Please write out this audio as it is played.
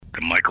The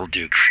Michael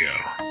Duke Show.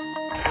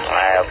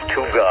 I have 2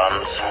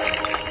 guns,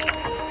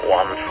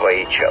 one for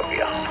each of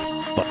you.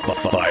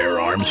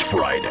 Firearms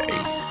Friday.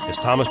 As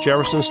Thomas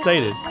Jefferson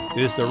stated,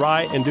 it is the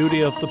right and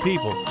duty of the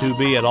people to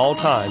be at all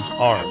times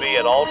armed. Say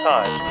hello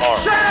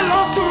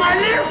to my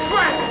little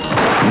friend!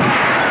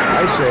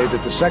 I say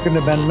that the Second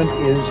Amendment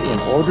is, in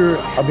order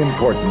of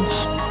importance,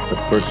 the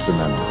First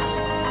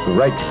Amendment. The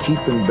right to keep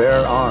and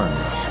bear arms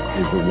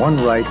is the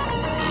one right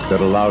that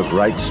allows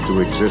rights to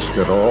exist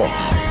at all.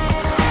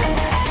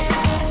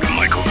 The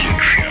Michael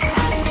Duke Show.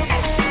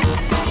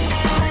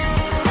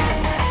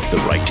 The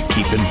right to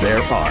keep and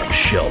bear arms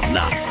shall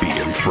not be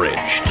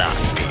infringed. Not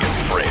be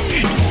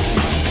infringed.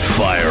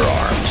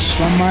 Firearms.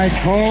 From my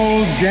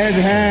cold, dead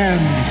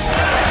hands.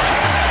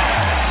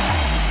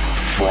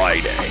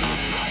 Friday.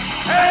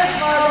 Here's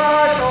my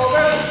rifle,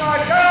 this is my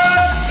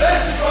gun,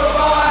 this is for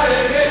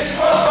fighting, this is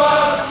for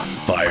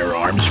fun.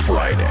 Firearms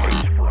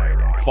Friday.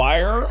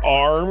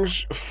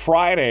 Firearms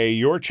Friday,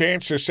 your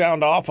chance to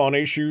sound off on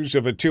issues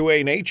of a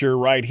 2A nature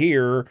right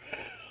here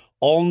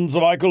on the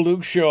Michael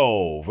Duke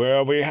Show,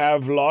 where we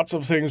have lots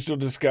of things to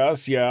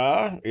discuss.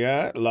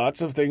 Yeah,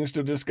 lots of things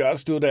to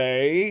discuss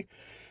today.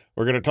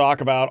 We're going to talk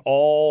about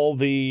all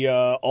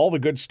the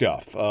good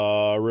stuff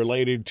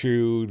related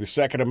to the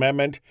Second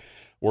Amendment.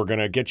 We're going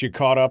to get you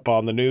caught up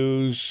on the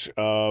news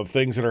of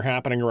things that are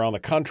happening around the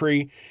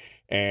country.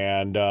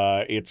 And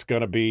it's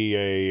going to be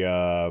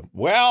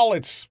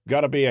it's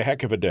going to be a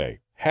heck of a day.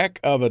 Heck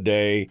of a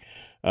day.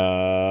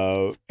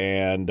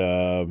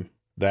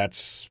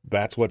 That's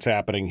what's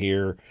happening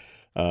here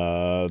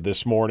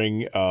this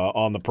morning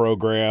on the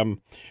program.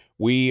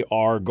 We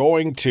are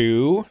going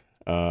to,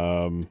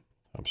 I'm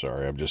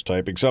sorry, I'm just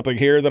typing something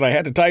here that I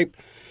had to type.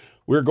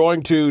 We're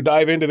going to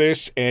dive into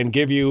this and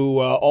give you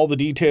all the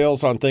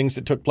details on things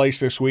that took place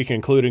this week,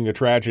 including the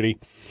tragedy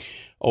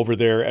over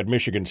there at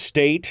Michigan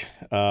State,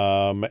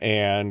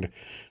 and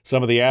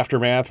some of the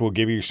aftermath. We'll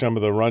give you some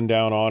of the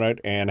rundown on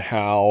it and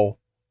how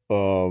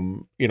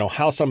some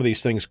of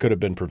these things could have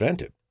been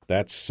prevented.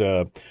 That's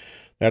going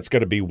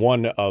to be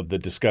one of the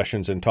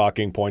discussions and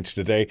talking points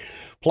today.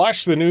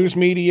 Plus, the news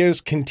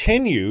media's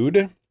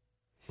continued,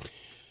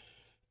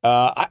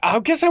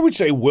 I guess I would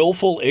say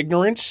willful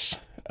ignorance,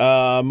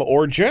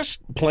 or just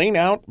plain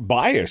out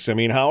bias. I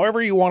mean, however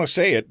you want to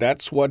say it,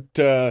 that's what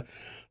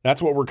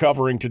we're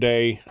covering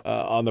today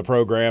on the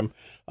program.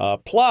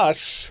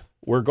 Plus,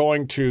 we're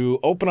going to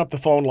open up the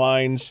phone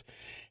lines,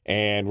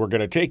 and we're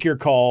going to take your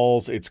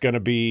calls. It's going to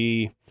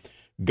be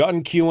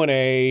gun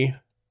Q&A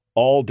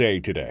all day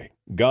today.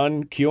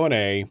 Gun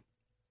Q&A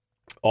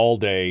all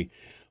day.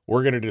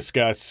 We're going to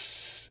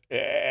discuss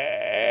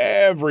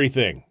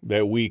everything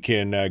that we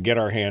can get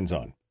our hands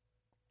on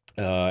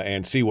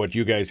and see what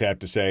you guys have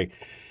to say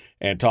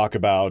and talk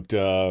about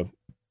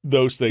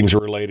those things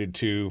related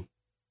to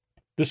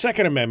the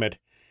Second Amendment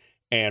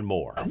and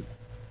more.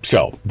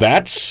 So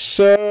that's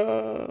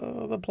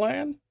the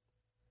plan?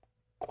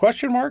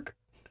 Question mark?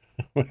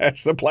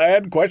 That's the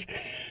plan? Question?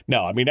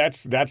 No, I mean,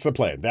 that's the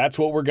plan. That's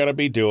what we're going to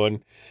be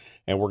doing,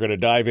 and we're going to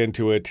dive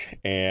into it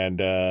and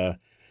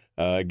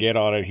get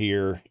on it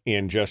here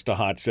in just a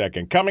hot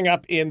second. Coming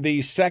up in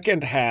the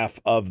second half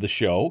of the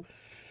show,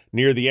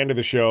 near the end of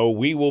the show,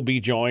 we will be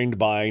joined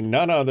by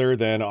none other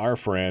than our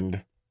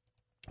friend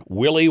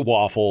Willie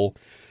Waffle,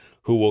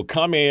 who will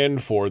come in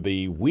for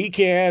the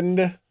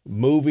weekend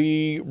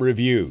movie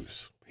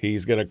reviews.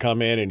 He's going to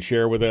come in and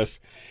share with us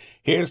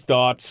his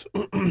thoughts,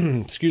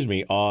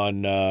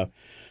 on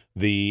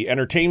the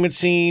entertainment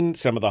scene,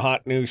 some of the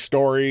hot news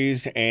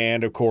stories,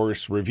 and, of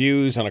course,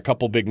 reviews on a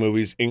couple big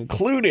movies,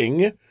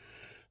 including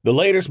the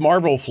latest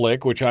Marvel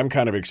flick, which I'm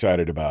kind of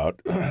excited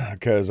about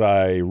because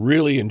I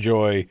really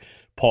enjoy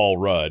Paul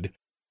Rudd,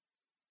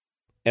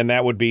 and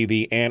that would be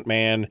the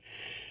Ant-Man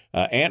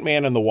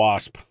and the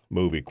Wasp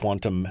movie,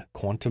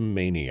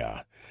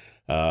 Quantumania.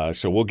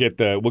 So we'll get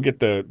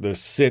the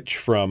sitch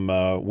from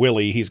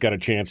Willie. He's got a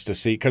chance to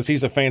see, because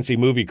he's a fancy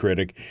movie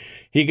critic.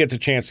 He gets a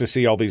chance to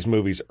see all these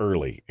movies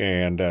early,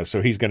 and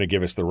so he's going to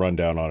give us the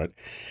rundown on it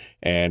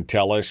and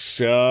tell us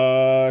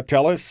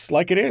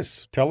like it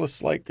is. Tell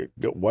us like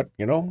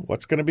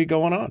what's going to be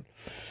going on.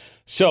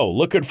 So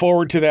looking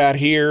forward to that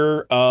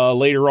here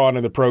later on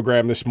in the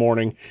program this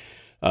morning.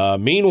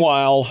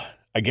 Meanwhile,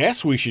 I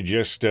guess we should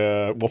just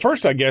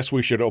first I guess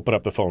we should open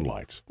up the phone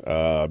lines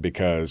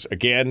because,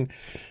 again,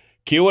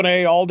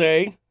 Q&A all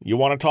day. You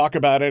want to talk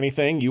about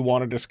anything, you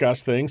want to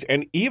discuss things,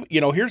 and even,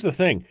 here's the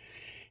thing.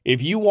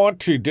 If you want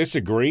to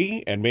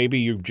disagree and maybe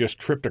you've just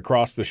tripped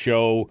across the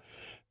show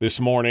this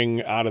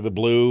morning out of the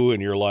blue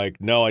and you're like,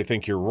 no, I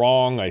think you're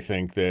wrong. I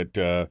think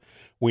that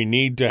we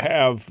need to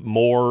have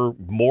more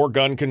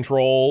gun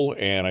control,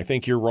 and I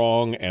think you're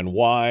wrong, and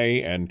why,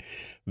 and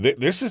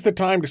this is the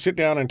time to sit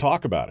down and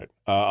talk about it.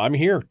 I'm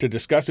here to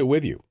discuss it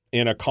with you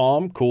in a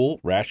calm, cool,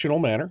 rational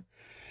manner,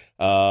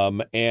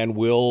 and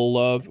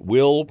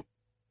we'll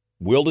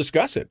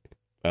discuss it.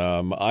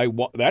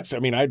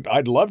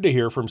 I'd love to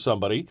hear from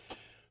somebody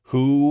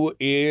who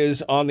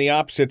is on the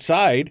opposite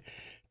side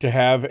to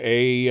have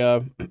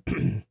a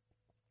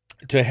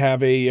to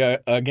have a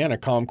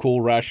calm,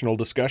 cool, rational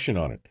discussion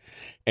on it,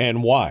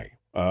 and why.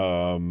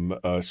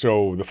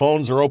 So the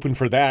phones are open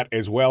for that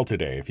as well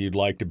today. If you'd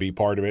like to be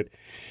part of it,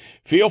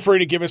 feel free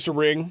to give us a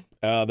ring.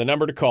 The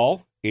number to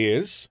call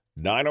is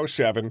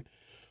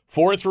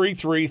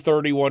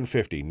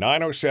 907-433-3150.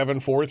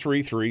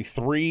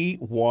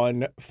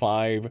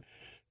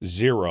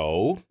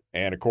 907-433-3150.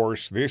 And, of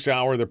course, this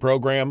hour of the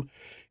program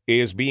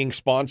is being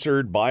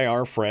sponsored by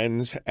our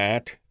friends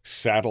at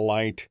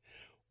Satellite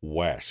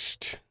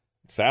West.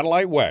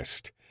 Satellite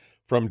West.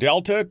 From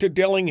Delta to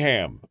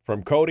Dillingham,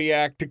 from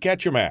Kodiak to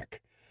Ketchimak,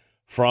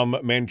 from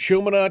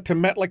Manchumana to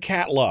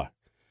Metlakatla,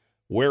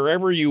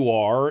 wherever you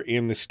are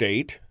in the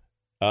state,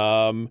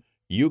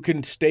 you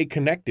can stay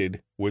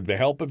connected with the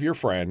help of your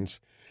friends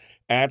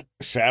at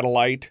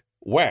Satellite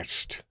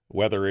West,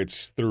 whether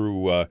it's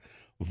through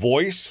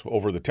voice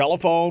over the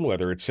telephone,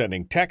 whether it's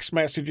sending text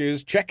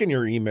messages, checking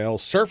your email,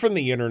 surfing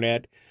the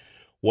internet,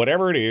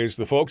 whatever it is.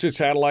 The folks at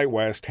Satellite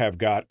West have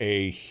got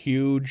a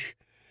huge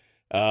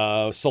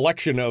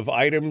selection of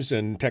items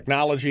and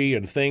technology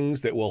and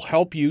things that will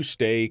help you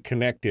stay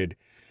connected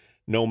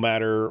no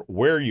matter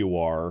where you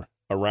are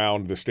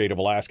around the state of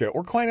Alaska,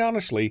 or quite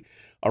honestly,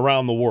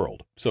 around the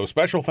world. So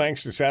special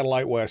thanks to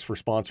Satellite West for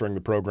sponsoring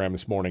the program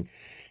this morning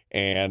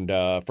and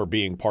for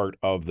being part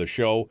of the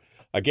show.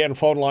 Again,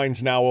 phone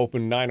lines now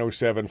open,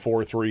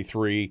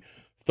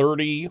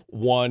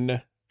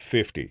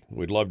 907-433-3150.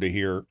 We'd love to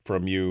hear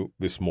from you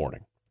this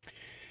morning.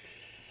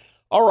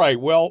 All right,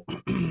 well,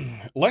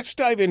 let's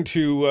dive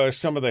into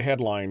some of the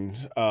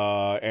headlines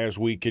as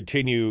we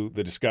continue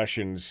the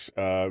discussions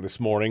this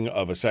morning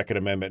of a Second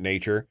Amendment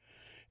nature.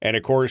 And,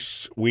 of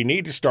course, we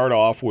need to start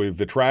off with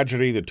the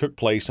tragedy that took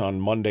place on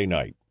Monday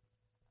night,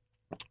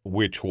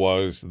 which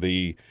was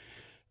the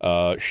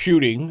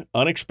shooting,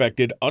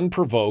 unexpected,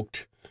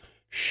 unprovoked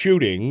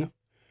shooting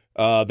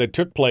that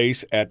took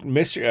place at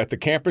the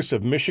campus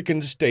of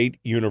Michigan State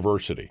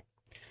University.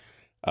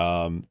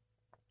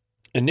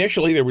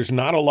 Initially, there was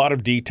not a lot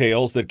of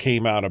details that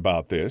came out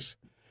about this.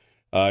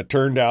 It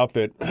turned out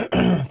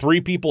that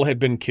 3 people had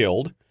been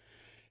killed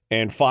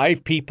and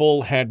 5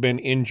 people had been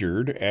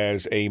injured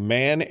as a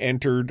man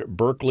entered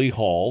Berkeley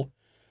Hall.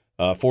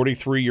 A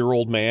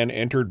 43-year-old man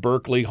entered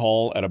Berkeley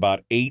Hall at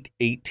about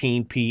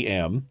 8:18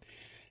 p.m.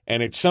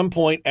 And at some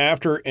point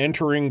after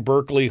entering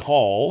Berkeley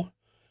Hall,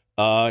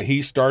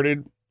 he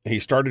started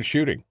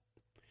shooting.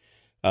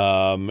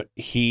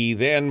 He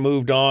then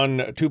moved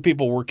on. 2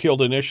 people were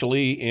killed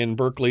initially in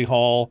Berkeley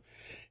Hall,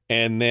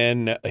 and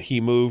then he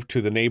moved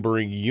to the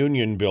neighboring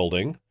Union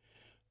building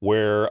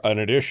where an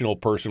additional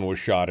person was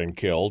shot and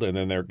killed. And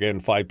then there again,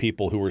 5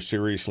 people who were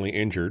seriously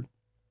injured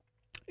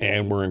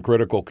and were in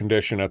critical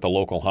condition at the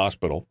local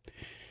hospital.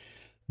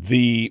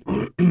 The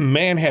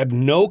man had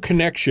no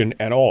connection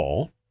at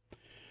all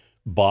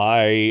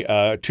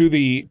to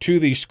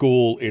the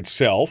school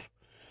itself.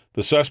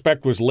 The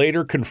suspect was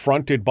later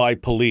confronted by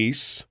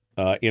police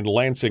in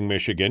Lansing,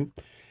 Michigan,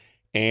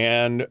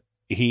 and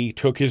he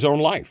took his own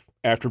life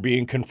after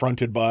being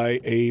confronted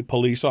by a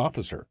police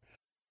officer.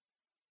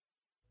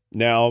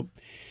 Now,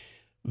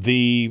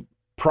 the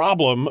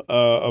problem,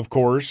 of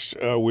course,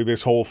 with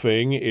this whole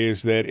thing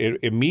is that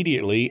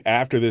immediately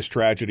after this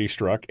tragedy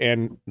struck,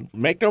 and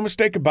make no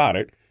mistake about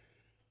it,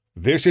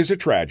 this is a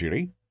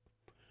tragedy.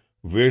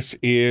 This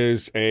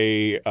is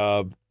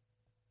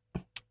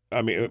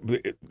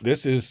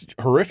this is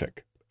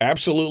horrific,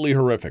 absolutely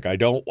horrific. I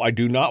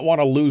do not want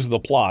to lose the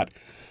plot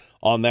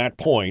on that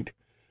point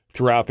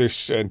throughout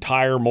this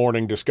entire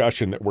morning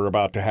discussion that we're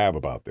about to have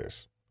about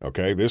this.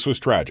 Okay, this was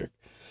tragic.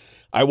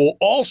 I will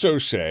also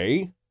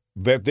say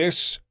that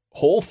this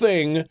whole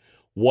thing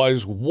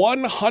was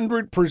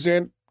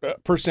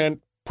 100%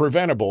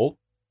 preventable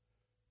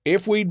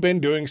if we'd been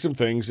doing some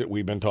things that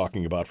we've been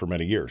talking about for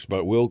many years.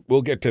 But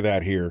we'll get to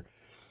that here.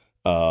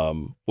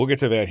 We'll get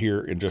to that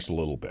here in just a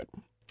little bit.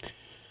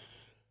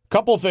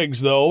 Couple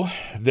things, though,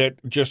 that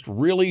just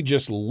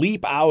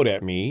leap out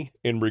at me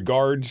in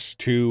regards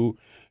to,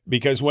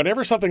 because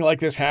whenever something like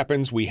this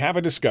happens, we have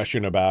a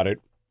discussion about it.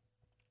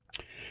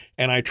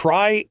 And I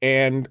try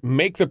and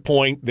make the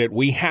point that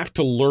we have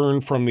to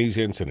learn from these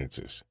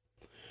incidences.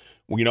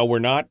 You know, we're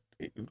not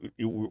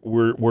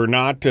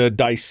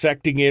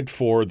dissecting it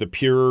for the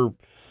pure,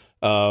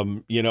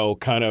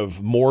 kind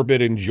of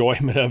morbid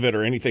enjoyment of it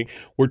or anything.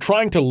 We're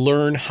trying to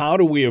learn, how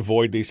do we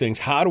avoid these things?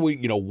 How do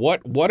we,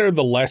 what are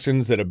the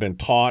lessons that have been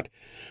taught?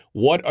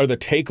 What are the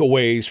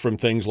takeaways from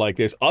things like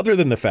this, other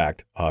than the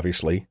fact,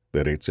 obviously,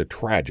 that it's a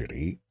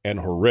tragedy and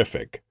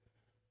horrific?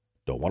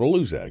 Don't want to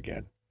lose that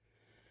again.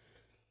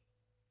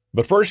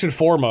 But first and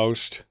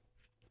foremost,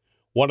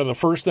 one of the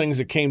first things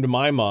that came to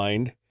my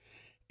mind,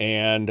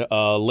 and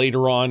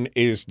later on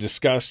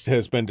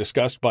has been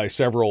discussed by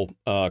several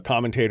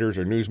commentators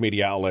or news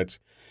media outlets,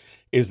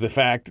 is the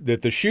fact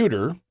that the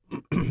shooter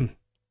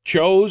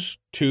chose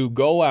to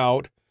go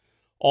out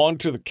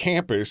onto the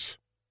campus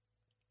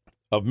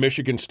of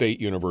Michigan State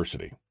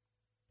University.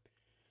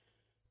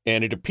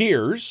 And it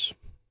appears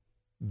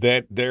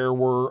that there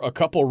were a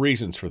couple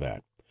reasons for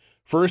that.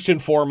 First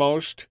and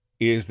foremost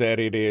is that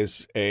it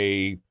is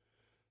a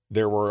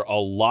There were a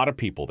lot of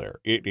people there.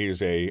 It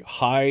is a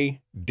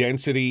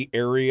high-density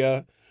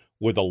area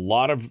with a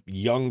lot of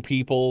young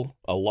people,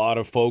 a lot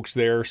of folks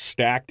there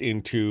stacked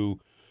into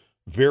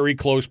very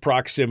close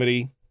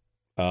proximity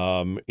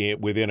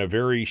within a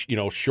very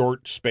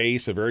short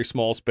space, a very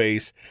small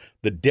space.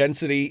 The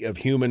density of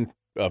human,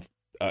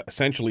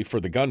 essentially for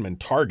the gunman,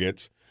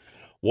 targets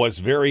was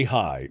very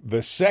high.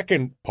 The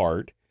second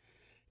part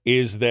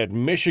is that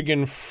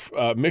Michigan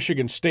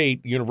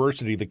State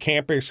University, the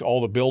campus, all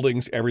the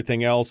buildings,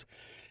 everything else,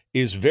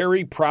 is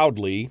very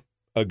proudly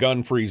a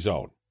gun-free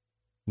zone.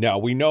 Now,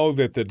 we know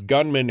that the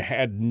gunman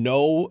had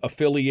no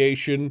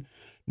affiliation,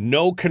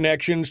 no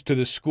connections to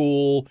the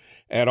school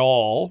at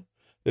all,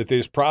 that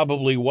this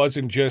probably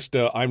wasn't just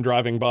I'm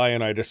driving by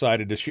and I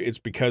decided to shoot. It's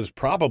because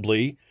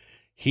probably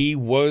he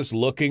was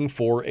looking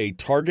for a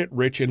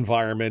target-rich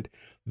environment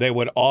that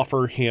would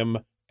offer him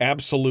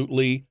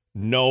absolutely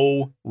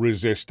no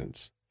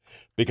resistance.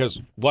 Because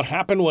what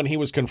happened when he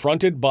was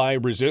confronted by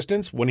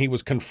resistance, when he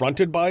was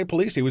confronted by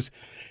police,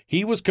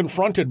 he was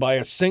confronted by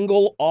a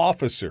single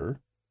officer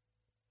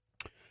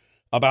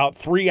about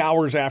 3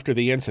 hours after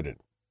the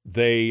incident.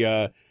 They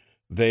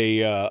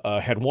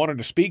had wanted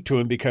to speak to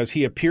him because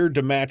he appeared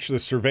to match the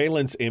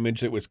surveillance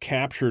image that was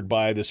captured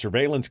by the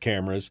surveillance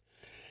cameras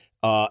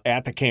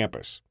at the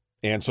campus.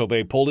 And so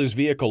they pulled his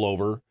vehicle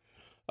over,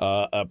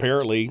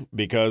 apparently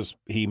because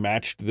he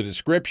matched the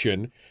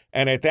description.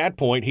 And at that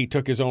point, he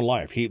took his own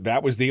life.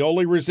 That was the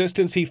only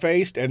resistance he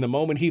faced. And the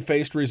moment he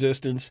faced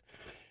resistance,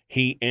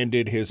 he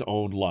ended his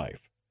own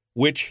life,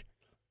 which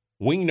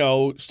we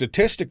know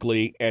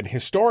statistically and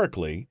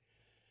historically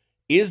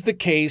is the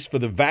case for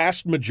the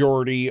vast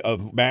majority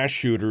of mass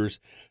shooters,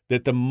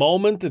 that the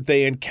moment that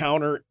they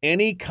encounter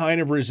any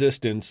kind of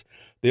resistance,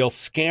 they'll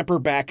scamper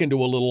back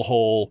into a little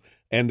hole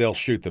and they'll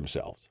shoot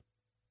themselves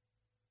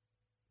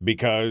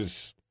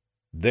because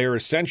they're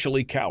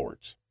essentially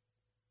cowards.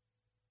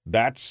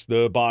 That's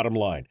the bottom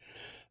line.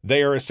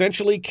 They are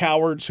essentially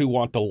cowards who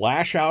want to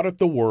lash out at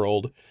the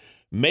world,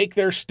 make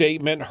their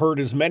statement, hurt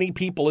as many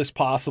people as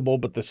possible,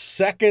 but the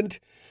second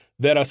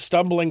that a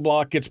stumbling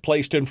block gets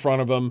placed in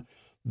front of them,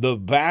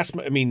 80,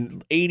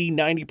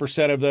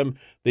 90% of them,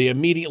 they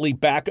immediately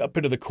back up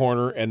into the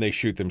corner and they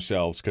shoot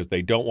themselves because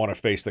they don't want to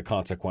face the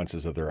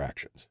consequences of their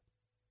actions.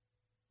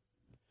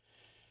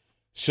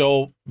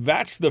 So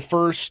that's the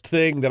first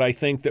thing that I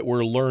think that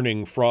we're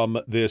learning from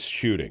this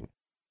shooting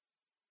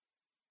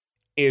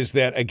is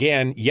that,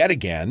 yet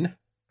again,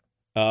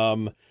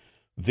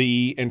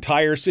 the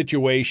entire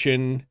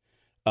situation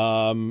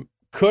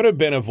could have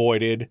been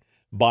avoided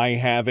by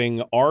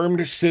having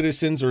armed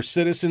citizens or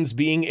citizens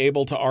being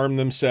able to arm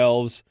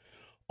themselves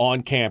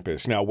on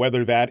campus. Now,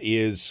 whether that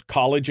is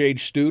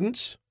college-age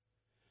students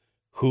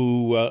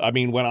who,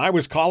 when I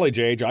was college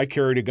age, I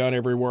carried a gun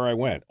everywhere I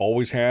went.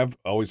 Always have,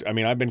 always.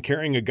 I've been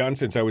carrying a gun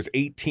since I was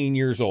 18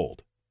 years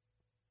old.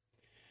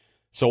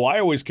 So I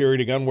always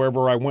carried a gun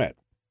wherever I went.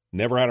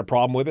 Never had a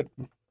problem with it.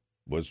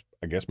 Was,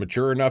 I guess,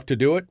 mature enough to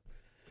do it.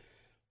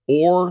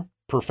 Or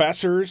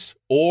professors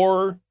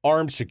or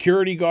armed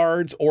security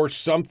guards or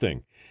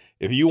something.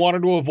 If you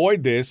wanted to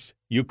avoid this,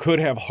 you could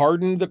have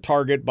hardened the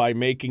target by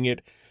making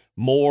it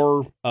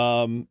more,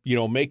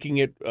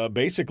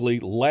 basically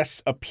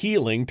less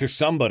appealing to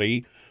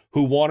somebody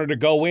who wanted to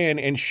go in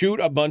and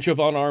shoot a bunch of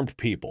unarmed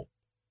people.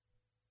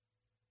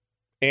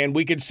 And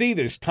we could see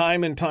this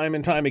time and time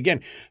and time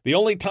again. The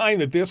only time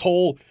that this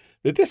whole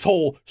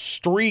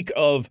streak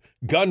of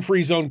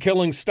gun-free zone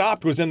killings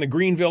stopped was in the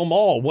Greenville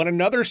Mall when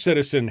another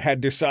citizen had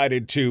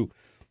decided to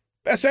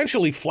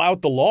essentially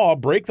flout the law,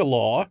 break the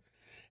law,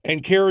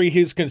 and carry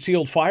his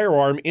concealed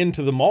firearm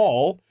into the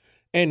mall,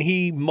 and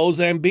he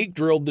Mozambique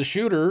drilled the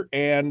shooter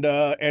and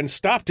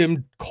stopped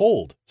him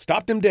cold,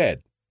 stopped him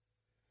dead,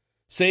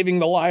 saving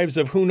the lives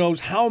of who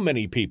knows how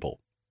many people.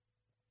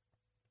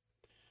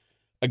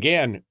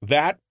 Again,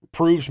 that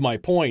proves my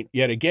point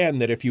yet again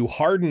that if you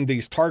harden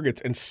these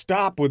targets and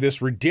stop with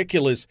this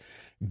ridiculous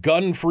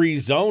gun-free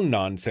zone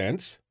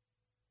nonsense,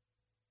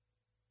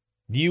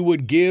 you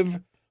would give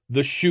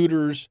the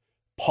shooters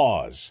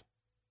pause.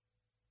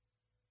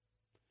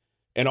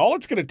 And all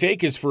it's going to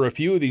take is for a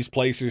few of these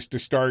places to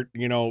start,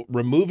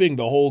 removing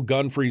the whole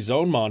gun-free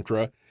zone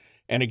mantra.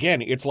 And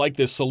again, it's like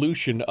this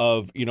solution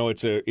of,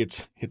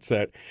 it's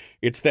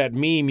that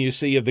meme you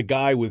see of the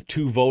guy with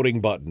two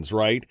voting buttons,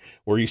 right?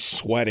 Where he's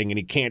sweating and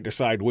he can't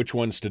decide which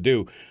ones to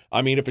do.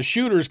 If a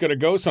shooter's going to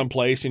go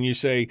someplace and you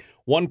say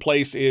one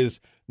place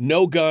is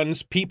no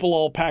guns, people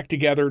all packed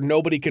together,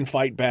 nobody can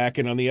fight back.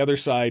 And on the other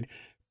side,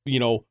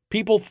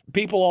 people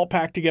all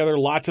packed together,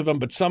 lots of them,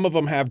 but some of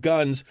them have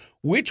guns.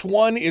 Which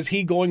one is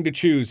he going to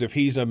choose if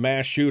he's a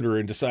mass shooter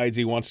and decides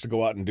he wants to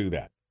go out and do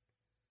that?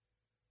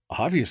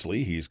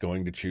 Obviously, he's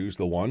going to choose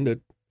the one that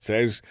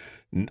says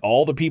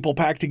all the people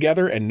packed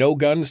together and no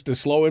guns to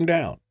slow him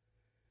down.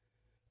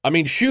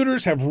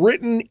 Shooters have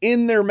written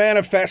in their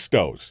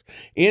manifestos,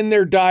 in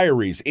their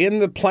diaries, in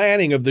the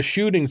planning of the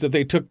shootings that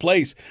they took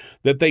place,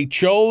 that they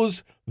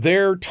chose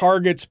their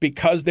targets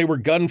because they were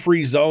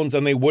gun-free zones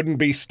and they wouldn't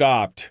be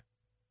stopped.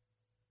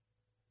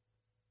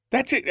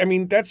 That's it. I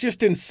mean, that's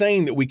just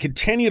insane that we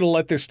continue to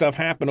let this stuff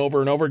happen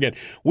over and over again.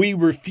 We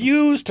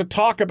refuse to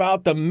talk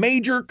about the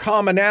major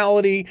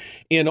commonality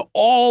in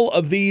all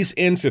of these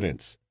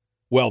incidents.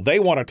 Well, they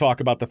want to talk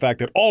about the fact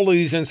that all of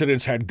these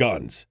incidents had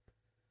guns.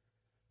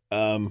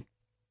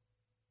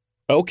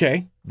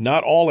 Okay,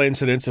 not all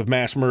incidents of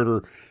mass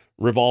murder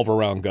revolve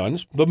around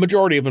guns. The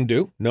majority of them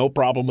do. No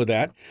problem with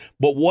that.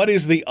 But what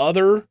is the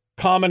other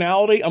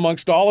commonality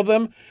amongst all of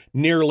them?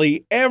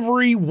 Nearly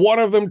every one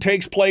of them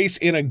takes place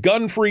in a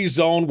gun-free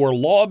zone where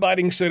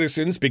law-abiding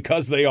citizens,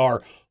 because they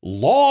are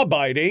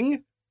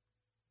law-abiding,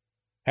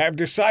 have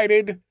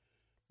decided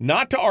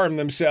not to arm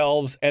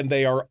themselves, and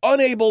they are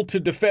unable to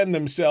defend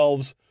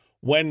themselves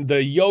when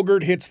the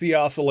yogurt hits the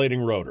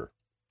oscillating rotor.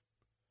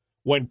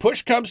 When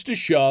push comes to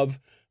shove,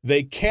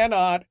 they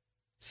cannot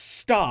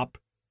stop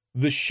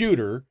the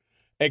shooter,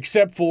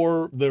 except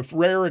for the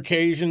rare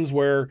occasions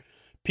where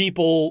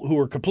people who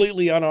are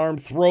completely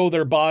unarmed throw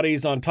their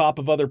bodies on top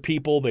of other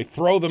people. They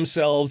throw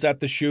themselves at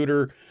the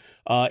shooter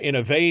in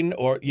a vain,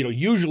 or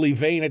usually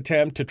vain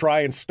attempt to try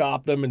and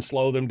stop them and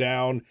slow them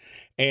down.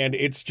 And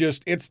it's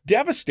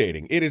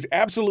devastating. It is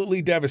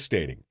absolutely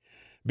devastating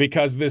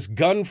because this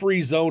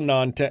gun-free zone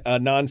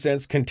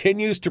nonsense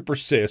continues to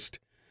persist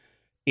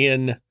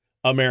in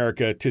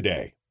America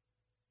today.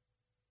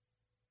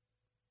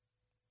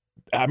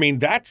 I mean,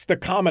 that's the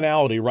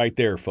commonality right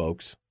there,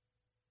 folks.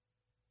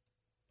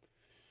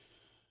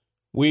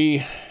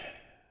 We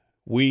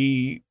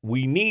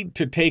need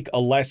to take a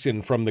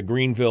lesson from the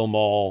Greenville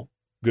Mall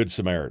Good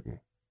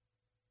Samaritan,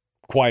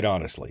 quite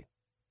honestly.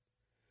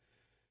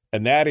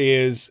 And that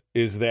is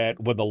that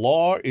when the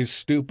law is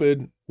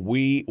stupid,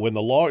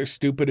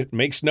 it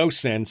makes no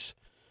sense.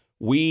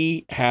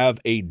 We have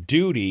a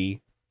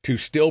duty to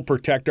still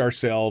protect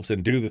ourselves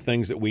and do the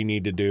things that we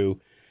need to do.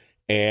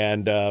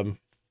 And,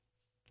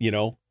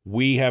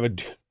 we have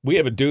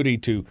a duty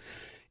to,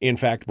 in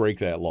fact, break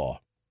that law,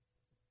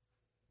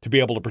 to be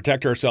able to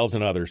protect ourselves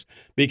and others.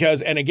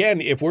 Because, and again,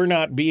 if we're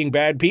not being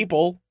bad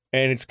people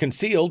and it's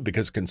concealed,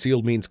 because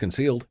concealed, means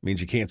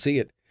you can't see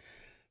it,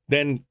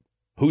 then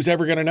who's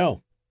ever going to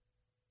know?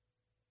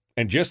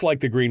 And just like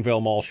the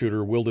Greenville Mall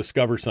shooter, we'll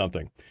discover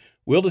something.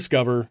 We'll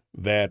discover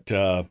that,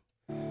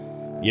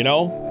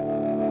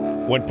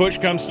 when push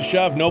comes to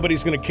shove,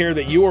 nobody's going to care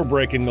that you are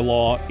breaking the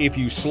law if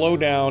you slow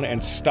down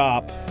and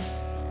stop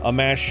a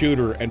mass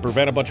shooter and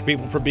prevent a bunch of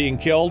people from being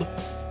killed.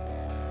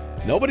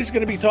 Nobody's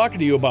going to be talking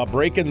to you about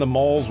breaking the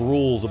mall's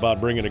rules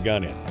about bringing a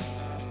gun in.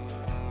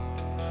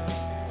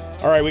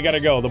 All right, we got to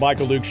go. The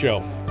Michael Duke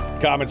Show.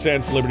 Common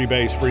sense,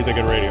 liberty-based,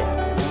 free-thinking radio.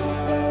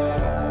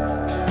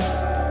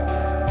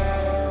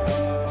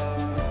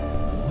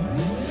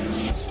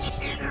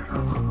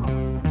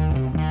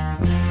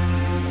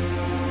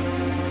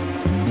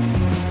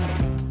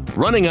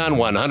 Running on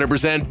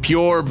 100%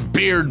 pure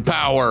beard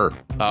power.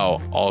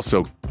 Oh,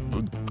 also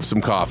some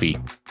coffee.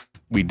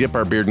 We dip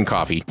our beard in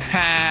coffee.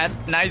 Ha,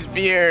 nice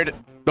beard.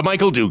 The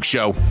Michael Duke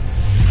Show.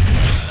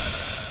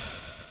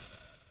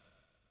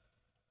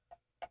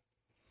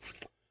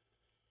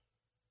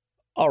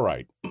 All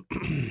right.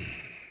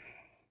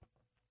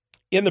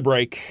 In the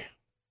break,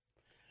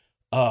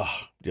 I'm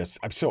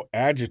so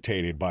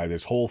agitated by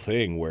this whole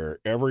thing where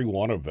every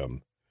one of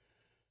them,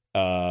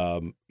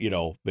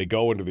 they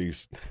go into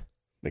these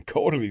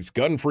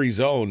gun-free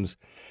zones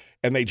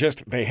and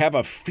they have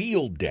a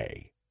field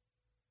day.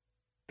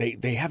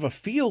 They have a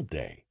field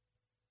day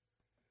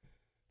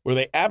where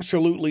they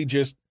absolutely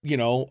just,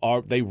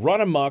 they run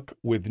amok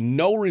with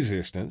no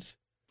resistance,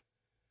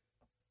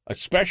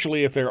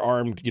 especially if they're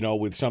armed,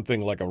 with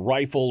something like a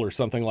rifle or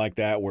something like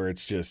that, where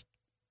it's just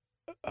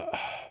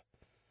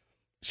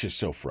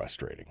so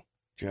frustrating.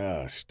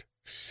 Just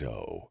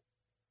so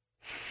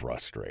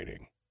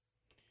frustrating.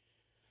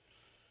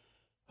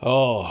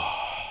 Oh,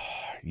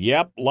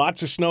 yep,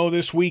 lots of snow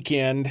this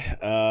weekend.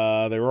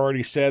 They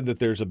already said that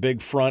there's a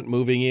big front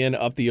moving in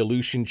up the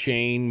Aleutian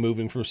chain,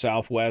 moving from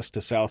southwest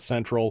to south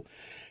central,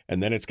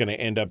 and then it's going to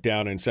end up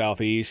down in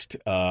southeast.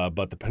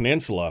 But the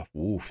peninsula,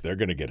 they're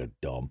going to get a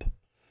dump.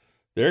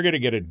 They're going to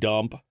get a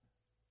dump,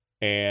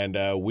 and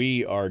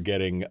we are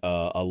getting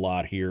a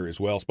lot here as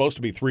well. Supposed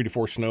to be 3 to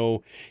 4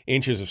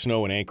 inches of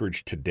snow in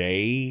Anchorage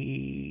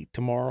today.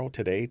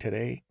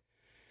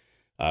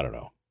 I don't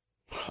know.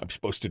 I'm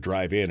supposed to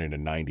drive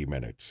in 90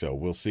 minutes, so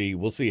we'll see.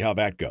 We'll see how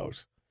that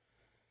goes.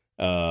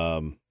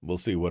 We'll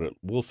see what it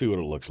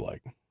looks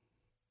like.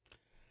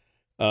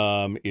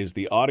 Is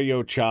the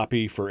audio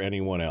choppy for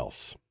anyone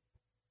else?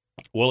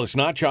 Well, it's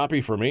not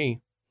choppy for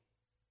me.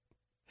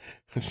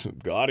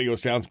 The audio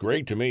sounds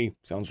great to me.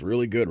 Sounds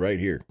really good right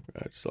here.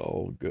 That's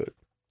all good.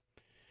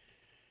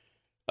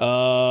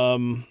 All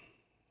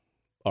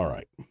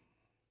right.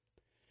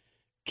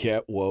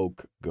 Get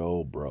woke,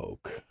 go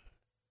broke.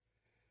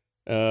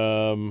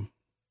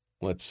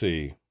 Let's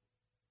see.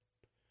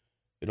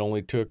 It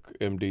only took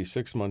MD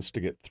 6 months to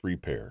get 3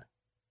 pair.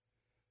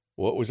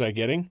 What was I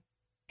getting?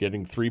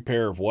 Getting 3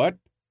 pair of what?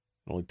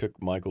 It only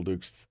took Michael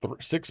Dukes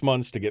 6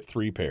 months to get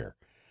 3 pair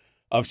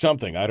of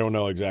something. I don't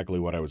know exactly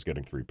what I was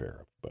getting 3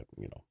 pair of, but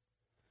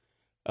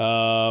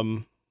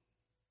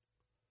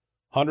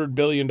 $100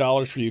 billion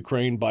for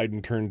Ukraine.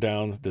 Biden turned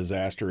down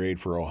disaster aid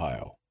for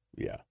Ohio.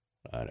 Yeah,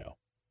 I know.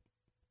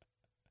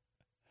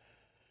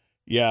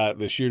 Yeah,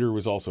 the shooter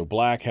was also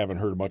black. Haven't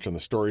heard much on the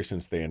story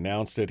since they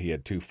announced it. He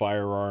had 2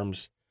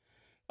 firearms.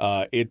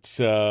 It's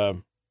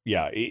kind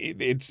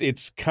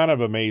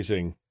of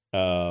amazing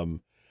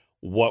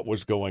what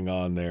was going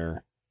on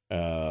there.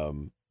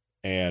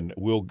 And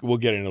we'll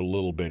get into a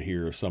little bit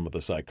here of some of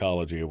the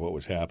psychology of what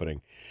was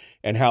happening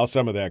and how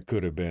some of that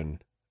could have been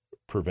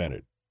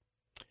prevented.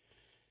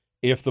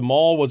 If the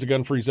mall was a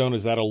gun-free zone,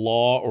 is that a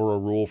law or a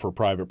rule for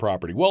private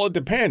property? Well, it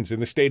depends. In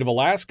the state of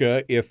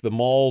Alaska, if the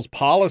mall's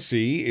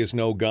policy is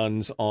no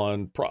guns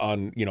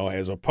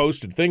as a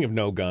posted thing of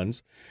no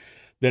guns,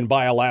 then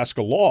by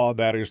Alaska law,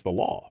 that is the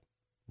law,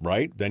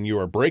 right? Then you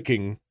are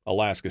breaking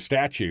Alaska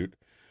statute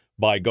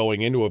by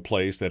going into a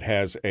place that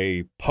has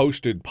a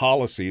posted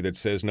policy that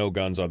says no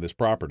guns on this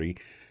property.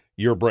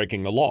 You're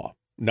breaking the law.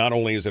 Not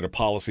only is it a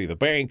policy of the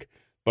bank,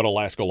 but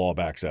Alaska law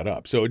backs that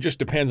up. So it just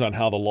depends on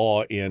how the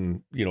law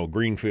in,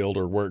 Greenfield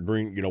or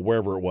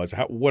wherever it was,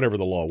 whatever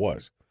the law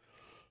was.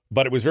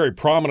 But it was very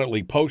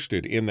prominently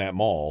posted in that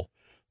mall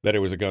that it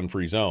was a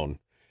gun-free zone.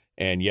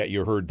 And yet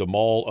you heard the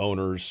mall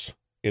owners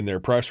in their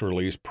press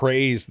release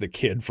praise the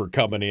kid for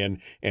coming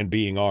in and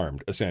being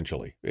armed,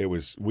 essentially.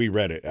 We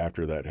read it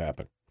after that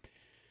happened.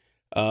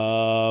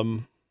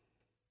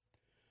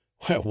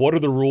 What are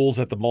the rules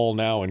at the mall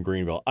now in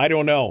Greenville? I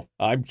don't know.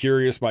 I'm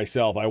curious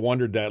myself. I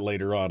wondered that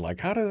later on.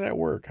 Like, how does that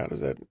work? How does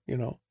that,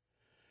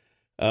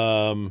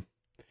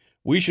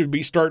 we should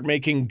start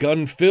making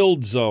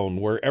gun-filled zone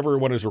where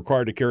everyone is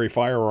required to carry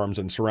firearms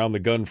and surround the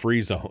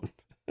gun-free zone.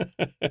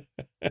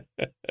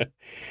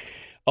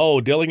 Oh,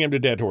 Dillingham to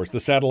Dead Horse,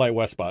 the Satellite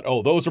West spot.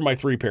 Oh, those are my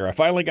 3 pair. I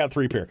finally got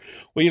 3 pair.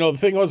 Well, the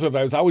thing was,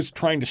 I was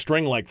trying to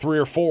string like 3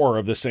 or 4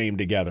 of the same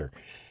together.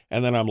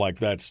 And then I'm like,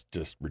 that's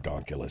just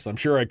ridiculous. I'm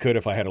sure I could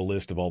if I had a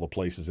list of all the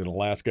places in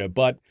Alaska,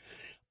 but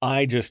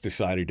I just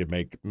decided to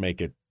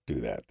make it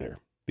do that there.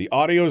 The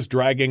audio's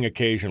dragging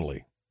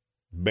occasionally.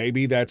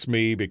 Maybe that's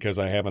me because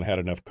I haven't had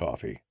enough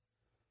coffee.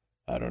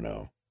 I don't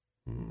know.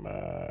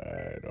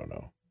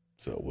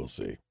 So we'll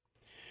see.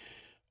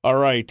 All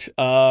right.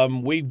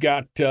 We've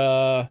got,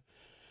 got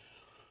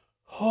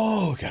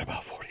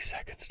about 40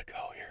 seconds to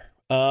go here.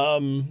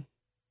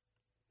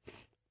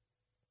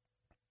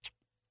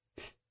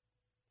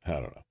 I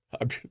don't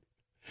know.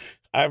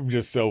 I'm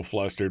just so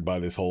flustered by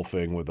this whole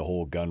thing with the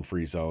whole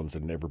gun-free zones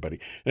and everybody.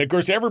 And, of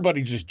course,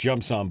 everybody just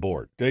jumps on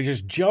board. They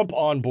just jump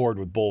on board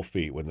with both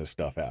feet when this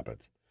stuff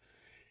happens.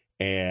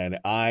 And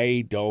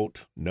I don't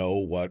know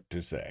what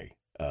to say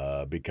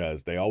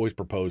because they always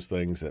propose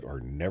things that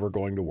are never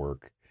going to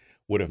work,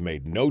 would have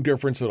made no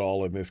difference at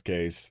all in this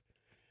case,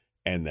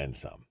 and then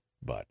some.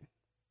 But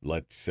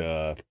let's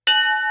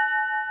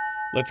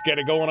get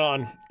it going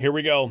on. Here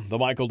we go. The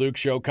Michael Duke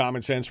Show,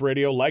 Common Sense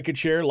Radio. Like it,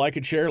 share,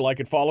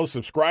 follow,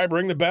 subscribe,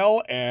 ring the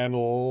bell, and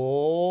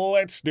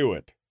let's do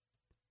it.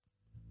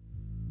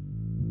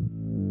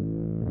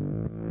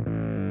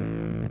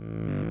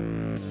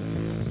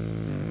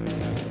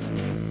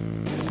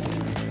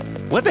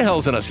 What the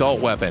hell's an assault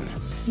weapon?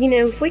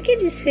 If we could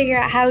just figure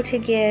out how to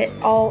get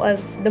all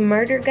of the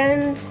murder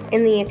guns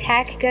and the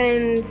attack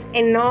guns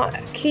and not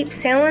keep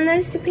selling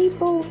those to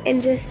people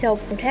and just sell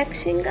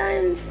protection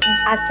guns,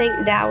 I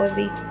think that would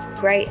be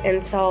great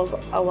and solve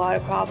a lot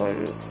of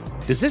problems.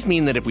 Does this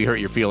mean that if we hurt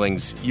your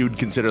feelings, you'd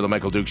consider the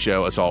Michael Dukes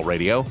Show assault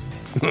radio?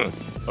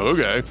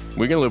 Okay,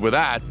 we can live with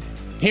that.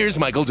 Here's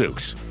Michael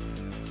Dukes.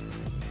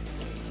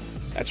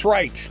 That's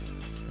right.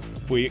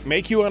 If we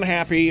make you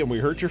unhappy and we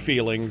hurt your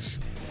feelings,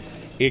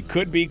 it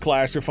could be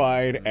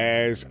classified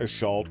as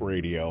assault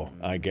radio,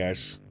 I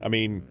guess. I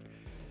mean,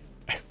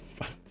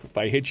 if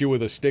I hit you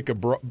with a stick of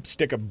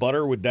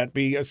butter, would that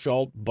be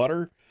assault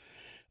butter?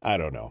 I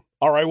don't know.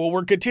 All right, well,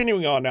 we're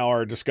continuing on now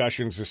our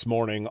discussions this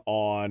morning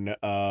on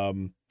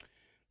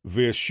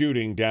this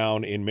shooting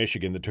down in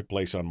Michigan that took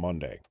place on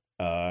Monday.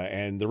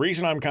 And the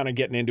reason I'm kind of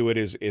getting into it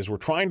is we're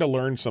trying to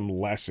learn some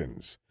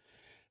lessons.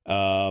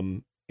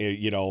 Trying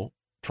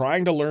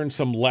to learn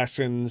some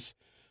lessons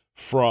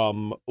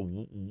from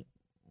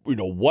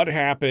what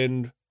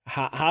happened,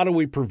 how do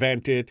we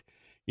prevent it,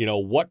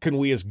 what can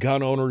we as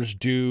gun owners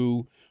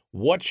do,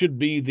 what should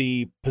be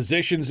the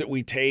positions that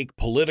we take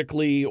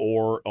politically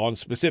or on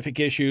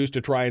specific issues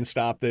to try and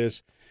stop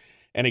this.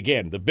 And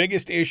again, the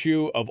biggest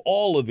issue of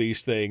all of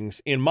these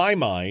things, in my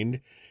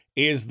mind,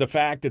 is the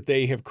fact that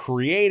they have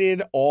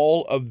created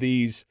all of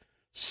these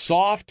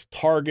soft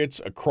targets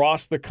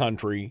across the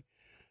country.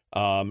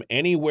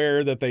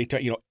 Anywhere that they,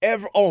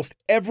 almost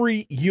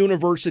every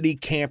university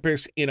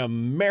campus in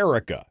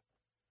America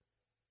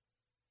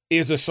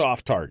is a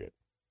soft target.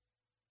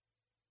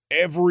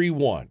 Every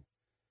one.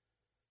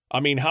 I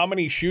mean, how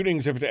many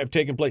shootings have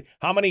taken place?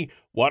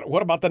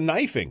 What about the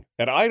knifing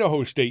at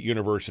Idaho State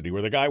University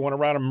where the guy went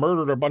around and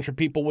murdered a bunch of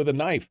people with a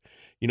knife?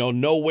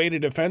 No way to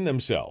defend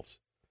themselves.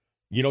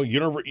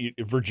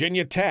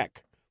 Virginia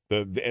Tech,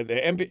 the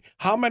MP,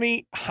 how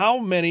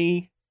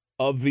many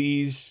of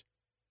these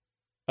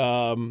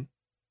how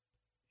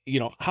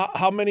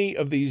many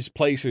of these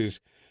places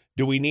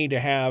do we need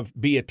to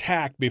be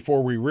attacked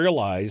before we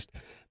realized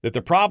that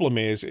the problem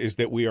is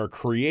that we are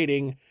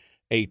creating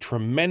a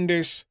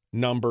tremendous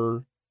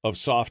number of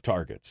soft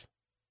targets?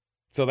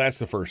 So that's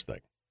the first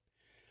thing.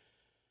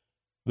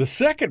 The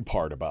second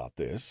part about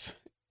this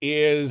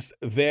is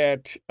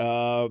that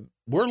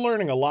we're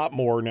learning a lot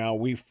more now.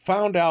 We've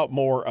found out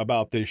more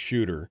about this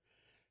shooter,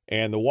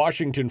 and the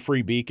Washington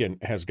Free Beacon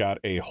has got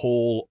a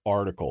whole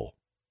article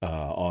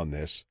on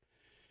this,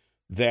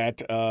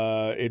 that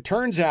it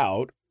turns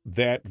out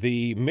that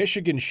the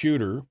Michigan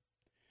shooter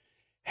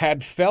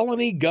had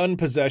felony gun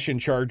possession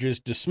charges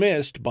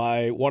dismissed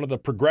by one of the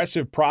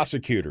progressive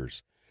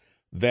prosecutors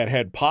that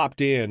had popped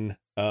in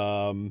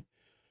the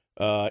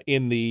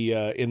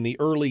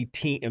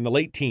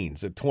late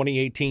teens, of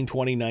 2018,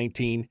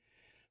 2019,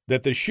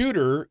 that the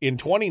shooter in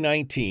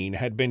 2019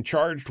 had been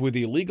charged with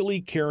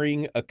illegally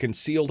carrying a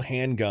concealed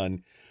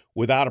handgun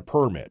without a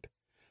permit.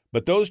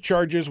 But those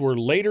charges were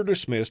later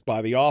dismissed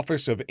by the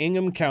office of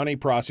Ingham County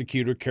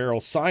Prosecutor Carol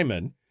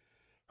Simon.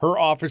 Her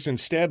office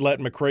instead let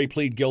McRae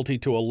plead guilty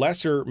to a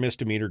lesser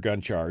misdemeanor gun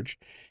charge,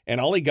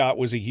 and all he got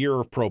was a year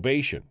of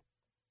probation.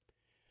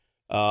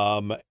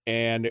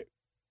 And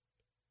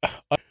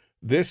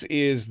this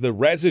is the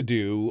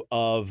residue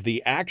of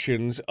the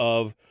actions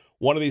of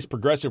one of these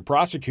progressive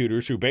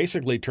prosecutors who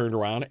basically turned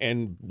around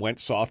and went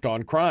soft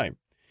on crime.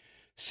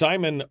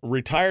 Simon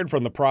retired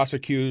from the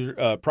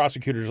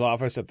prosecutor's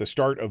office at the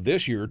start of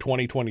this year,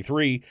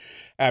 2023,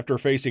 after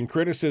facing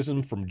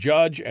criticism from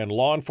judge and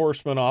law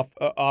enforcement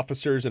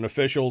officers and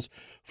officials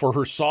for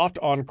her soft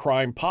on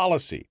crime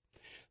policy.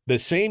 The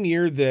same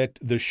year that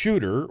the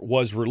shooter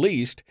was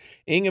released,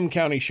 Ingham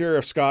County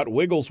Sheriff Scott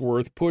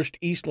Wigglesworth pushed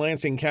East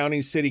Lansing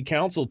County City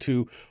Council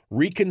to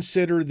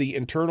reconsider the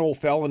internal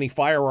felony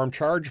firearm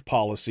charge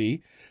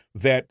policy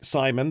that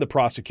Simon, the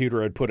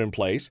prosecutor, had put in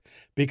place,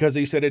 because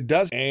he said it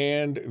does.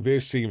 And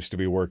this seems to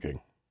be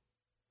working.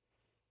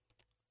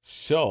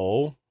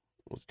 So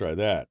let's try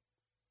that.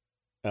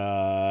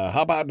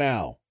 How about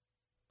now?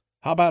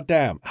 How about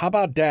them? How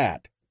about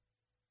that?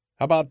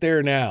 How about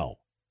there now?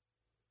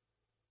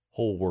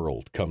 Whole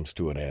world comes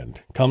to an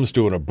end, comes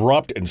to an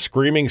abrupt and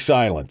screaming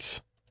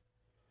silence.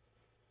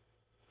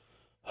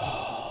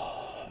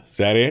 Is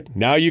that it?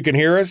 Now you can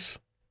hear us?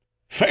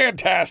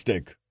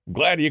 Fantastic.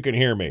 Glad you can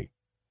hear me.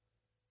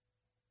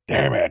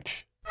 Damn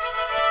it.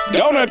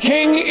 Donut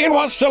King in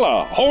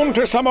Wasilla, home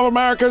to some of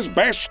America's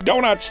best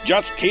donuts,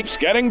 just keeps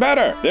getting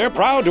better. They're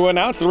proud to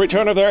announce the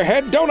return of their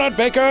head donut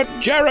baker,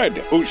 Jared,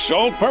 whose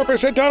sole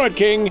purpose at Donut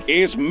King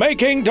is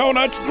making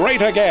donuts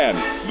great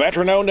again.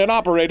 Veteran-owned and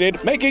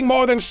operated, making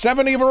more than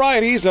 70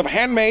 varieties of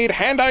handmade,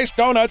 hand-iced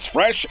donuts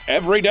fresh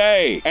every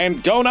day.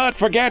 And do not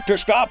forget to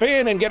stop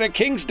in and get a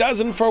King's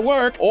dozen for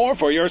work or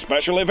for your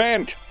special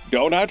event.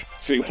 Donut?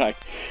 See what I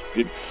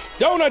did?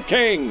 Donut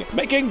King,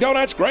 making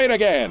donuts great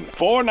again.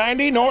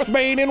 490 North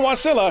Main in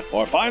Wasilla,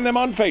 or find them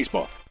on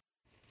Facebook.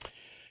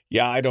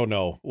 Yeah, I don't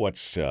know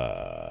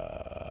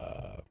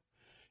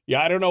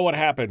I don't know what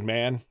happened,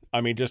 man.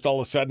 I mean, just all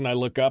of a sudden I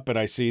look up and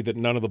I see that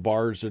none of the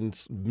bars and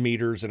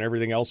meters and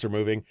everything else are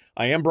moving.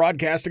 I am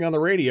broadcasting on the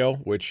radio,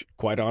 which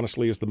quite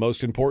honestly is the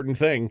most important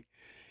thing.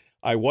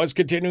 I was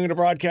continuing to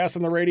broadcast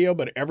on the radio,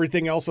 but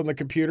everything else on the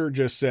computer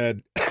just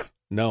said,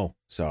 no,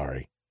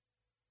 sorry.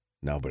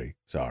 Nobody,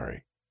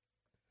 sorry.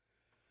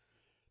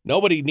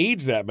 Nobody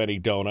needs that many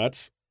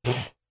donuts.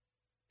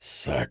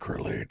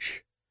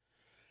 Sacrilege.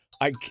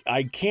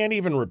 I can't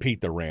even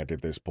repeat the rant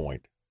at this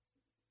point.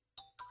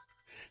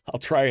 I'll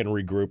try and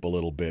regroup a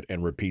little bit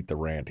and repeat the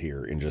rant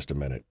here in just a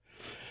minute.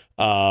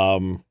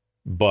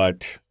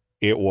 But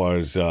it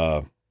was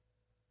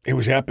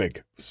epic.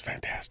 It was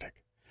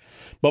fantastic.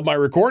 But my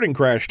recording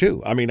crashed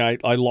too. I mean, I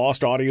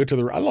lost audio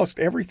I lost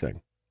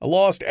everything.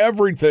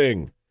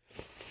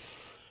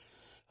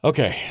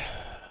 Okay.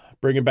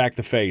 Bringing back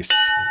the face.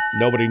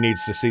 Nobody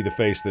needs to see the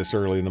face this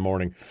early in the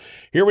morning.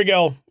 Here we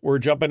go. We're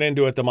jumping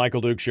into it. The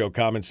Michael Duke Show,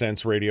 Common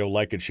Sense Radio.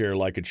 Like it, share,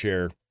 like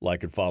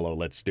it, follow.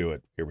 Let's do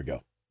it. Here we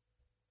go.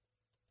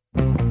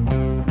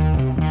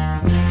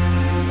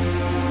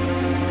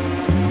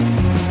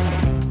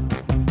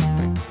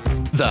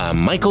 The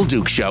Michael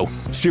Duke Show.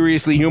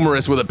 Seriously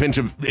humorous with a pinch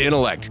of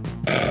intellect.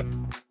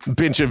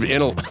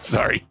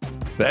 Sorry.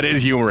 That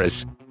is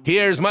humorous.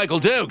 Here's Michael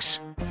Dukes.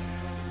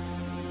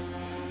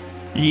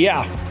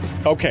 Yeah.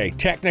 Okay.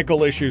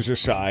 Technical issues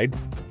aside.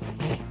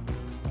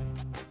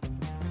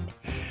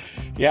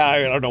 Yeah,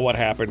 I don't know what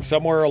happened.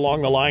 Somewhere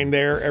along the line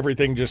there,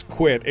 everything just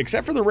quit,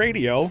 except for the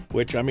radio,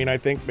 which, I mean, I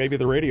think maybe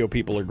the radio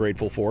people are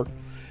grateful for.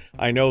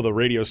 I know the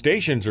radio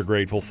stations are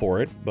grateful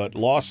for it, but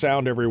lost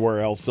sound everywhere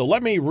else. So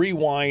let me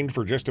rewind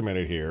for just a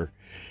minute here,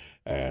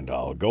 and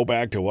I'll go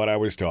back to what I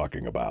was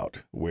talking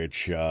about,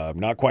 which I'm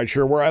not quite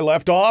sure where I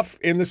left off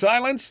in the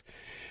silence.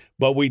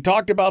 But we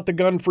talked about the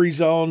gun-free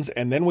zones,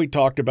 and then we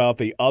talked about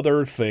the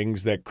other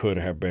things that could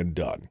have been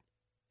done.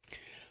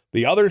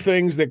 The other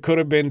things that could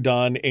have been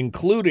done,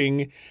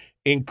 including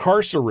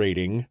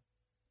incarcerating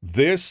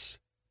this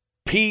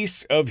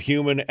piece of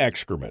human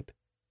excrement,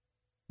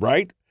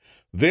 right?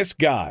 This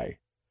guy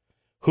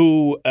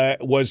who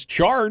was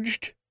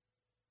charged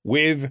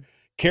with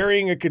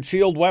carrying a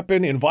concealed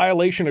weapon in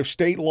violation of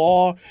state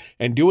law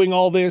and doing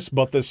all this,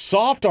 but the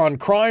soft on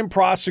crime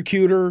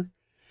prosecutor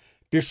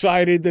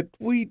decided that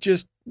we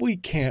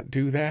can't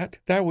do that.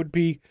 That would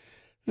be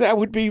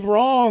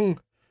wrong.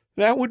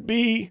 That would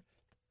be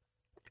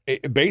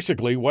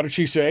basically, what did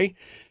she say?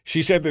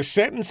 She said the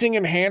sentencing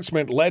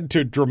enhancement led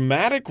to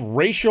dramatic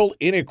racial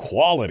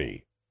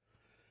inequality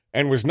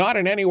and was not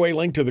in any way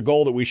linked to the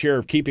goal that we share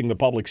of keeping the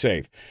public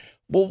safe.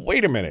 Well,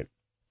 wait a minute.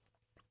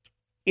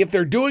 If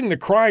they're doing the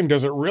crime,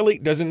 does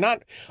it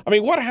not? I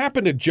mean, what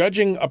happened to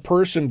judging a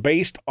person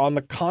based on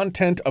the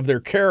content of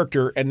their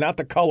character and not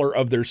the color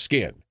of their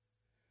skin?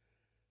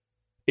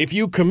 If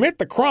you commit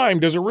the crime,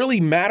 does it really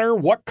matter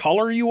what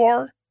color you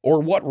are, or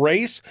what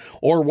race,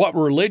 or what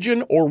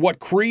religion, or what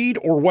creed,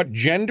 or what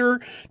gender?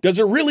 Does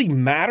it really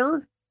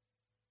matter?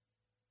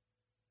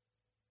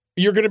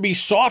 You're going to be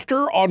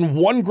softer on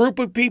one group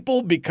of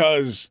people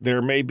because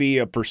there may be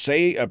a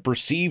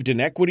perceived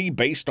inequity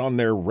based on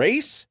their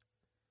race?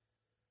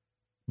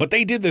 But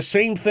they did the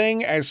same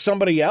thing as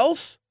somebody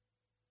else?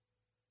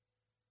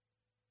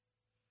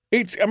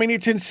 It's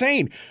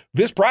insane.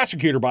 This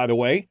prosecutor, by the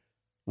way,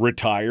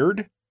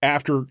 retired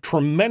after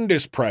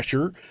tremendous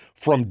pressure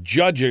from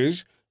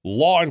judges,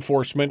 law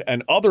enforcement,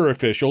 and other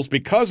officials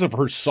because of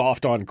her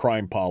soft on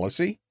crime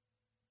policy.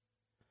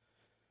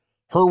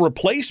 Her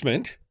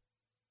replacement,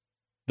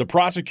 the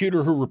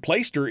prosecutor who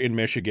replaced her in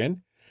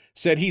Michigan,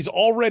 said he's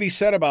already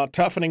set about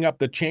toughening up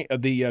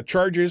the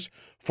charges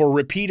for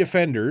repeat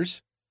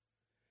offenders.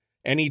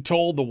 And he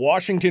told the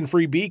Washington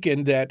Free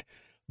Beacon that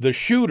the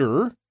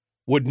shooter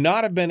would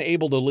not have been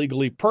able to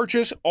legally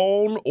purchase,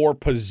 own, or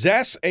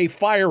possess a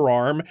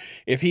firearm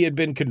if he had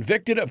been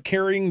convicted of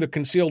carrying the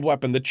concealed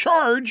weapon, the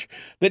charge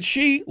that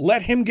she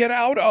let him get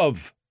out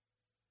of.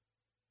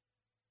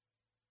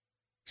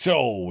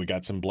 So we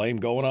got some blame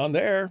going on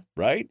there,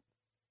 right?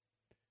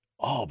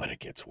 Oh, but it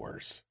gets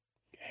worse.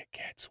 It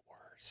gets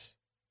worse.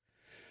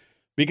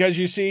 Because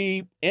you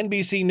see,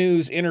 NBC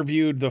News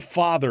interviewed the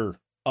father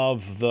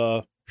of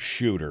the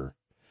shooter,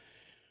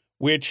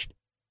 which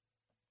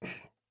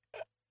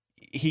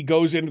he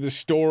goes into the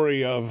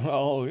story of,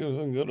 oh, he was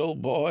a good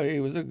old boy. He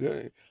was a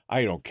good.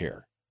 I don't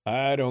care.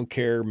 I don't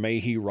care. May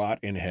he rot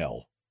in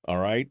hell. All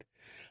right.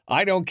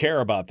 I don't care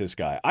about this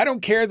guy. I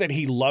don't care that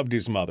he loved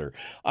his mother.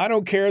 I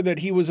don't care that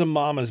he was a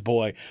mama's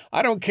boy.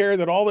 I don't care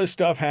that all this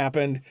stuff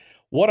happened.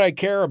 What I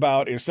care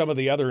about is some of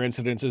the other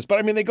incidences. But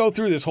I mean, they go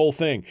through this whole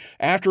thing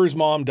after his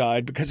mom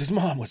died because his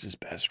mom was his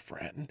best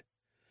friend.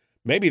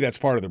 Maybe that's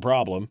part of the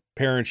problem.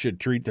 Parents should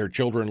treat their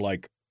children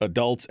like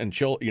adults and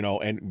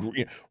and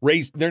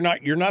raise. They're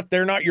not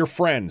your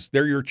friends.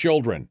 They're your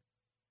children.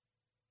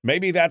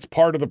 Maybe that's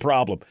part of the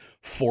problem.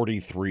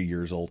 43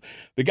 years old.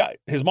 The guy,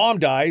 his mom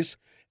dies,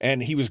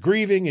 and he was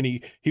grieving, and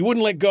he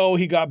wouldn't let go.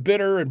 He got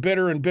bitter and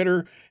bitter and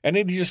bitter, and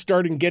then he just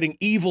started getting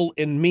evil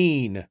and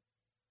mean.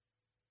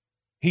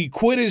 He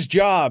quit his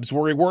jobs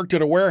where he worked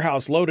at a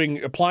warehouse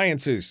loading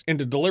appliances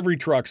into delivery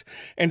trucks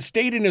and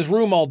stayed in his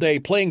room all day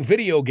playing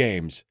video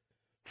games.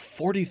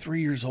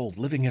 43 years old,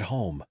 living at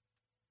home.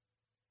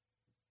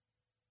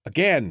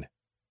 Again,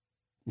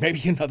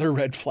 maybe another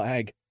red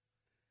flag.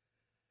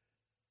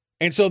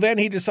 And so then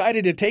he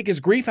decided to take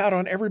his grief out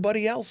on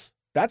everybody else.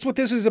 That's what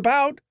this is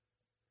about.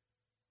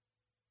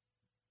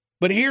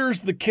 But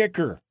here's the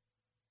kicker.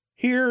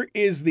 Here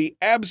is the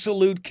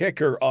absolute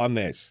kicker on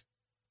this.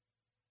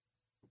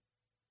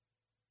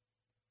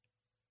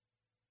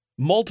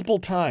 Multiple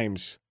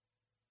times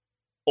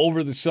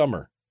over the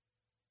summer,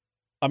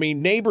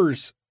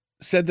 neighbors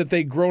said that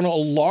they'd grown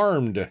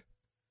alarmed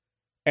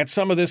at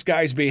some of this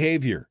guy's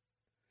behavior,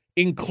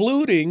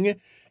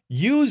 including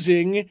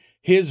using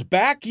his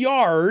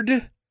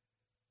backyard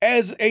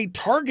as a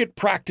target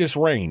practice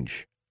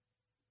range.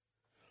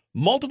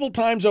 Multiple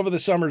times over the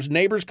summers,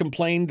 neighbors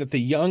complained that the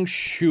young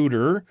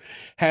shooter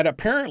had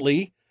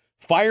apparently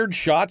fired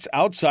shots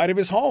outside of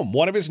his home.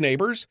 One of his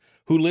neighbors,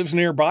 who lives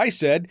nearby,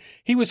 said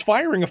he was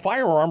firing a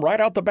firearm right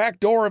out the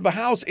back door of the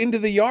house into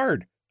the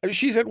yard.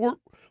 She said, we're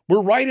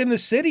right in the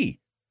city.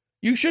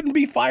 You shouldn't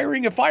be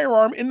firing a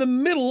firearm in the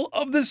middle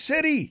of the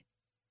city.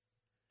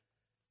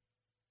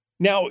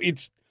 Now,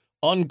 it's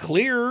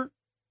unclear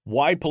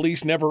why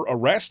police never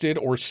arrested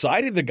or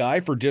cited the guy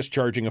for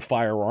discharging a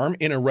firearm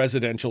in a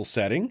residential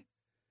setting.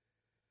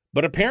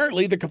 But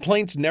apparently the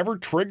complaints never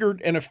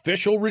triggered an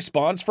official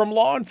response from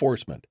law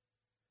enforcement.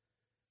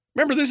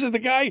 Remember, this is the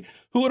guy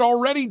who had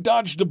already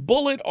dodged a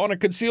bullet on a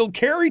concealed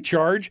carry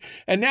charge,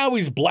 and now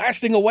he's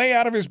blasting away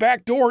out of his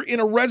back door in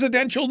a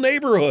residential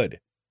neighborhood.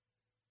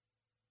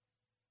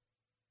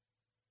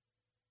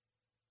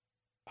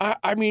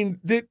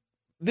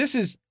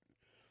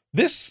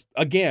 This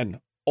again,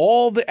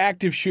 all the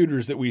active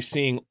shooters that we're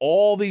seeing,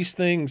 all these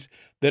things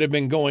that have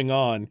been going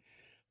on.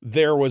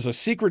 There was a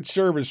Secret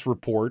Service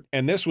report,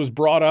 and this was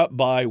brought up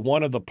by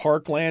one of the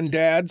Parkland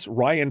dads,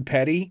 Ryan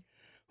Petty,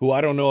 who I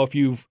don't know if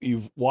you've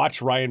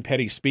watched Ryan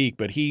Petty speak,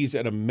 but he's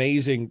an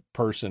amazing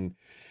person.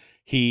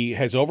 He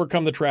has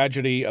overcome the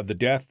tragedy of the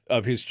death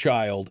of his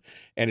child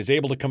and is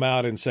able to come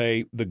out and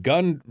say the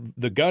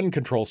gun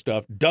control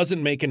stuff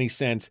doesn't make any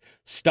sense.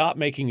 Stop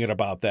making it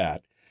about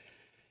that.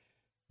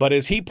 But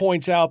as he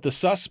points out, the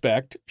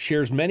suspect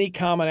shares many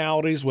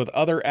commonalities with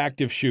other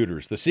active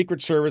shooters. The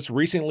Secret Service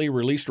recently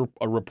released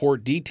a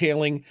report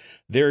detailing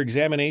their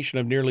examination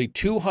of nearly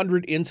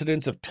 200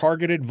 incidents of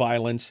targeted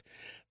violence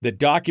that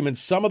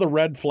documents some of the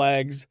red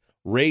flags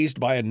raised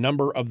by a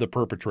number of the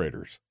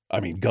perpetrators. I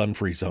mean,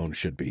 gun-free zone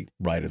should be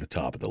right at the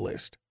top of the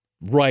list.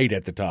 Right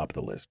at the top of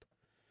the list.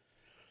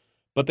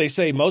 But they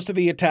say most of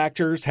the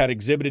attackers had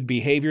exhibited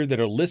behavior that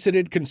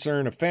elicited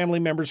concern of family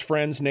members,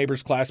 friends,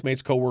 neighbors,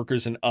 classmates,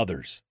 coworkers, and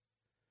others.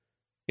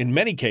 In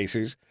many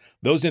cases,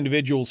 those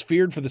individuals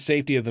feared for the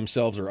safety of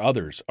themselves or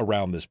others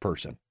around this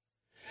person.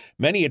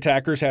 Many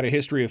attackers had a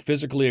history of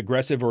physically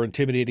aggressive or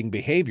intimidating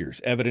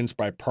behaviors, evidenced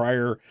by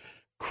prior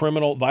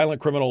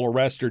violent criminal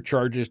arrests or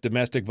charges,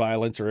 domestic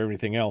violence, or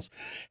everything else.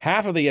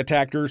 Half of the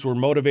attackers were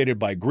motivated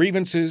by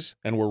grievances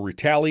and were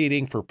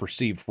retaliating for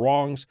perceived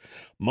wrongs.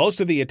 Most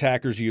of the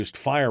attackers used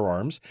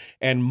firearms,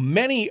 and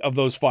many of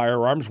those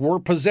firearms were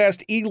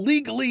possessed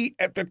illegally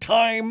at the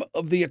time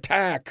of the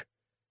attack.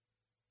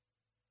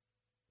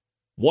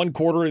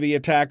 1/4 of the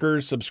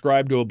attackers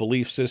subscribed to a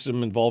belief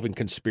system involving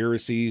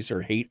conspiracies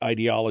or hate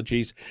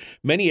ideologies.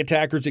 Many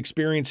attackers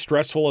experienced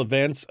stressful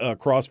events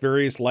across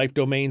various life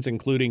domains,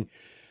 including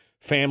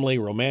family,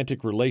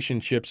 romantic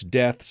relationships,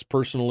 deaths,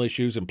 personal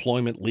issues,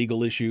 employment,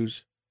 legal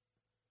issues.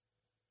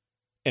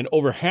 And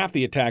over half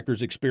the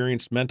attackers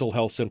experienced mental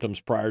health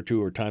symptoms prior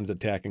to or times of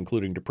attack,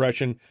 including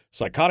depression,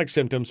 psychotic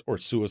symptoms, or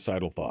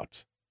suicidal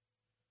thoughts.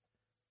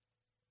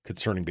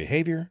 Concerning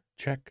behavior,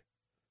 check.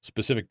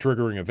 Specific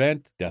triggering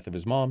event, death of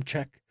his mom,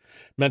 check.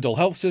 Mental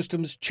health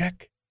systems,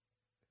 check.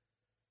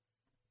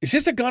 Is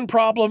this a gun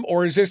problem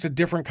or is this a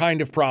different kind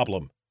of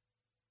problem?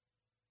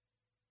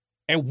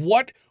 And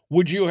what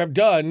would you have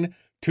done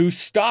to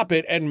stop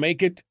it and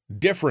make it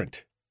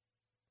different?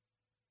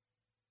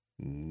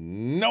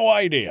 No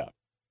idea.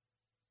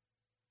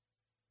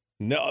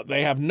 No,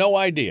 they have no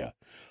idea.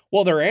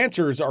 Well, their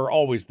answers are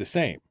always the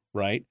same,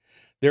 right?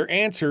 Their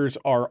answers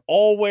are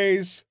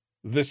always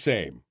the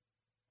same.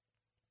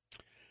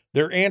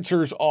 Their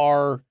answers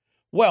are,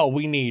 well,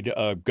 we need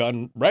a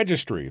gun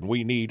registry, and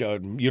we need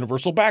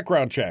universal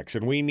background checks,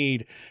 and we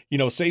need,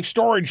 safe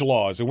storage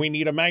laws, and we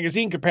need a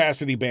magazine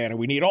capacity ban, and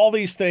we need all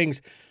these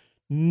things.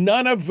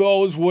 None of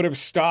those would have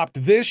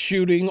stopped this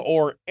shooting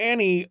or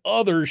any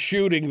other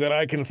shooting that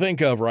I can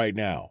think of right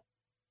now.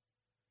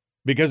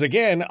 Because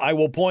again, I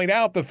will point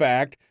out the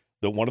fact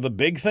that one of the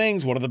big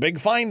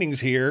findings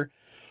here,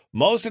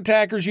 most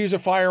attackers use a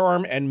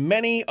firearm, and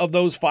many of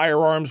those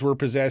firearms were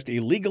possessed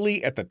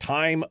illegally at the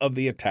time of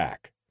the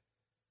attack.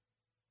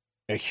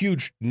 A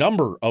huge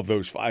number of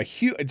those,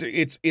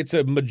 it's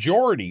a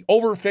majority,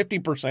 over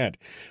 50%,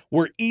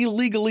 were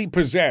illegally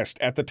possessed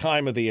at the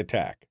time of the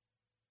attack.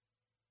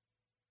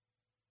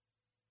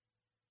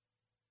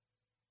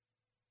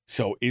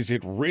 So is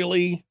it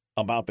really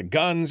about the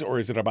guns, or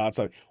is it about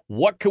something?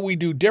 What can we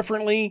do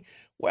differently?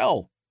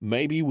 Well,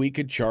 maybe we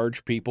could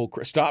charge people,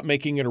 stop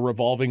making it a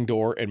revolving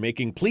door and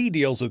making plea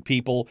deals with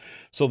people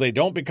so they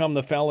don't become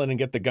the felon and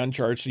get the gun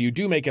charge. So you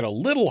do make it a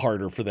little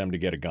harder for them to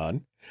get a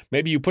gun.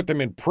 Maybe you put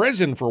them in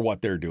prison for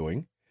what they're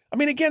doing. I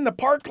mean, again, the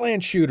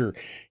Parkland shooter,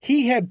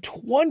 he had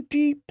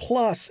 20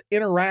 plus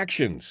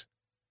interactions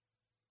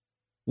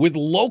with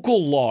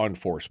local law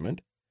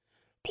enforcement,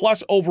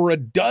 plus over a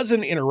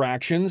dozen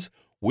interactions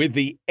with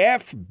the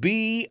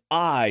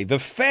FBI, the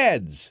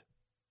feds.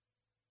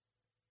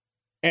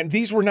 And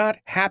these were not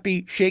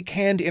happy shake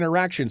hand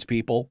interactions,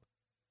 people.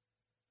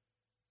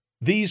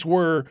 These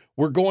were,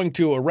 we're going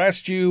to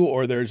arrest you,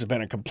 or there's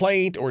been a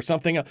complaint or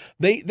something else.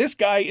 This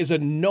guy is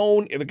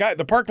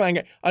the Parkland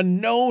guy, a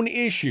known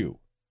issue.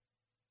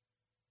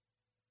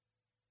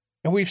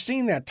 And we've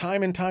seen that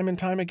time and time and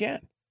time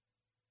again,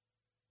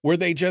 where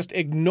they just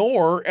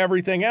ignore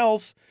everything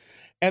else.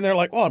 And they're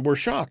like, well, we're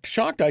shocked.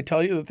 Shocked, I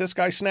tell you, that this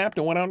guy snapped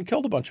and went out and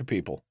killed a bunch of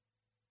people.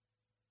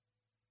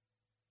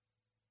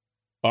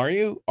 Are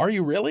you? Are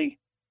you really?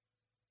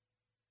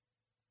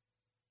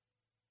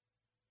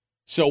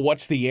 So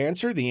what's the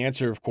answer? The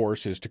answer, of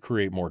course, is to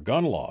create more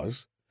gun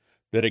laws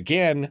that,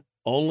 again,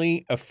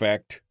 only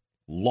affect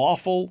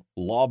lawful,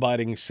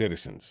 law-abiding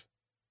citizens.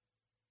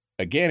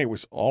 Again, it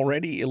was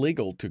already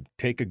illegal to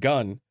take a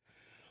gun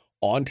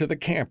onto the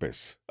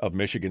campus of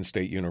Michigan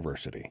State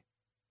University.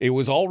 It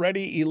was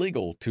already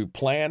illegal to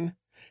plan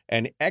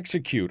and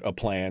execute a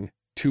plan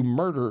to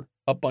murder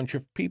a bunch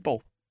of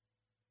people.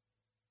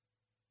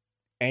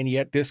 And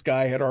yet this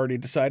guy had already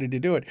decided to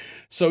do it.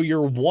 So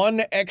your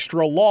one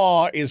extra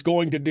law is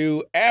going to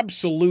do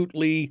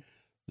absolutely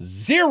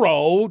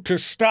zero to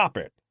stop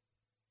it.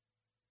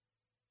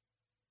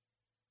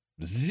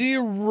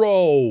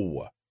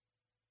 Zero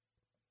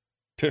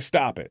to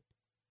stop it.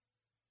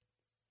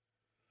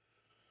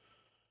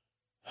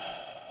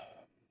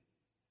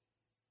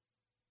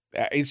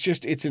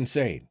 It's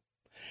insane.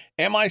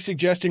 Am I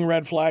suggesting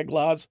red flag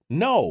laws?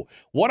 No.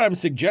 What I'm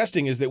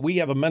suggesting is that we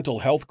have a mental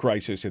health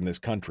crisis in this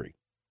country.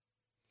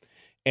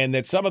 and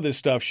that some of this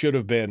stuff should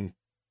have been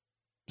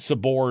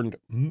suborned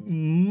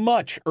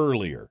much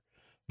earlier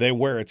than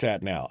where it's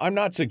at now. I'm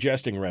not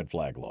suggesting red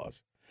flag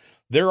laws.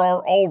 There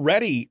are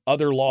already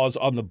other laws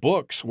on the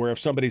books where if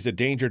somebody's a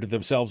danger to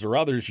themselves or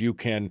others, you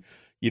can,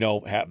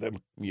 have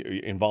them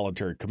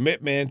involuntary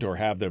commitment or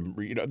have them,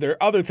 there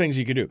are other things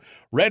you can do.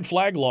 Red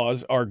flag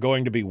laws are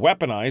going to be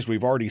weaponized.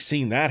 We've already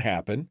seen that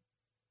happen.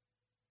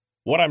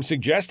 What I'm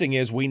suggesting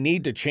is we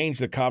need to change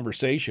the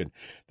conversation,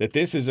 that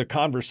this is a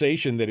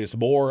conversation that is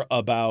more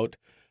about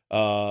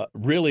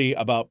really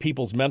about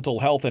people's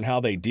mental health and how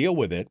they deal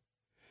with it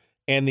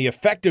and the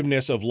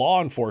effectiveness of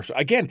law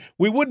enforcement. Again,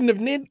 we wouldn't have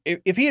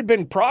if he had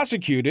been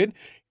prosecuted,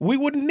 we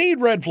wouldn't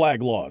need red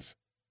flag laws,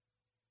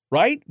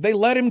 right? They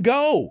let him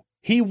go.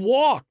 He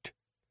walked.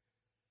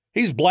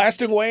 He's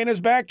blasting away in his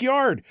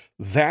backyard.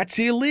 That's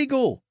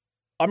illegal.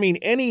 I mean,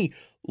 any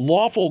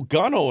lawful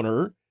gun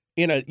owner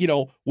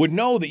would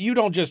know that you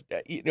don't just,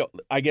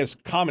 I guess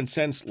common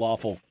sense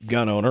lawful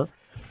gun owner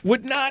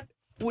would not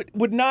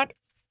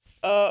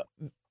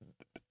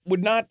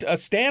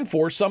stand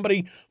for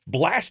somebody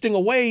blasting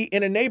away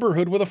in a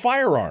neighborhood with a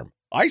firearm.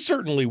 I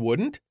certainly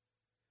wouldn't.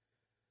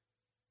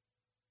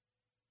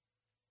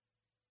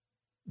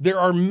 There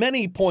are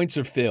many points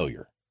of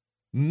failure.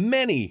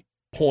 Many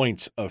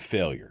points of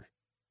failure.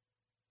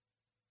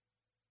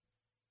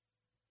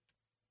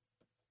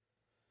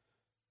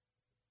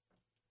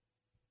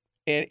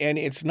 And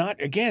it's not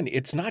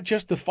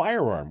just the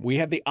firearm. We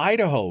had the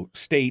Idaho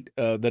state,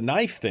 the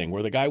knife thing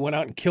where the guy went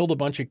out and killed a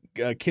bunch of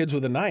kids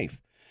with a knife.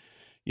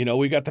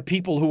 We got the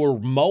people who were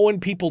mowing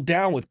people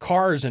down with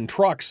cars and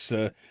trucks,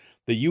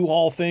 the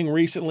U-Haul thing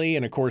recently,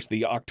 and of course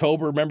the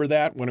October, remember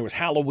that, when it was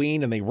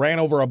Halloween and they ran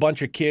over a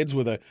bunch of kids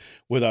with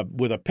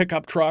a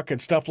pickup truck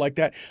and stuff like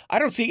that. I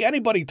don't see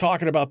anybody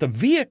talking about the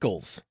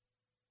vehicles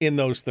in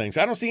those things.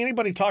 I don't see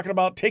anybody talking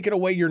about taking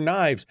away your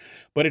knives,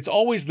 but it's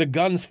always the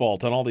gun's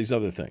fault on all these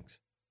other things.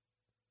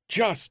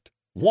 Just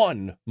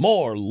one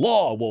more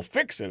law will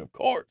fix it, of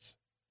course.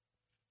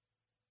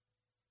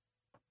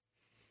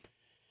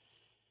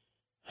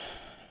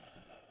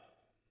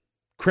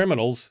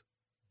 Criminals,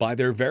 by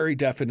their very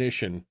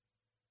definition,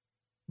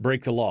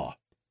 break the law.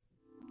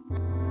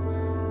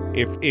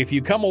 If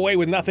you come away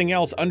with nothing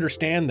else,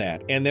 understand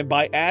that. And then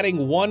by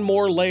adding one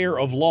more layer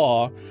of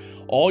law,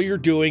 all you're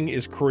doing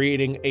is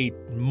creating a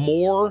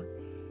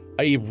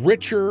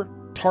richer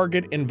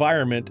target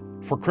environment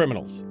for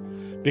criminals.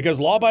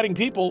 Because law-abiding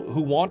people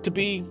who want to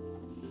be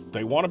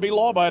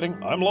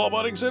law-abiding, I'm a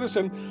law-abiding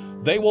citizen,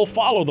 they will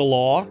follow the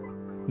law,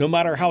 no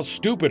matter how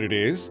stupid it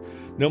is,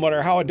 no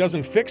matter how it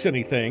doesn't fix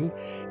anything,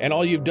 and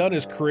all you've done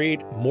is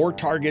create more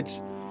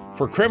targets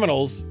for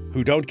criminals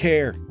who don't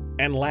care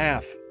and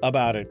laugh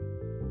about it.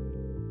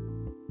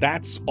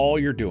 That's all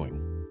you're doing.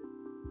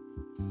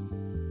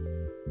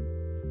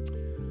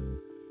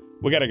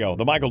 We got to go.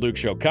 The Michael Duke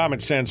Show, Common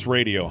Sense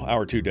Radio,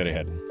 Hour 2 dead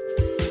ahead.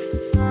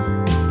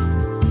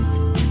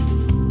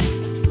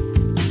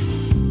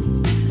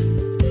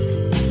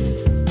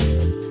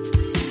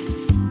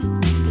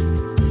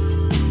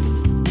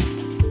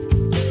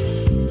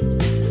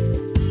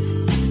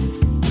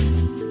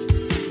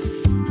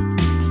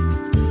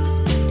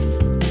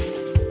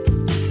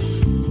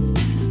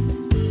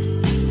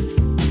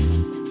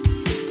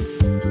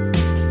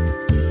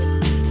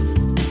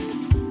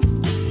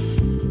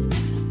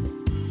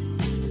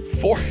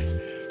 For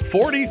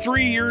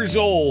 43 years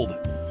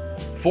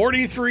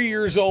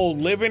old,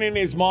 living in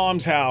his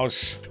mom's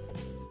house,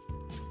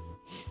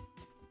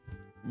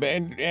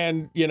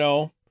 and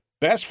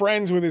best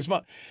friends with his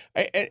mom.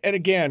 And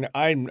again,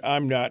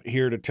 I'm not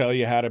here to tell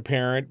you how to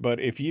parent, but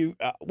if you,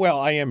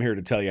 I am here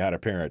to tell you how to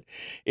parent.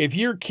 If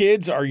your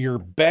kids are your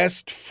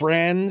best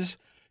friends,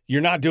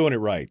 you're not doing it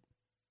right.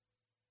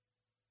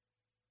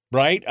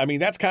 Right? I mean,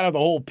 that's kind of the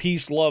whole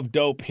peace, love,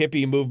 dope,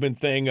 hippie movement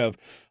thing of,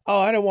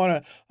 I don't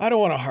want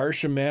to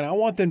harsh them, man. I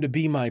want them to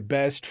be my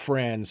best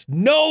friends.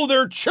 No,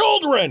 they're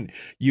children.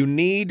 You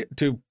need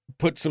to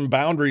put some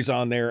boundaries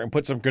on there and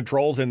put some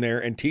controls in there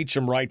and teach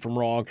them right from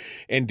wrong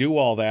and do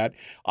all that.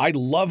 I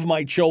love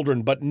my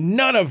children, but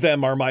none of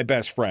them are my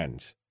best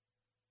friends.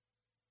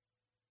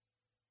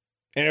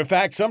 And in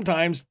fact,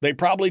 sometimes they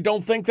probably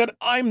don't think that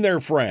I'm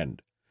their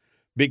friend,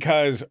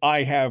 because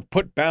I have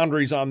put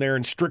boundaries on there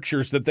and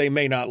strictures that they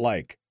may not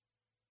like.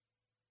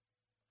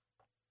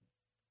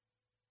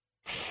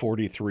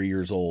 43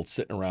 years old,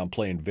 sitting around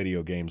playing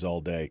video games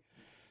all day.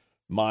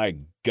 My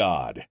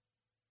God.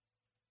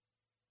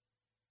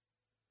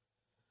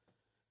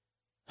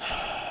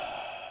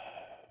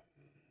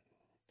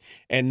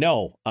 And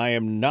no, I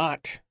am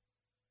not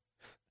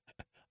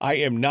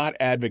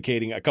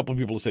advocating. A couple of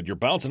people have said, you're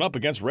bouncing up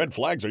against red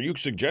flags. Are you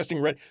suggesting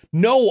red?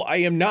 No, I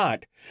am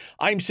not.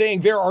 I'm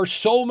saying there are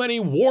so many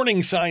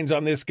warning signs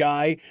on this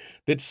guy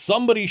that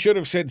somebody should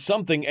have said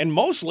something, and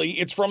mostly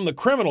it's from the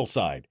criminal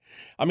side.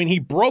 I mean, he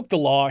broke the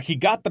law. He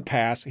got the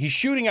pass. He's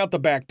shooting out the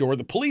back door.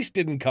 The police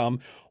didn't come.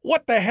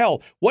 What the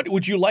hell? What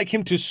would you like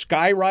him to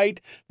skywrite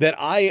that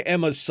I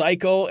am a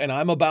psycho and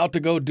I'm about to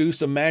go do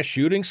some mass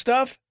shooting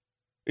stuff?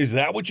 Is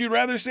that what you'd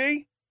rather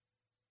see?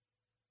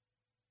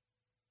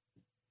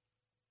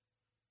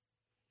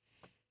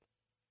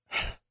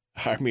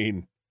 I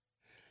mean,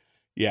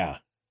 yeah.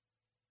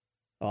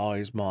 Oh,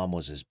 his mom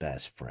was his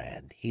best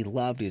friend. He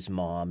loved his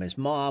mom. His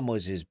mom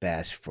was his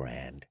best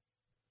friend.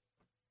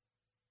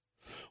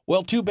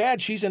 Well, too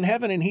bad she's in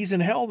heaven and he's in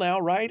hell now,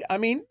 right? I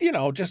mean,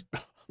 just,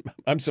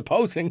 I'm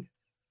supposing.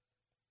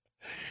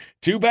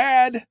 Too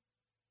bad.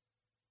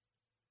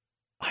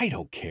 I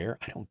don't care.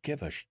 I don't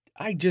give a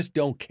I just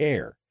don't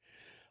care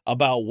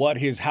about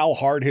how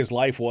hard his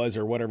life was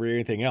or whatever,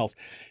 anything else.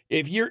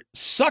 If you're,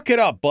 suck it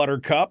up,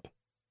 Buttercup.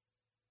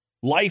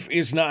 Life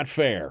is not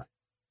fair.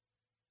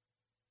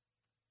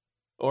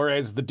 Or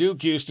as the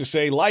Duke used to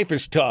say, life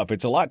is tough.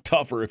 It's a lot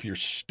tougher if you're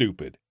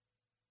stupid.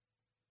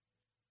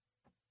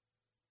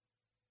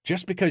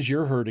 Just because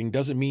you're hurting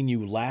doesn't mean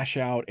you lash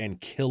out and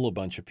kill a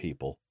bunch of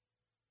people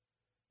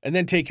and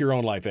then take your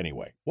own life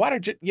anyway. Why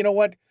don't you know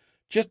what?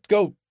 Just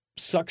go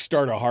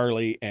start a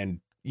Harley and,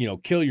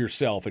 kill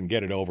yourself and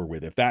get it over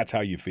with if that's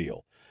how you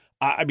feel.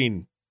 I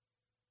mean,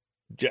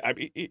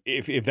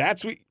 if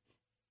that's what,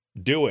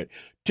 do it.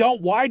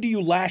 Why do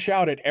you lash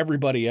out at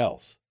everybody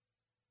else?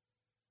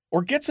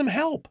 Or get some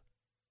help.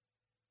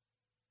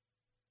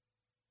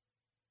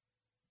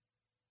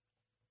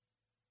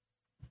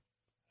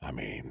 I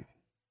mean,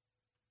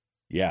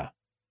 yeah.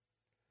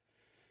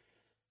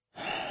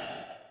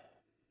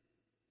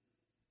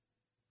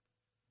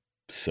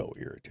 So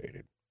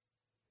irritated.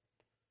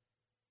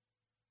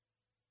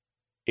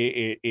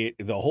 The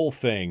whole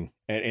thing,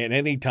 and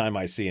any time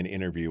I see an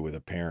interview with a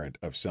parent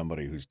of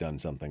somebody who's done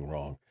something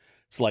wrong,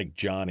 it's like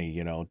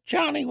Johnny,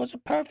 Johnny was a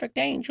perfect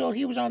angel.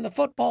 He was on the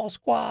football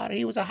squad.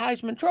 He was a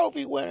Heisman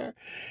Trophy winner.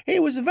 He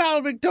was a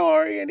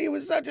valedictorian. He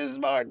was such a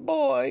smart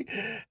boy.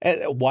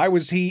 And why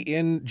was he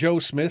in Joe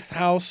Smith's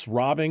house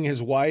robbing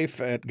his wife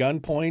at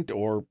gunpoint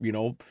or,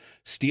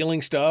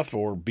 stealing stuff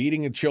or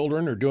beating the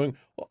children or doing,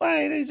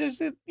 it's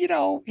just,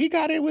 he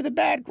got in with a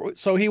bad,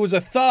 so he was a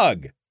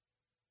thug.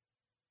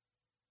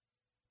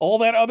 All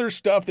that other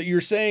stuff that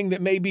you're saying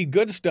that may be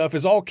good stuff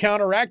is all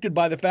counteracted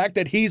by the fact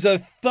that he's a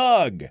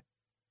thug.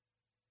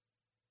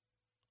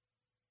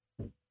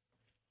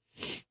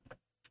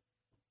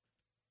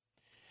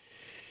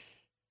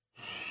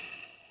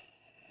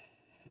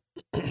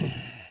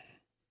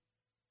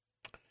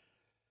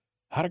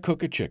 How to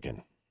cook a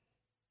chicken.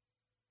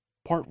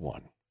 Part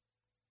 1.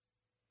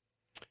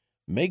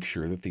 Make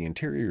sure that the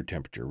interior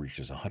temperature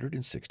reaches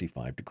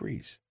 165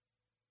 degrees.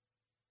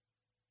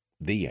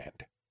 The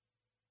end.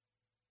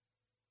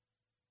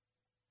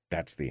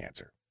 That's the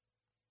answer.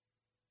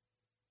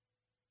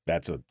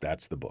 That's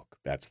the book.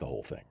 That's the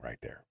whole thing right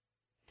there.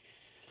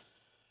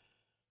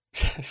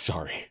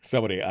 Sorry.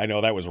 Somebody, I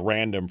know that was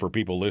random for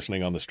people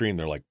listening on the stream.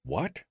 They're like,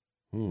 what?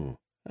 You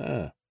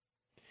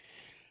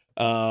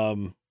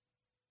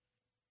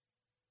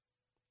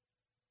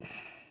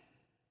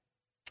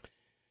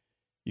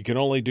can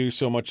only do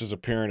so much as a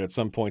parent. At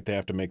some point, they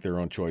have to make their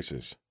own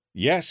choices.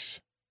 Yes,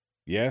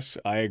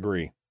 I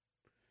agree.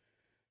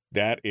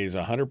 That is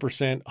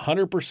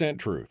 100%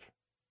 truth.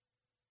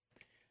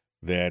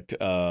 That,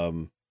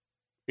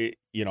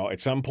 at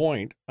some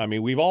point, I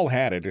mean, we've all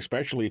had it,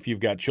 especially if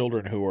you've got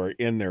children who are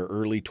in their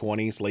early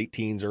 20s, late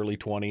teens, early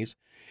 20s,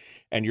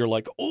 and you're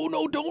like, oh,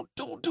 no, don't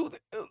do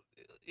that.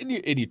 And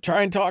you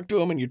try and talk to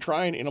them, and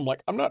I'm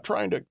like, I'm not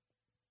trying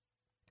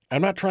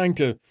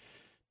to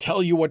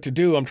tell you what to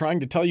do. I'm trying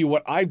to tell you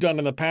what I've done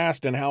in the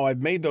past and how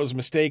I've made those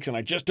mistakes, and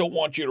I just don't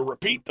want you to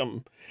repeat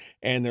them.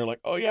 And they're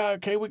like, oh, yeah,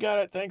 okay, we got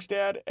it. Thanks,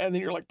 Dad. And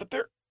then you're like, but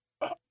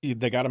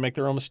they got to make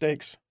their own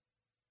mistakes.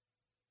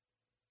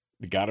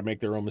 They got to make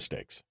their own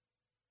mistakes.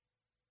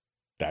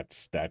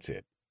 That's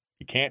it.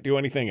 You can't do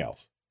anything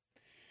else.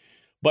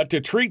 But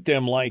to treat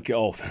them like,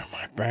 oh, they're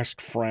my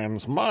best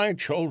friends. My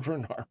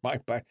children are my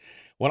best.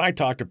 When I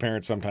talk to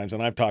parents sometimes,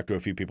 and I've talked to a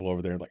few people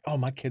over there, like, oh,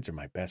 my kids are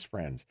my best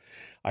friends.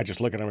 I just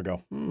look at them and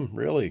go,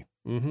 really?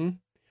 Mm-hmm.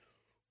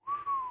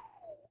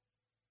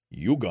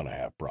 You're going to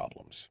have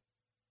problems.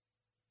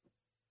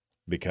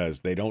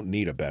 Because they don't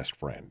need a best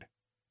friend.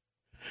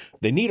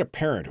 They need a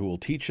parent who will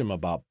teach them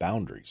about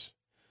boundaries,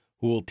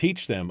 who will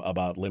teach them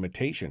about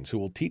limitations, who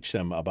will teach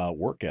them about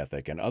work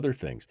ethic and other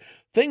things.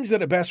 Things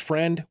that a best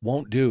friend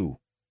won't do.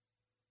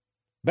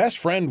 Best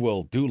friend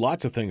will do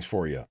lots of things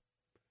for you,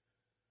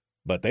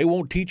 but they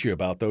won't teach you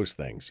about those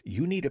things.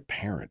 You need a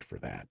parent for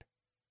that.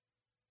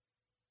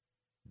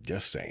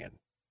 Just saying.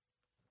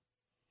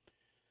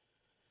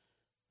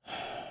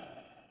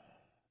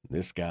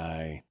 This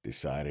guy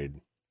decided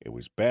it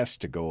was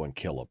best to go and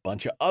kill a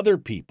bunch of other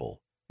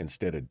people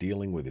instead of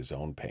dealing with his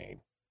own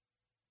pain.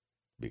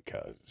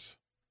 Because,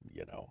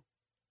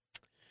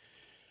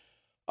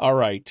 All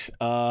right.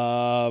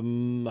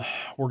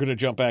 We're going to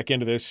jump back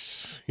into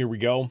this. Here we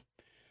go.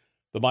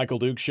 The Michael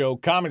Duke Show.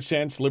 Common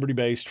sense,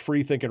 liberty-based,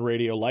 free-thinking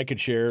radio. Like it,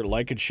 share,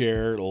 like it,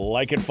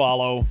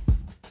 follow.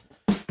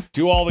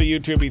 Do all the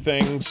YouTube-y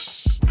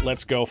things.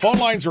 Let's go. Phone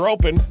lines are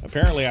open.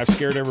 Apparently, I've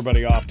scared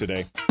everybody off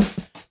today.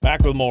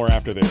 Back with more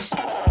after this.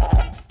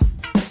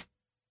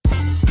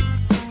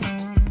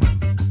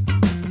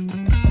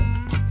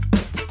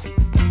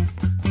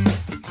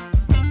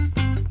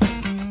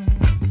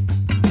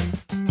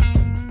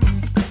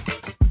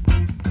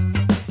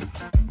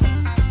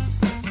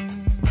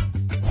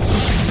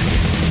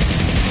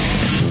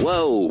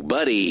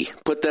 Buddy,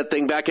 put that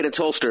thing back in its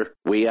holster.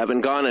 We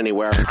haven't gone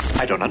anywhere.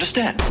 I don't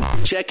understand.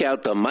 Check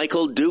out the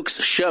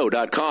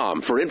MichaelDukesShow.com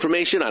for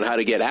information on how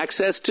to get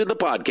access to the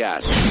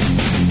podcast.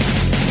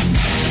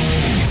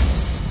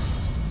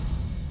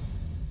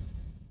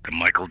 The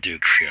Michael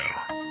Dukes Show.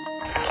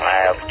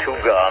 I have 2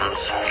 guns,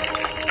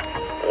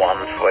 one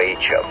for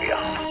each of you.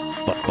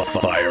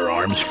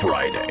 Firearms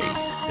Friday.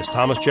 As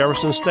Thomas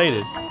Jefferson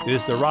stated, it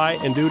is the right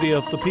and duty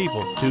of the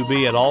people to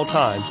be at all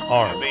times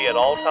armed. Say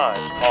hello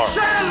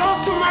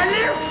to my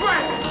little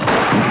friend.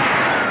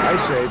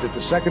 I say that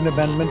the Second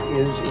Amendment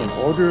is, in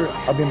order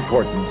of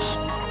importance,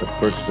 the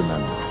First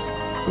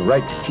Amendment. The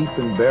right to keep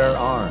and bear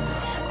arms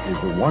is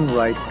the one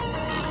right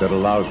that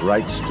allows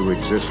rights to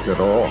exist at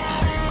all.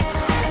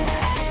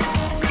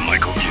 The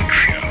Michael Dukes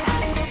Show.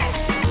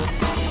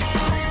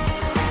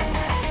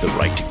 The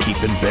right to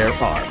keep and bear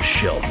arms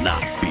shall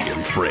not be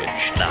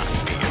infringed. Not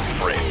be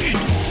infringed.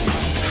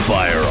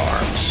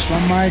 Firearms.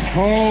 From my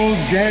cold,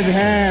 dead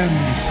hands.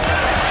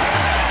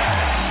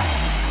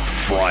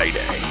 Friday.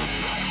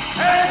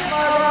 Here's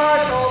my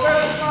rifle,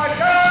 this is my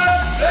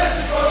gun. This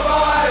is for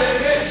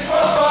fighting, this is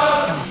for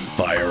fun.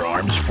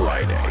 Firearms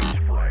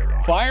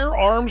Friday.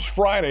 Firearms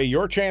Friday,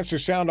 your chance to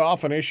sound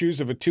off on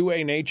issues of a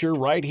 2A nature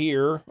right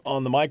here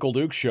on the Michael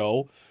Dukes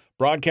Show,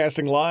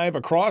 broadcasting live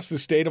across the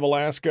state of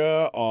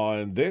Alaska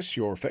on this,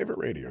 your favorite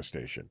radio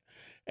station,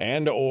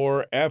 and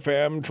or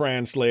FM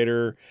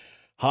translator.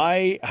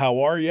 Hi, how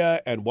are you?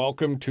 And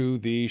welcome to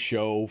the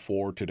show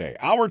for today.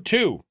 Hour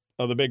 2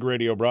 of the big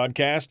radio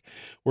broadcast.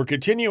 We're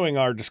continuing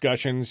our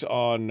discussions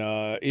on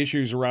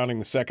issues surrounding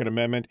the Second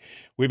Amendment.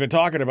 We've been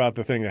talking about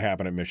the thing that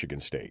happened at Michigan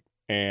State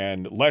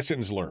and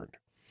lessons learned.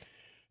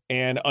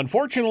 And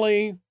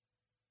unfortunately,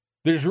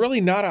 there's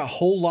really not a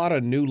whole lot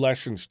of new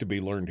lessons to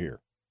be learned here.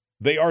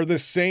 They are the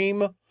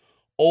same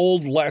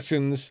old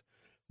lessons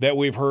that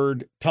we've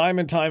heard time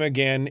and time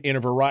again in a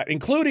variety,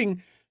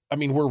 including,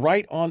 we're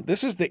right on,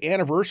 this is the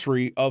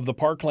anniversary of the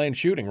Parkland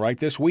shooting, right?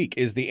 This week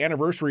is the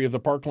anniversary of the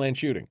Parkland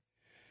shooting.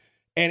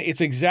 And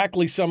it's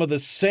exactly some of the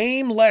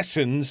same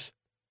lessons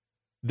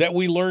that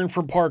we learned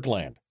from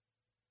Parkland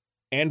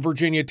and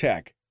Virginia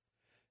Tech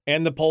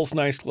and the Pulse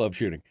nightclub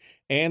shooting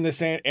and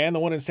the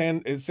one in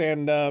San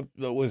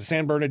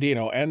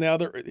Bernardino and the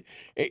other.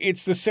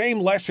 It's the same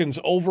lessons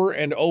over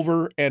and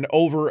over and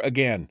over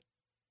again.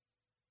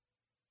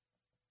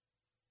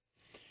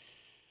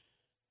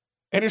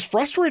 And it's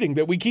frustrating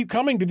that we keep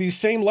coming to these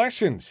same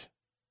lessons.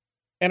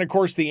 And of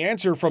course, the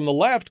answer from the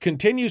left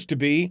continues to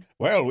be,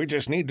 well, we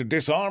just need to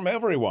disarm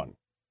everyone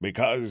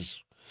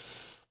because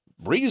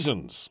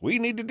reasons. We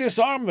need to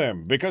disarm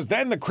them because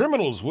then the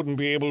criminals wouldn't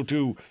be able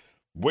to.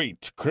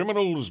 Wait,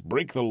 criminals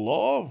break the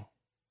law?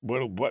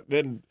 Well, what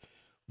then?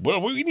 Well,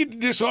 we need to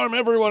disarm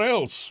everyone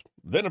else.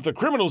 Then if the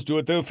criminals do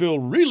it, they'll feel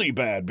really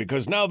bad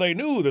because now they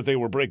knew that they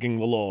were breaking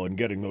the law and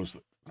getting those.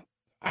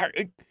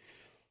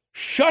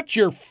 Shut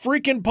your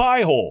freaking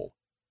pie hole.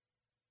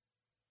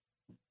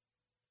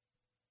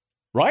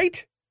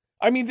 Right?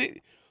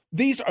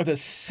 These are the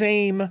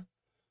same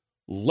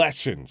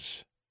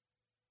lessons.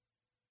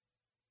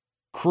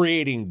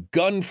 Creating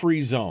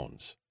gun-free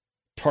zones,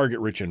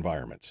 target-rich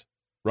environments.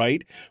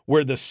 Right?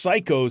 Where the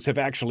psychos have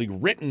actually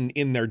written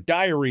in their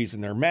diaries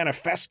and their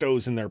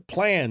manifestos and their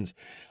plans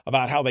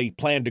about how they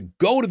plan to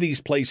go to these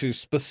places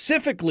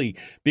specifically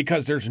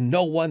because there's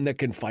no one that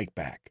can fight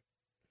back.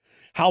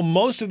 How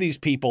most of these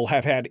people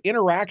have had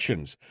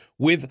interactions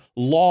with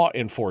law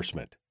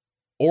enforcement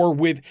or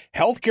with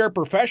healthcare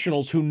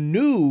professionals who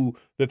knew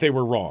that they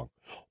were wrong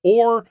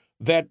or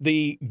that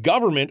the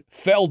government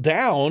fell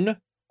down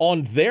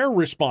on their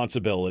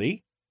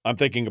responsibility. I'm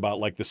thinking about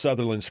like the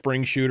Sutherland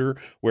Springs shooter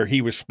where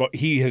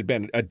he had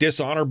been a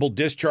dishonorable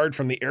discharge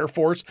from the Air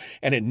Force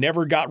and it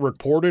never got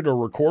reported or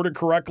recorded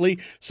correctly,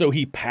 so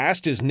he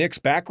passed his NICS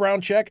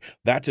background check.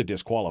 That's a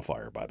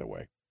disqualifier, by the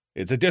way.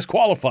 It's a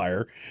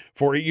disqualifier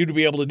for you to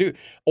be able to do,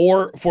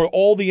 or for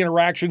all the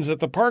interactions that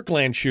the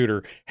Parkland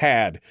shooter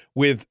had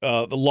with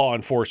the law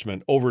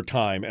enforcement over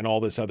time and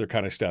all this other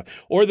kind of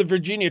stuff, or the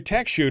Virginia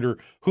Tech shooter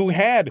who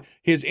had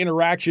his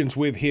interactions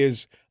with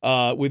his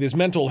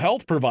mental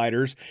health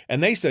providers,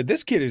 and they said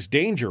this kid is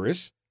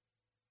dangerous.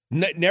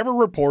 Never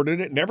reported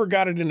it, never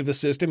got it into the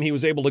system. He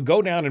was able to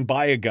go down and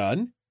buy a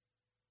gun.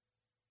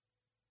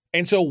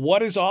 And so,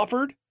 what is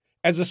offered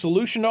as a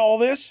solution to all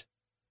this?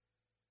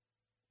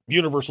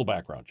 Universal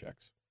background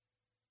checks.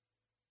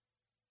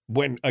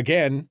 When,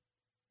 again,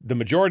 the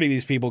majority of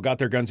these people got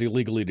their guns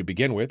illegally to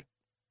begin with.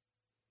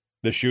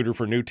 The shooter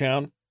for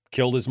Newtown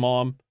killed his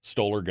mom,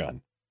 stole her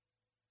gun.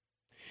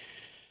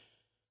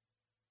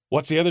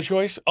 What's the other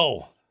choice?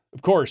 Oh,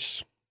 of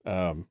course,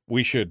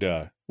 we should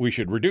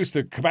reduce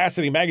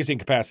the magazine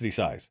capacity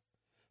size.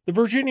 The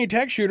Virginia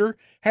Tech shooter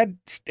had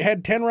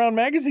 10-round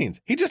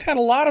magazines. He just had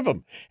a lot of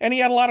them. And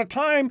he had a lot of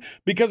time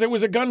because it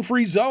was a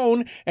gun-free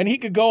zone and he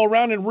could go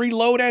around and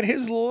reload at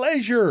his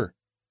leisure.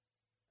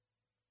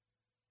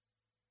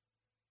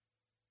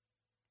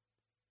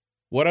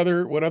 What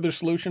other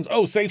solutions?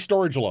 Oh, safe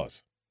storage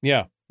laws.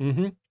 Yeah.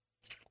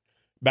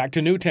 Back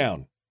to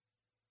Newtown.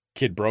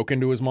 Kid broke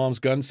into his mom's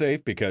gun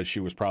safe because she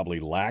was probably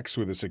lax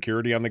with the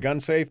security on the gun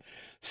safe,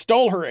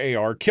 stole her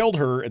AR, killed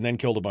her, and then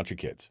killed a bunch of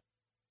kids.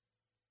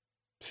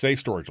 Safe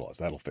storage laws,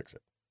 that'll fix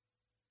it.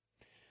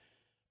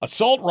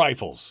 Assault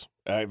rifles,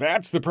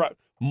 that's the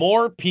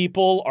more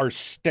people are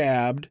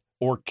stabbed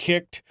or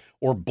kicked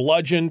or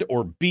bludgeoned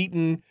or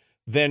beaten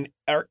than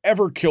are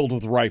ever killed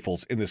with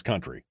rifles in this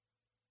country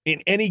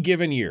in any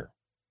given year.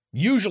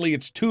 Usually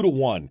it's 2 to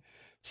 1,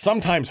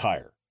 sometimes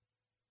higher.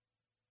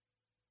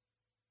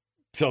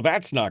 So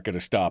that's not going to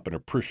stop an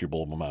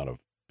appreciable amount of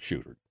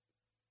shooting.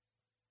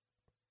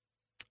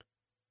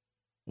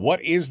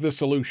 What is the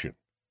solution?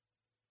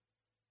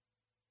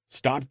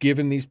 Stop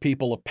giving these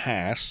people a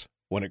pass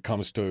when it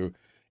comes to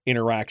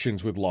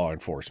interactions with law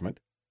enforcement.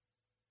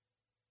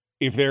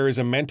 If there is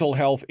a mental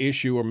health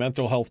issue or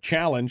mental health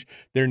challenge,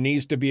 there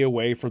needs to be a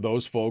way for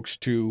those folks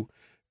to,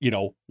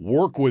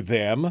 work with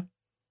them,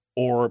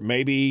 or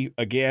maybe,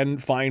 again,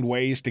 find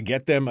ways to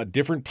get them a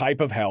different type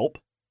of help.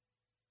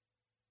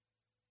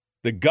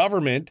 The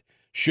government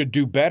should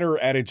do better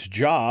at its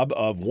job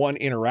of one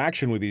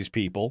interaction with these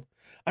people.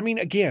 I mean,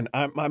 again,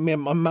 my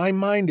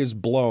mind is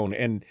blown,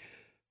 and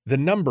the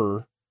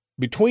number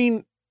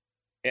between,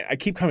 I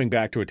keep coming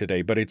back to it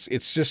today, but it's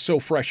just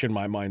so fresh in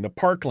my mind. The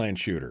Parkland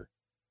shooter.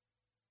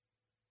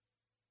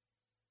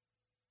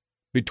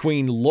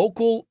 Between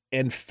local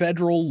and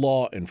federal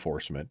law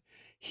enforcement,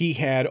 he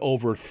had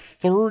over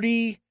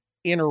 30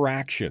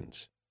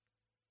 interactions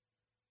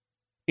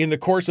in the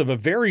course of a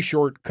very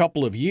short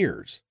couple of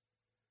years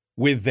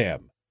with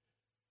them.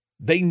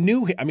 They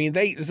knew,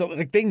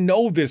 they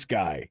know this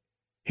guy.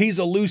 He's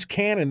a loose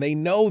cannon. They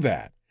know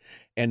that.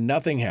 And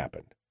nothing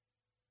happened.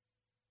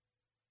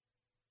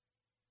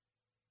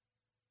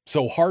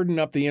 So harden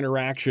up the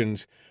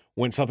interactions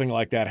when something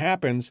like that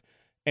happens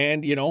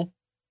and,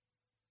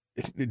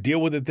 deal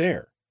with it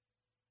there.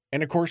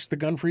 And, of course, the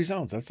gun-free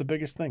zones. That's the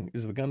biggest thing,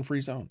 is the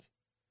gun-free zones.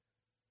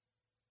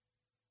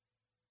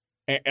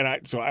 I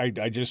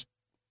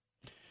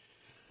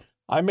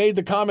made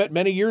the comment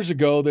many years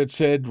ago that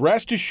said,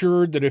 rest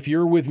assured that if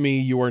you're with me,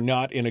 you are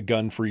not in a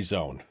gun-free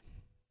zone.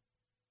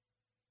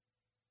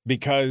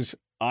 Because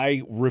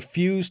I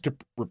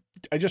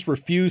just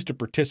refuse to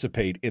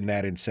participate in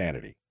that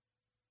insanity.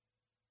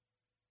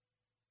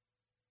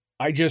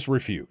 I just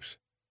refuse.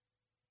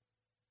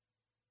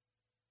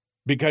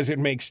 Because it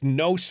makes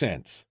no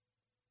sense.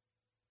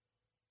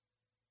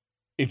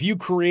 If you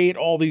create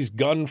all these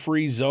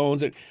gun-free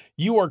zones,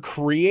 you are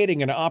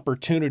creating an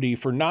opportunity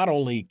for not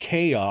only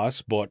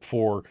chaos, but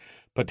for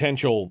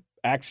potential,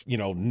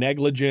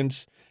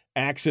 negligence,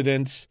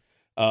 accidents,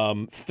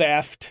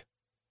 theft.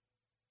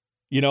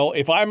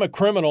 If I'm a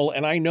criminal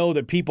and I know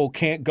that people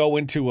can't go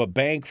into a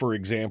bank, for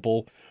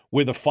example,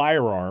 with a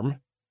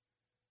firearm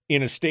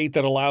in a state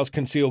that allows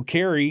concealed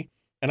carry,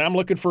 and I'm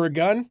looking for a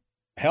gun,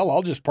 hell,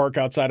 I'll just park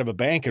outside of a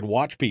bank and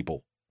watch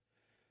people.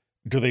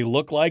 Do they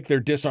look like they're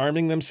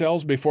disarming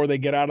themselves before they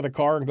get out of the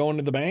car and go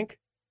into the bank?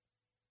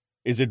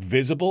 Is it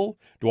visible?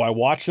 Do I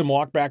watch them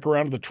walk back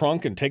around to the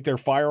trunk and take their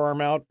firearm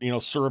out,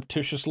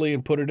 surreptitiously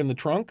and put it in the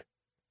trunk?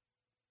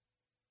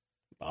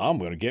 I'm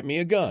going to get me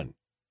a gun.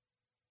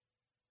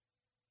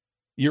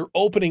 You're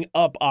opening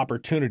up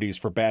opportunities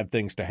for bad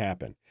things to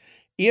happen.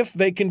 If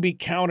they can be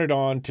counted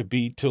on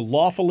to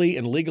lawfully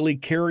and legally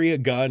carry a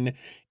gun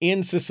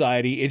in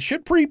society, it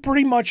should be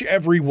pretty much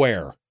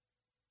everywhere.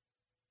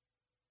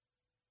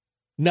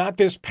 Not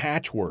this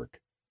patchwork.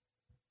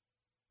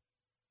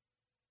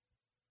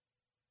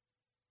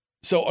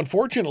 So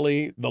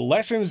unfortunately, the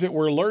lessons that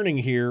we're learning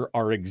here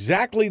are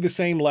exactly the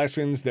same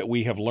lessons that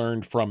we have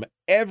learned from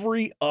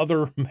every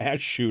other mass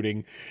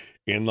shooting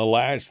in the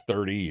last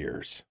 30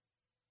 years.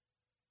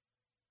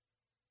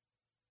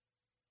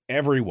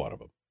 Every one of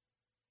them.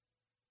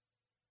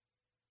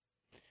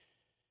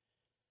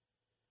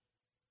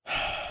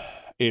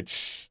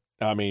 It's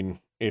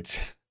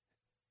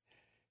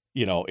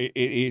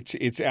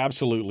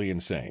absolutely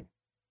insane.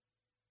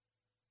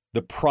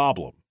 The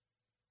problem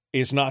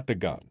is not the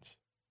guns.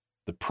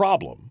 The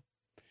problem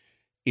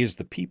is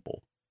the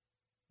people.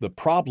 The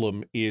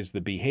problem is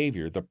the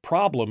behavior. The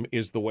problem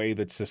is the way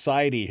that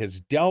society has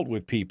dealt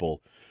with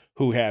people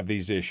who have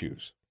these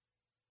issues.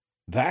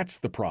 That's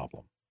the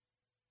problem.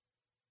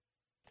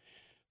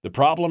 The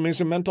problem is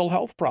a mental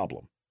health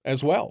problem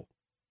as well.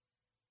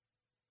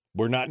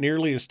 We're not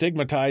nearly as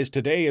stigmatized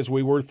today as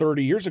we were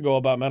 30 years ago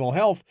about mental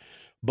health,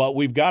 but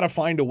we've got to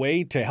find a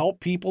way to help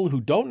people who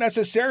don't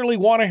necessarily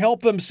want to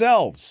help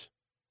themselves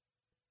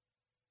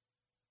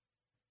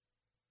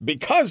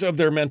because of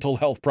their mental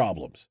health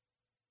problems.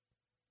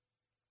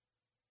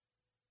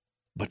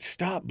 But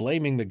stop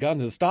blaming the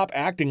guns and stop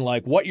acting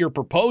like what you're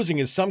proposing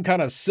is some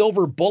kind of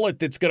silver bullet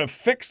that's going to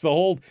fix the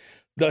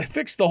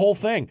whole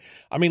thing.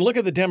 I mean, look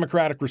at the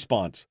Democratic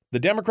response. The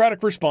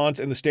Democratic response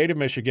in the state of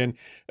Michigan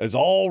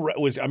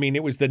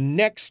it was the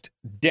next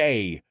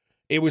day.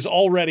 It was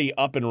already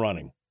up and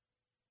running.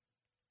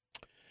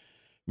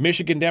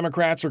 Michigan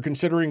Democrats are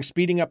considering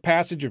speeding up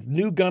passage of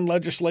new gun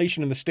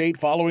legislation in the state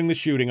following the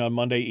shooting on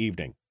Monday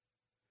evening.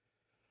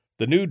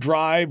 The new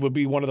drive would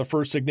be one of the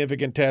first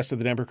significant tests of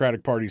the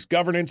Democratic Party's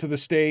governance of the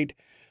state.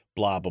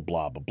 Blah, blah,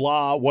 blah, blah,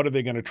 blah. What are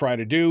they going to try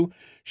to do?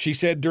 She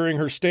said during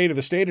her State of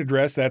the State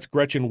address, that's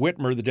Gretchen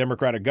Whitmer, the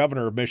Democratic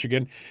governor of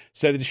Michigan,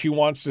 said that she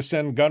wants to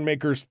send gun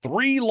makers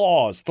 3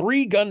 laws,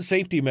 3 gun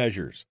safety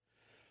measures,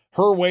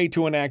 her way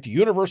to enact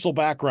universal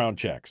background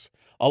checks,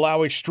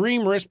 allow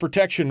extreme risk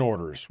protection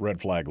orders, red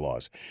flag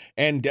laws,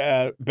 and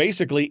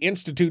basically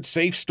institute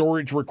safe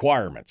storage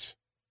requirements.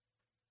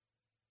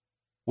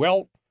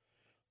 Well,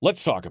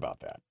 let's talk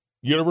about that.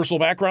 Universal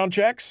background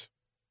checks?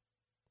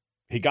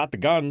 He got the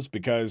guns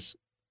because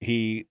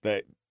they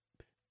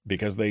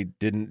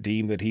didn't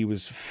deem that he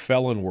was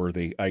felon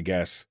worthy, I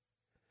guess.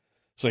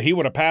 So he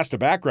would have passed a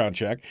background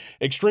check.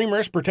 Extreme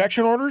risk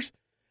protection orders?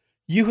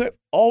 You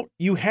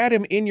had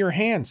him in your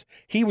hands.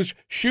 He was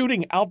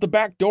shooting out the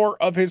back door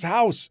of his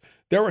house.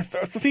 There were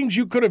things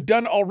you could have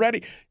done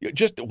already.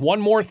 Just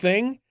one more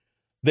thing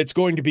that's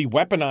going to be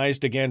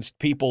weaponized against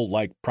people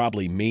like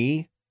probably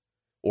me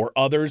or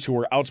others who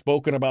are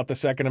outspoken about the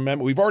Second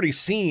Amendment. We've already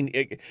seen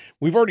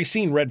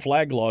red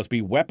flag laws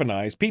be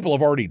weaponized. People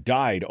have already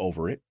died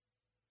over it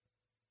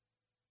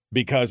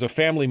because a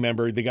family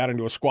member, they got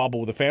into a squabble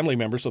with a family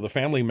member, so the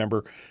family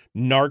member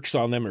narcs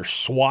on them or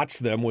swats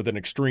them with an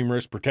extreme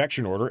risk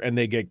protection order, and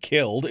they get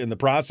killed in the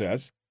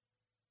process.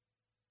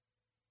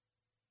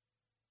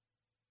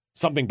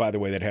 Something, by the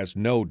way, that has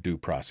no due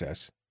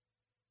process,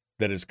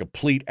 that is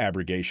complete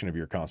abrogation of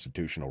your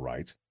constitutional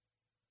rights.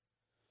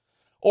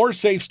 Or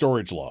safe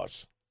storage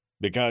laws,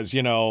 because,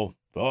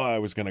 I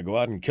was going to go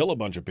out and kill a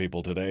bunch of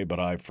people today, but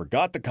I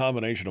forgot the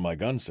combination of my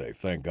gun safe,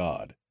 thank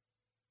God.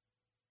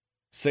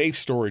 Safe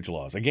storage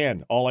laws.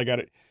 Again,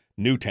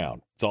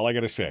 Newtown. That's all I got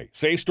to say.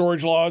 Safe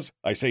storage laws,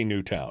 I say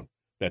Newtown.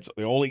 It's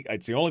the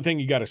only thing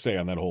you got to say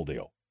on that whole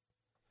deal.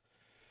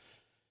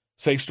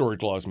 Safe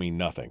storage laws mean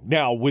nothing.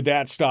 Now, would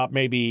that stop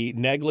maybe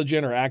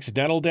negligent or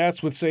accidental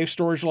deaths with safe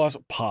storage laws?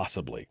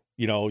 Possibly.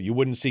 You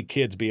wouldn't see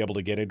kids be able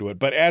to get into it.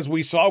 But as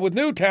we saw with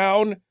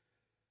Newtown,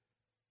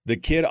 the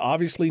kid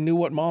obviously knew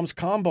what mom's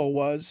combo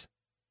was.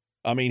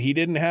 I mean, he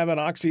didn't have an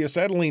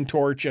oxyacetylene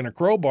torch and a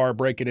crowbar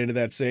breaking into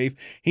that safe.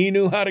 He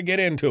knew how to get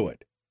into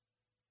it.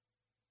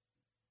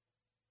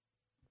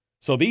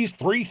 So these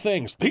 3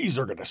 things, these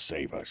are going to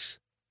save us,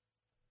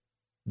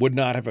 would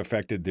not have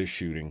affected this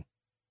shooting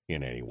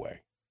in any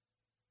way.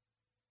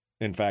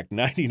 In fact,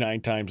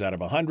 99 times out of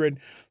 100,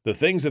 the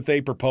things that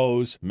they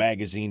propose,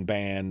 magazine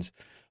bans,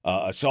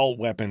 assault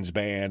weapons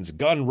bans,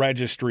 gun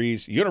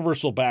registries,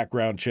 universal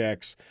background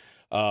checks,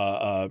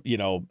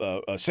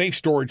 safe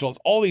storage laws,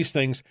 all these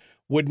things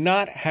would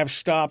not have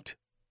stopped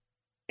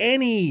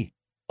any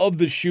of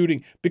the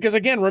shooting. Because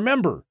again,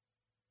 remember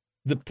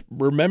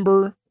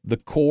the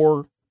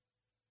core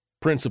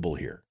principle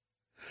here.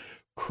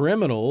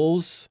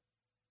 Criminals,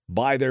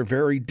 by their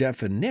very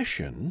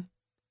definition,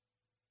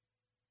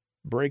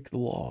 break the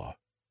law.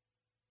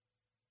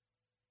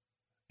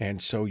 And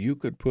so you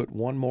could put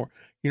one more,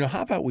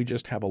 how about we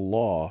just have a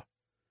law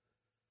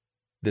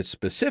that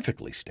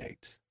specifically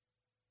states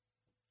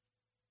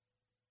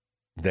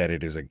that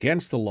it is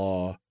against the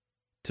law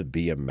to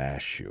be a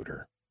mass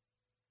shooter.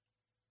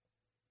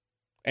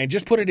 And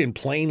just put it in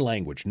plain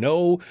language.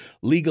 No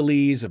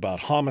legalese about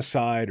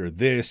homicide or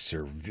this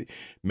or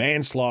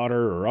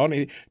manslaughter or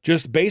anything.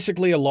 Just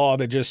basically a law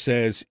that just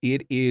says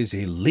it is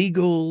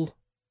illegal,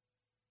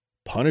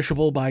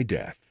 punishable by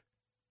death,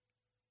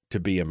 to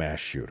be a mass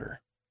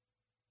shooter.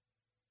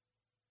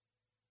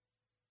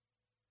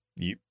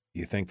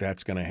 You think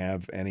that's going to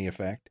have any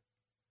effect?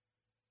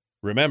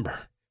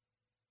 Remember,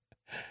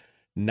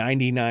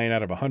 99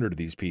 out of 100 of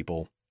these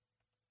people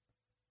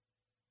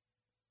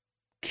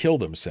kill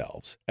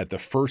themselves at the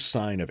first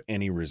sign of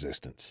any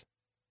resistance.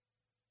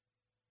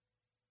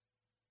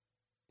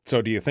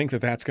 So do you think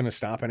that that's going to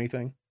stop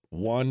anything?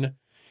 One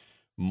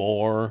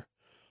more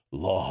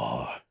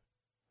law.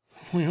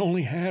 We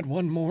only had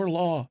one more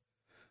law.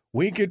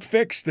 We could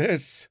fix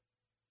this.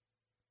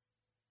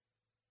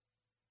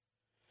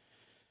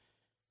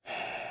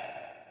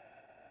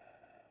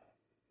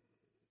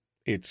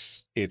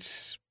 It's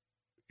insane.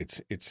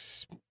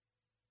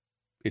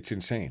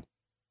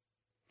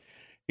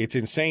 It's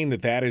insane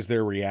that is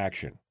their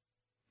reaction.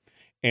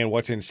 And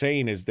what's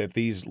insane is that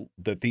these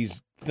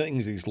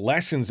things, these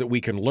lessons that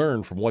we can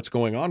learn from what's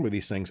going on with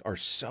these things are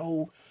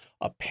so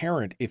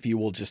apparent if you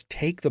will just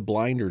take the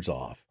blinders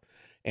off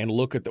and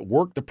look at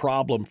work the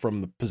problem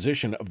from the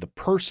position of the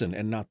person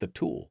and not the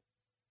tool.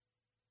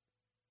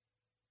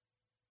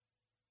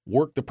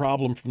 Work the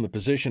problem from the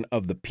position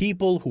of the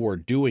people who are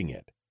doing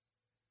it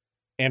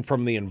and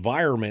from the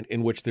environment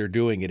in which they're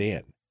doing it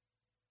in.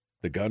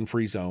 The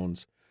gun-free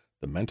zones,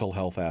 the mental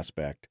health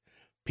aspect,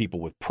 people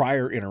with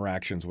prior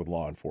interactions with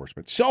law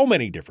enforcement, so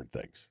many different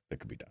things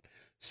that could be done.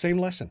 Same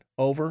lesson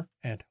over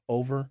and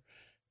over and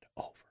over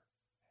and over.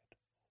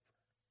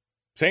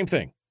 Same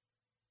thing.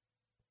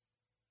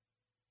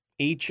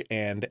 Each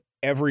and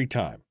every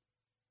time.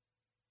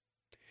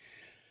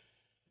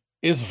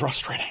 It's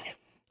frustrating.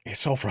 It's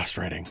so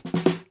frustrating.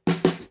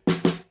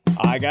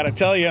 I got to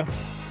tell you,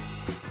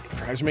 it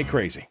drives me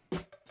crazy.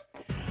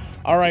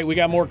 All right, we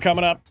got more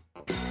coming up.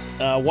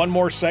 One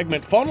more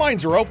segment. Phone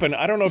lines are open.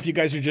 I don't know if you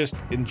guys are just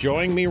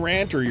enjoying me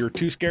rant or you're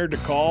too scared to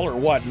call or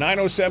what.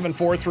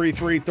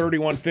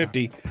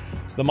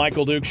 907-433-3150. The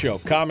Michael Duke Show.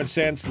 Common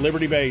sense,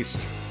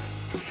 liberty-based,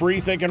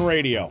 free-thinking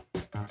radio.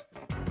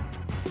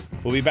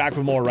 We'll be back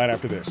with more right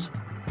after this.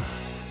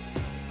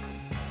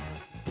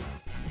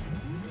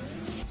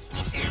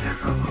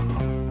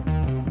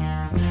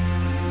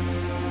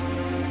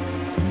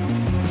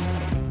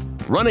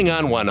 Running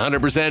on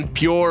 100%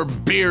 pure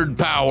beard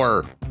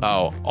power.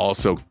 Oh,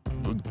 also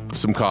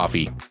some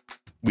coffee.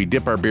 We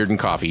dip our beard in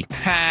coffee.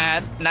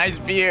 Ha, nice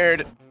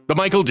beard. The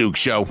Michael Duke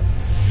Show.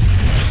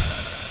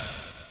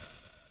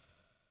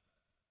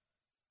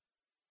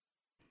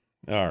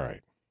 All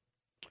right.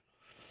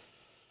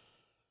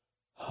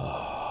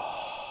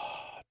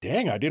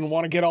 Dang, I didn't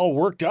want to get all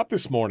worked up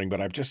this morning,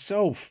 but I'm just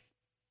so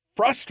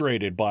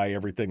frustrated by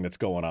everything that's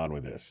going on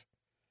with this.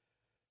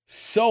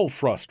 So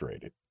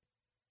frustrated.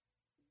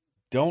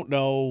 Don't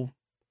know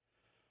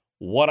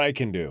what I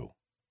can do.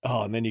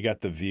 Oh, and then you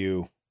got The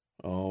View.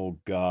 Oh,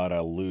 God,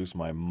 I'll lose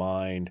my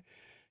mind.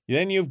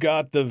 Then you've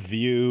got The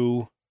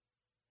View,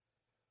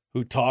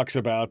 who talks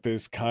about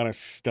this kind of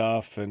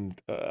stuff, and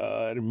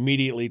it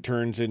immediately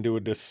turns into a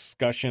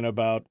discussion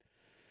about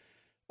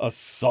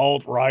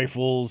assault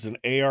rifles and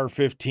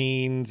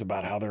AR-15s,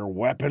 about how they're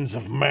weapons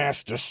of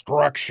mass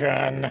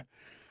destruction.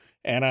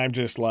 And I'm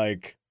just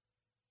like,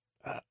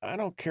 I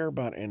don't care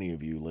about any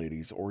of you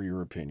ladies or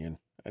your opinion.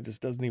 It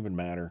just doesn't even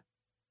matter.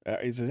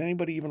 Does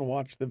anybody even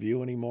watch The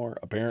View anymore?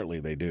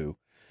 Apparently they do.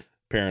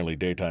 Apparently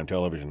daytime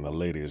television, the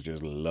ladies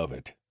just love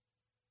it.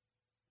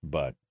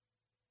 But,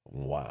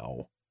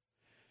 wow.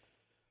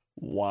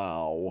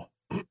 Wow.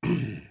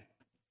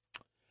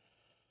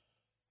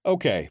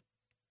 Okay.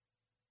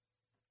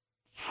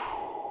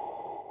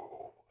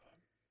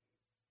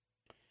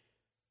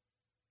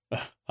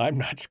 I'm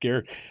not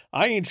scared.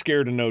 I ain't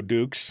scared of no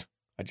dukes.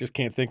 I just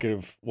can't think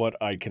of what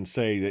I can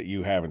say that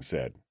you haven't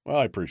said. Well,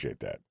 I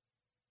appreciate that.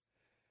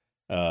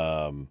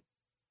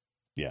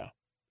 Yeah.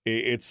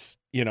 It's,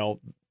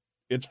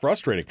 it's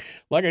frustrating.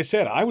 Like I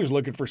said, I was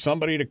looking for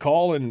somebody to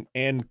call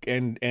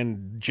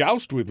and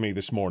joust with me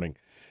this morning.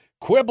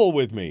 Quibble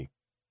with me.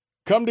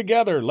 Come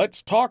together.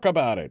 Let's talk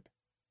about it.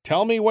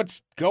 Tell me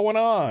what's going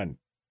on.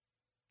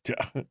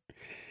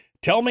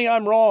 Tell me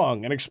I'm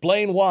wrong and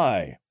explain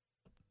why.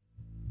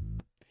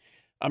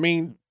 I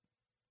mean,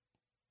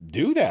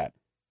 do that.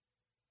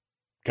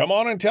 Come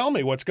on and tell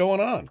me what's going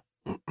on.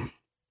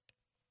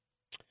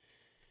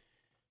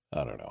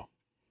 I don't know.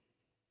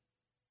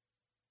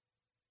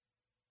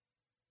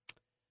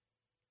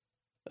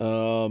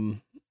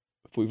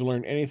 If we've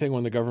learned anything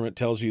when the government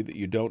tells you that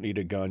you don't need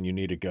a gun, you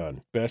need a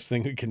gun. Best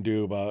thing we can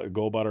do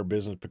go about our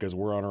business because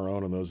we're on our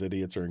own and those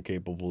idiots are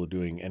incapable of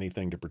doing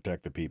anything to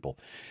protect the people.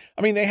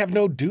 I mean, they have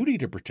no duty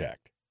to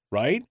protect,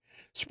 right?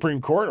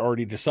 Supreme Court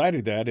already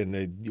decided that in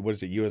the,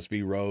 US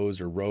v. Rose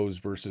or Rose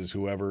versus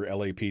whoever,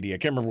 LAPD. I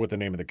can't remember what the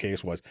name of the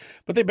case was,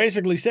 but they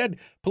basically said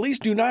police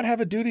do not have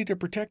a duty to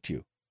protect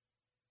you.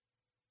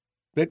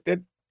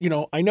 That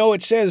I know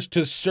it says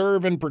to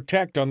serve and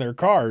protect on their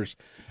cars,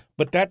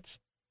 but that's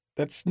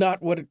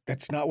not what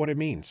it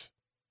means.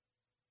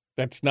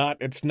 That's not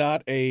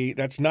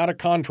a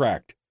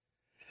contract.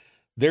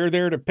 They're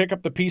there to pick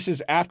up the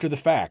pieces after the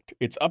fact.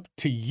 It's up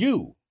to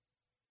you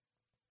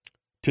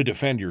to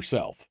defend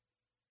yourself.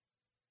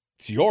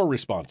 It's your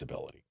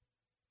responsibility.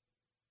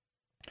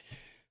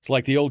 It's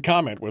like the old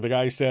comment where the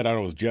guy said, I don't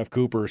know, it was Jeff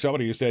Cooper or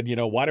somebody who said,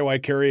 why do I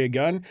carry a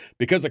gun?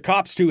 Because a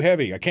cop's too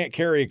heavy. I can't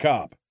carry a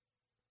cop.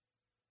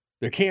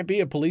 There can't be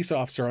a police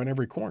officer on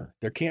every corner.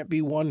 There can't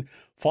be one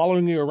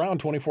following you around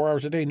 24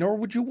 hours a day, nor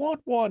would you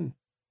want one.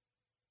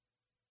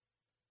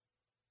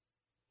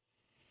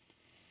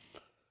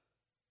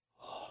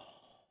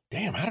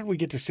 Damn, how did we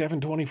get to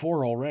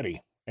 7:24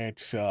 already?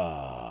 It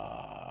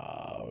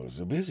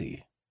was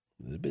busy.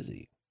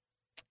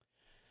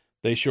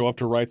 They show up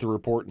to write the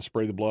report and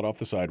spray the blood off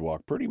the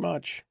sidewalk. Pretty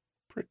much.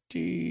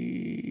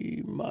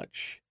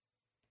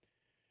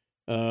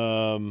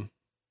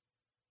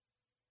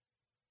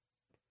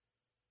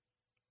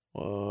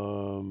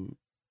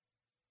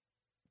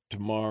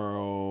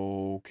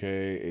 Tomorrow,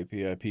 okay,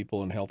 API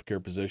people in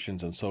healthcare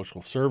positions and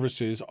social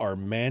services are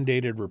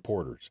mandated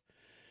reporters.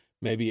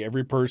 Maybe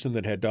every person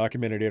that had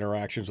documented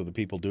interactions with the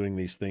people doing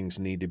these things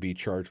need to be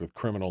charged with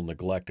criminal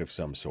neglect of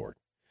some sort.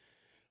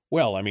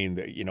 Well, I mean,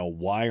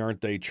 why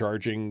aren't they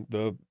charging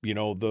the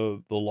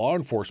law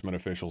enforcement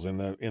officials in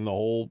the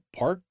whole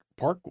park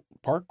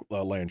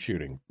land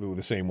shooting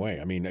the same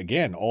way? I mean,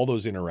 again, all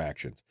those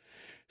interactions.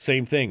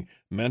 Same thing,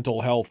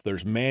 mental health.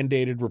 There's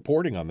mandated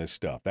reporting on this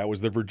stuff. That was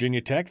the Virginia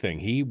Tech thing.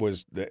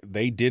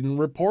 They didn't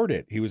report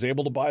it. He was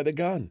able to buy the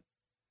gun.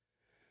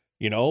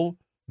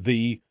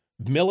 The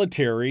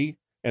military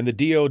and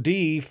the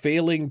DOD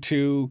failing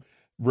to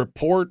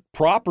report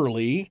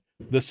properly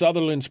the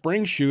Sutherland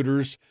Springs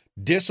shooters'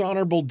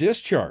 dishonorable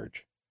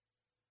discharge.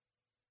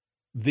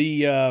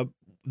 The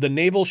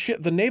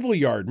naval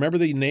yard. Remember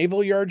the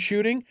naval yard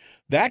shooting?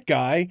 That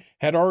guy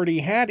had already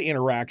had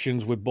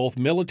interactions with both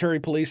military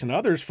police and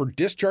others for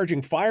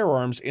discharging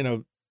firearms in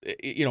a,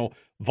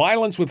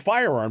 violence with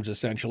firearms,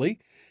 essentially.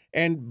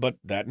 But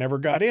that never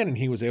got in, and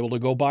he was able to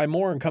go buy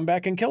more and come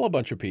back and kill a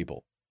bunch of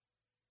people.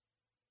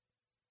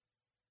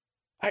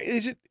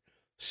 Is it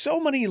so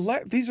many?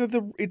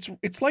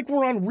 It's like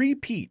we're on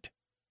repeat.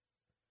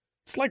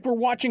 It's like we're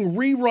watching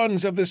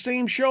reruns of the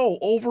same show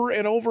over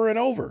and over and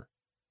over.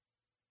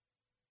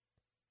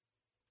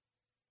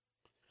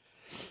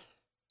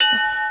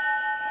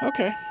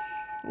 Okay,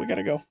 we got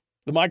to go.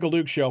 The Michael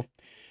Duke Show.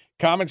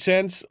 Common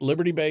sense,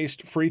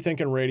 liberty-based,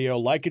 free-thinking radio.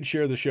 Like and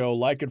share the show.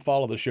 Like and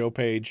follow the show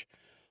page.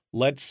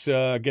 Let's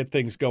get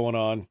things going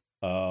on,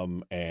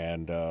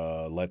 and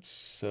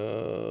let's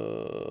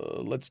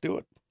do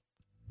it.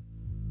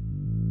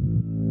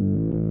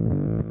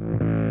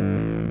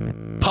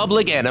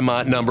 Public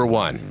enema number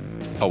one.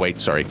 Oh,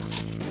 wait, sorry.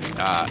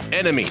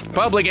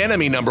 Public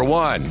enemy number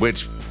one,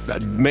 which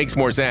makes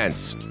more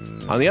sense.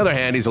 On the other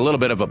hand, he's a little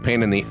bit of a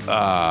pain in the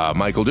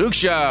Michael Duke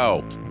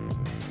Show.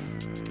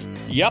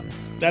 Yep,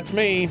 that's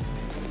me.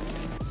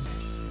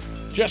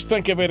 Just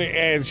think of it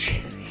as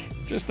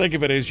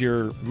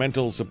your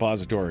mental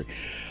suppository.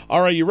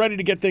 All right, you ready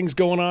to get things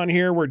going on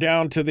here? We're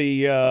down to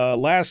the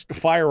last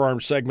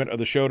firearms segment of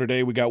the show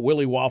today. We got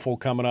Willie Waffle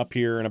coming up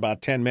here in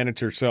about 10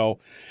 minutes or so.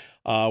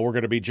 We're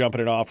going to be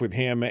jumping it off with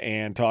him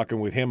and talking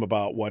with him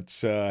about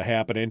what's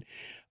happening.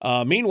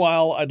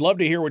 Meanwhile, I'd love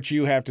to hear what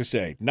you have to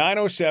say.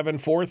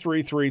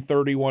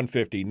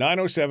 907-433-3150.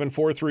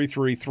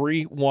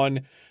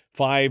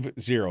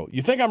 907-433-3150.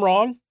 You think I'm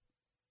wrong?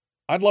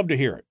 I'd love to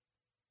hear it.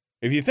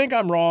 If you think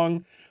I'm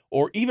wrong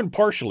or even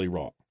partially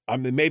wrong,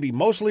 I'm maybe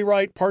mostly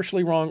right,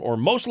 partially wrong, or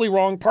mostly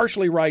wrong,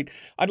 partially right,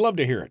 I'd love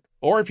to hear it.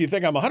 Or if you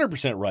think I'm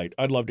 100% right,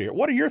 I'd love to hear it.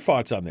 What are your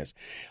thoughts on this?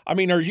 I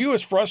mean, are you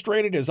as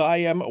frustrated as I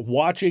am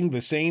watching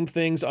the same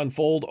things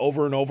unfold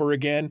over and over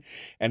again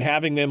and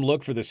having them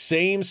look for the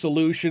same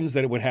solutions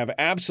that it would have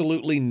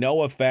absolutely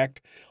no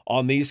effect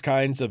on these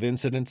kinds of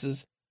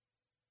incidences?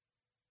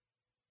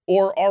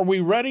 Or are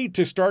we ready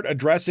to start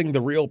addressing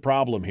the real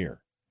problem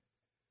here?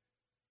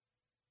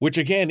 Which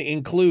again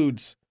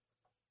includes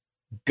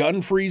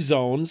gun-free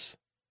zones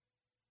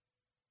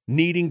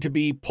needing to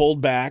be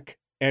pulled back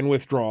and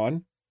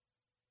withdrawn.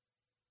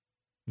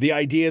 The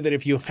idea that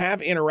if you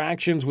have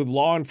interactions with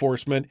law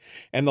enforcement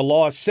and the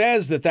law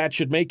says that that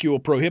should make you a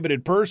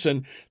prohibited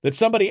person, that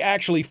somebody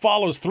actually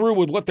follows through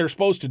with what they're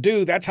supposed to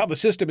do. That's how the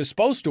system is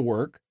supposed to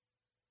work.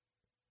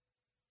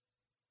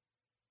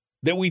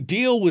 That we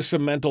deal with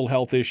some mental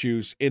health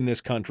issues in this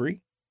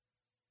country.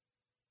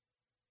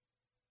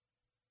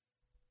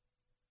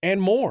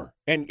 And more.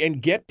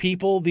 And get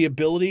people the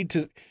ability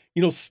to,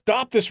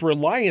 stop this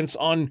reliance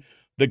on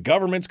the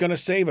government's going to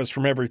save us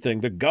from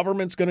everything. The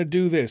government's going to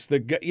do this.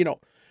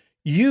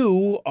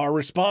 You are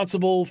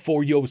responsible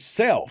for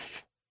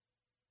yourself.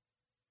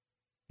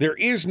 There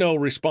is no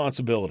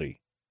responsibility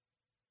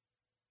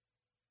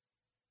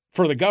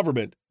for the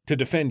government to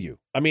defend you.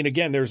 I mean,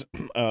 again, there's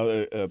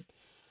a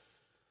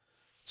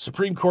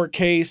Supreme Court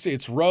case.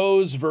 It's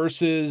Rose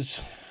versus,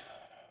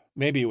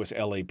 maybe it was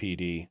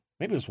LAPD.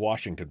 Maybe it was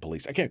Washington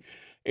Police.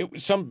 It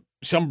was some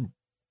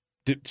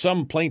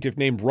plaintiff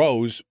named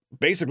Rose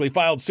basically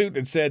filed suit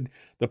that said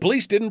the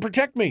police didn't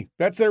protect me.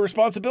 That's their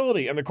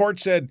responsibility. And the court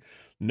said,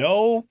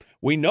 no,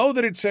 we know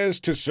that it says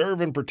to serve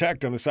and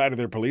protect on the side of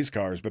their police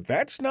cars, but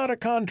that's not a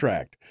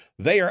contract.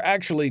 They are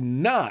actually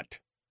not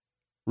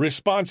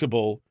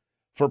responsible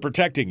for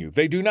protecting you.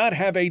 They do not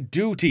have a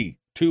duty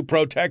to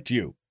protect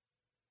you.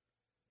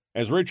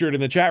 As Richard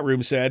in the chat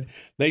room said,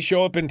 they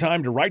show up in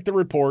time to write the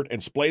report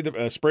and spray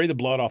the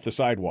blood off the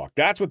sidewalk.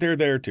 That's what they're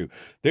there to.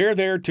 They're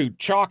there to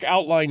chalk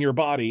outline your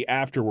body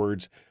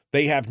afterwards.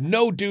 They have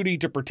no duty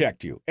to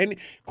protect you. And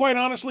quite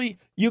honestly,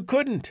 you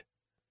couldn't.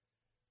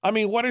 I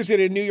mean, what is it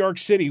in New York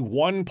City?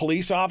 One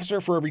police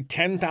officer for every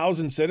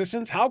 10,000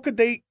 citizens? How could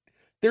they?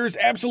 There's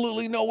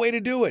absolutely no way to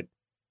do it.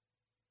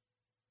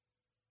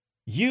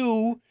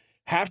 You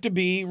have to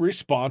be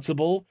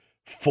responsible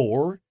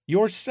for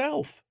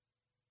yourself.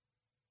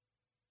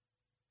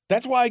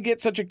 That's why I get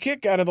such a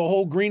kick out of the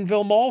whole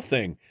Greenville Mall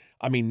thing.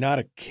 I mean, not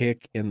a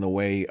kick in the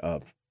way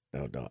of,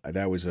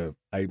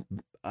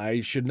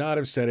 I should not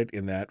have said it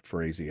in that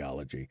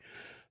phraseology.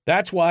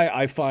 That's why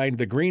I find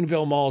the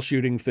Greenville Mall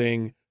shooting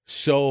thing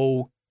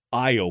so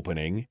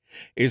eye-opening,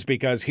 is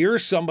because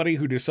here's somebody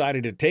who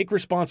decided to take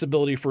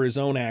responsibility for his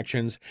own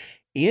actions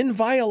in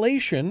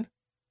violation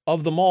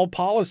of the mall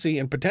policy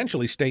and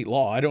potentially state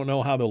law. I don't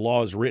know how the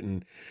law is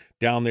written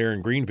down there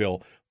in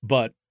Greenville,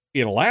 but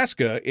in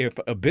Alaska, if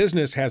a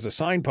business has a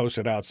sign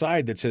posted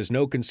outside that says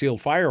no concealed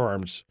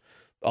firearms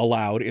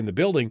allowed in the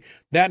building,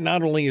 that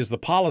not only is the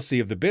policy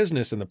of the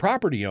business and the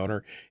property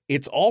owner,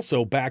 it's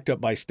also backed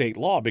up by state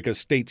law, because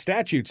state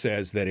statute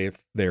says that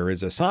if there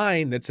is a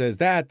sign that says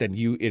that, then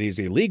it is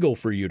illegal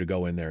for you to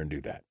go in there and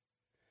do that.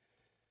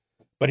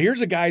 But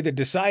here's a guy that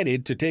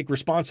decided to take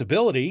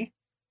responsibility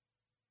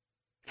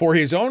for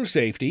his own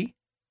safety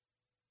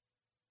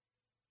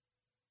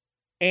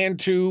and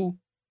to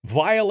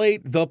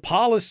violate the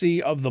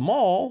policy of the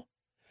mall,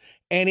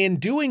 and in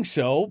doing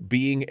so,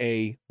 being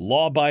a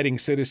law-abiding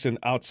citizen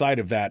outside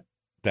of that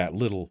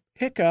little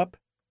hiccup,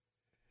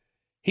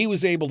 he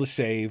was able to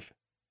save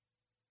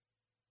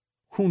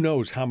who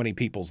knows how many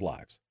people's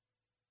lives.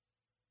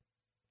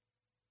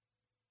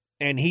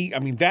 And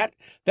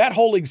that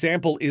whole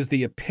example is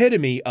the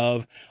epitome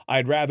of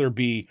I'd rather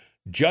be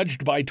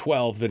judged by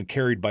 12 than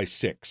carried by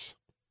 6,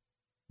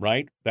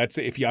 right? I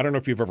don't know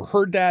if you've ever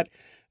heard that.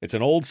 It's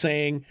an old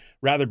saying,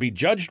 rather be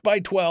judged by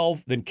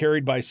 12 than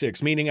carried by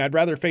 6, meaning I'd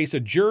rather face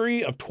a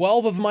jury of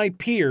 12 of my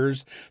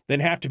peers than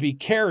have to be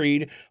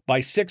carried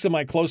by 6 of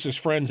my closest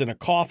friends in a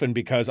coffin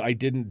because I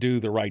didn't do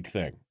the right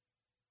thing.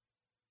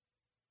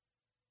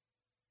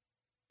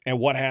 And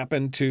what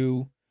happened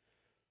to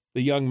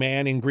the young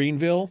man in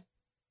Greenville?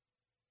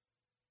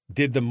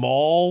 Did the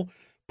mall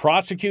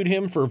prosecute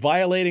him for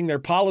violating their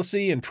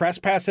policy and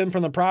trespass him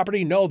from the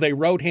property? No, they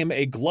wrote him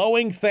a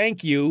glowing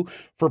thank you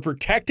for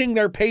protecting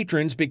their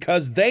patrons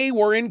because they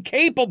were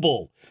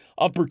incapable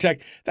of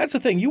protect. That's the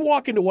thing. You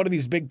walk into one of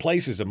these big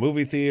places, a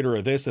movie theater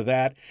or this or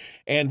that,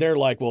 and they're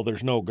like, well,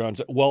 there's no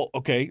guns. Well,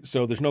 okay,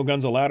 so there's no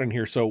guns allowed in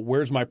here, so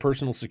where's my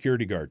personal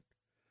security guard?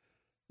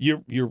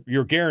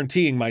 You're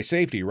guaranteeing my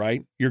safety,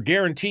 right? You're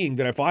guaranteeing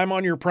that if I'm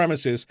on your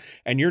premises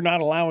and you're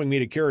not allowing me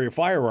to carry a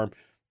firearm,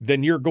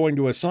 then you're going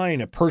to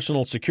assign a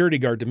personal security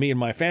guard to me and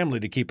my family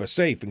to keep us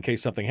safe in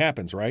case something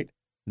happens, right?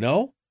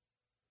 No?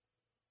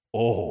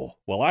 Oh,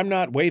 well, I'm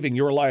not waiving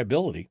your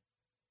liability.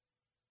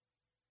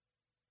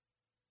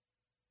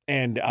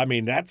 And I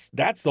mean, that's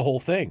the whole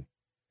thing.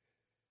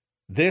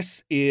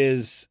 This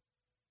is,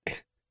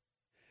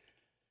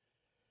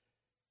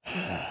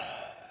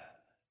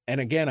 and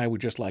again, I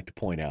would just like to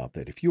point out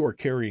that if you are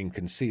carrying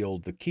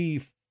concealed, the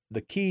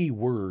key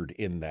word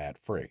in that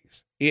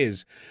phrase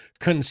is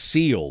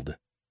concealed.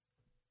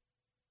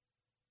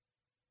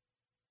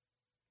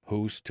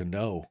 Who's to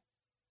know?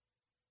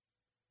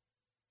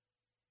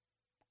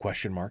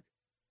 Question mark.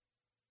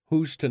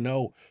 Who's to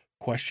know?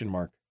 Question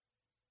mark.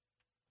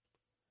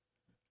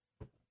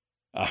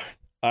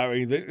 I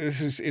mean,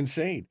 this is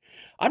insane.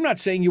 I'm not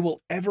saying you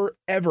will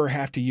ever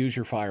have to use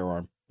your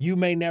firearm. You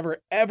may never,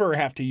 ever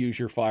have to use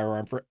your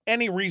firearm for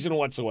any reason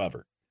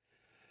whatsoever.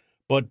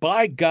 But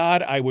by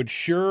God, I would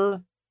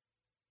sure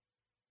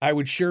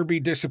be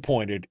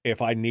disappointed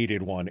if I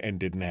needed one and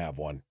didn't have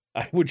one.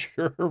 I would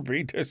sure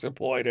be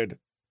disappointed.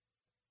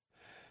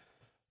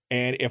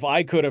 And if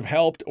I could have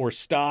helped or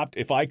stopped,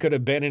 if I could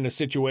have been in a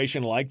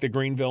situation like the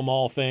Greenville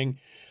Mall thing,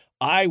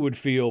 I would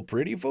feel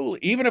pretty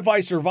foolish. Even if I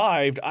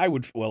survived, I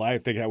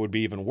think that would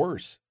be even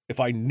worse if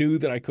I knew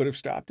that I could have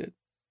stopped it.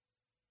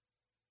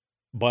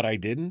 But I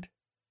didn't.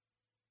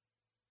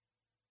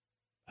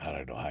 I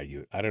don't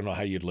know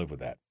how you'd live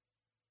with that.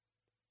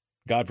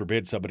 God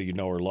forbid somebody you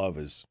know or love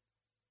is,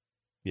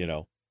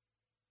 Yeah,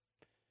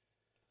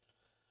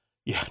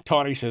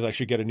 Tawny says I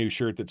should get a new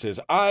shirt that says,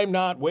 I'm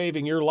not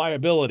waiving your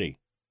liability.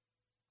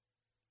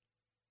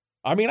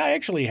 I mean, I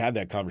actually had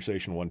that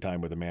conversation one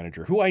time with a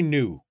manager who I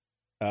knew,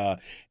 and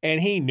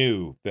he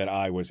knew that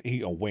I was,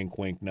 wink,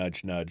 wink,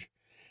 nudge, nudge.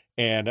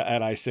 And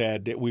I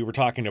said, we were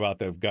talking about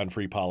the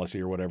gun-free policy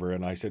or whatever,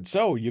 and I said,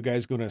 so you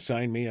guys going to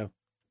assign me a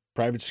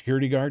private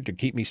security guard to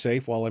keep me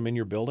safe while I'm in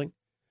your building?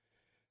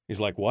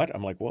 He's like, what?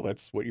 I'm like, well,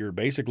 that's what you're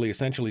basically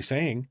essentially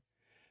saying.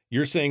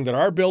 You're saying that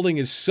our building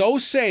is so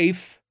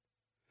safe,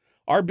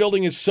 our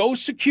building is so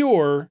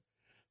secure,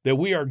 that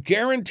we are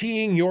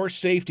guaranteeing your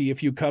safety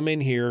if you come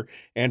in here,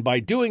 and by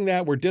doing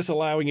that, we're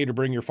disallowing you to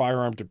bring your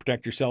firearm to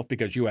protect yourself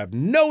because you have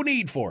no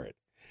need for it.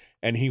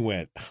 And he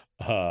went,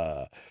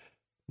 no.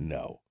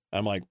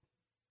 I'm like,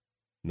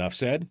 enough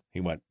said? He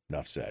went,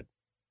 enough said.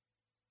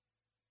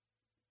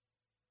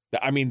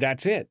 I mean,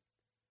 that's it.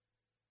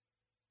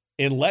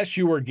 Unless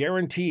you are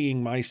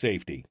guaranteeing my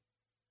safety,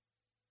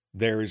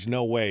 there is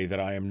no way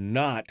that I am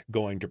not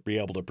going to be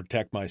able to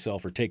protect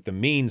myself or take the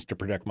means to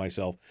protect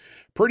myself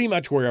pretty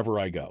much wherever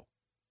I go.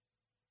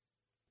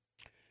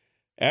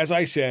 As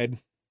I said,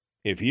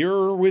 if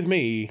you're with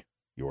me,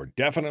 you're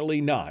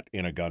definitely not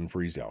in a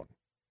gun-free zone.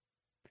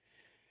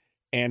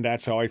 And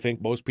that's how I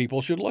think most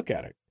people should look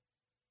at it.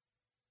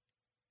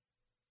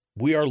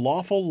 We are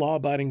lawful,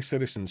 law-abiding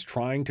citizens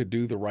trying to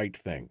do the right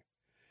thing.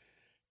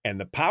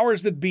 And the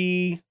powers that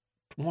be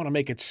want to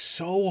make it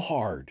so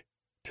hard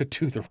to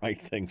do the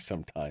right thing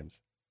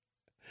sometimes.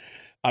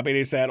 I mean,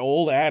 it's that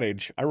old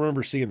adage. I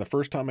remember seeing the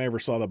first time I ever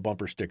saw the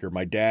bumper sticker.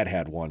 My dad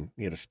had one.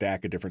 He had a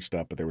stack of different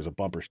stuff, but there was a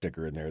bumper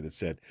sticker in there that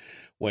said,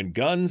 when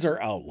guns are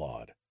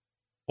outlawed,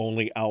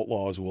 only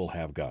outlaws will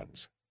have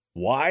guns.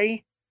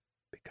 Why?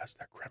 Because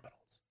they're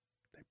criminals.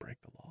 They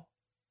break the law.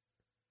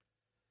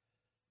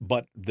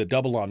 But the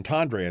double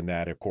entendre in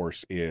that, of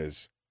course,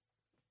 is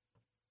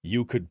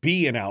you could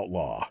be an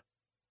outlaw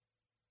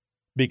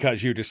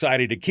because you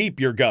decided to keep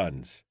your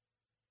guns.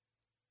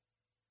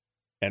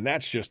 And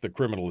that's just the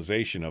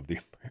criminalization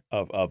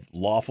of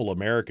lawful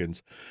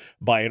Americans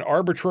by an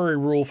arbitrary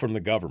rule from the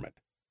government.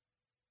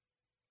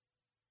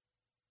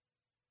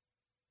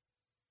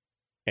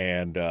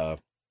 And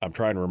I'm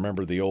trying to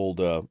remember the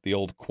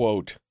old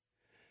quote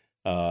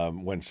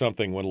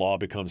When law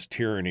becomes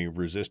tyranny,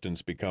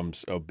 resistance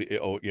becomes,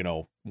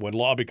 when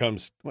law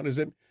becomes, what is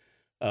it?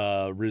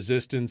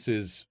 Resistance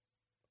is,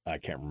 I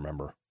can't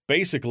remember.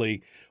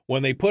 Basically,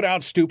 when they put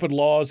out stupid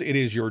laws, it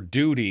is your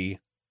duty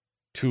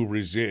to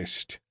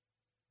resist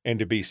and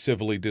to be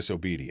civilly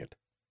disobedient.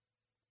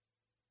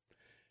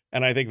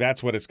 And I think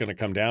that's what it's going to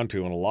come down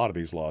to in a lot of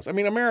these laws. I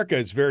mean, America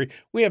is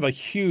we have a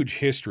huge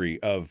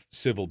history of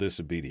civil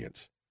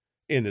disobedience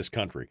in this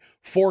country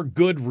for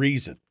good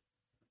reason,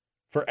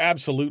 for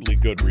absolutely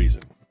good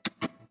reason.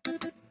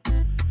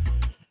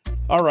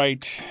 All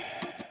right.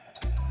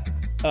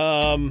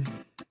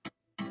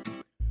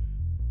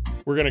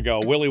 We're going to go.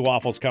 Willie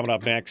Waffle's coming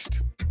up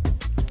next.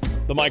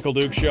 The Michael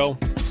Duke Show.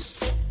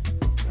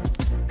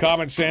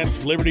 Common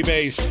sense,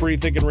 liberty-based,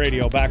 free-thinking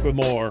radio. Back with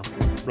more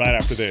right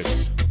after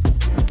this.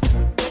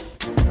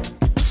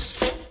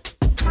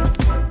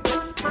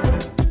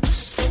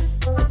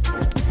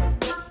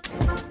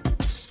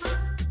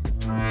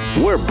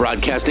 We're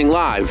broadcasting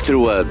live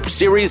through a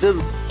series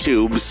of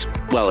tubes.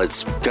 Well,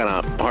 it's kind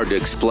of hard to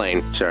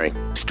explain. Sorry.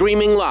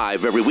 Streaming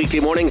live every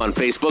weekday morning on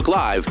Facebook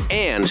Live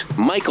and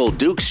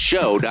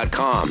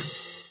MichaelDukesShow.com.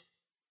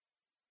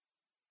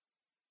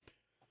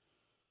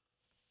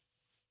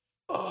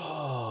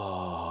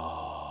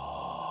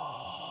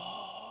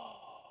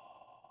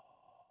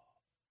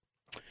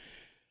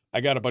 I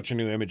got a bunch of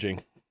new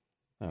imaging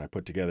that I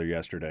put together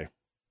yesterday.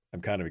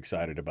 I'm kind of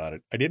excited about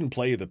it. I didn't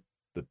play the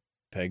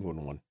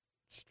penguin one.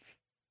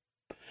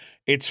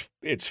 It's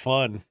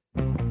fun.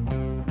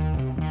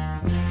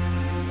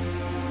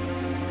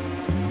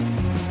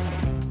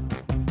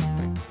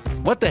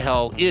 What the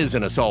hell is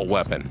an assault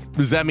weapon?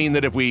 Does that mean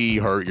that if we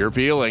hurt your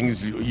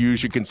feelings, you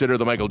should consider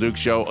the Michael Dukes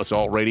Show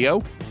assault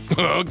radio?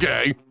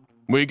 Okay,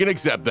 we can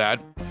accept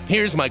that.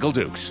 Here's Michael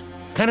Dukes.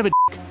 Kind of a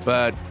dick,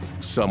 but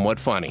somewhat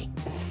funny.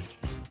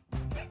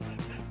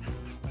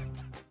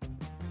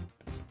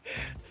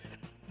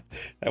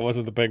 That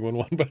wasn't the penguin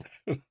one, but...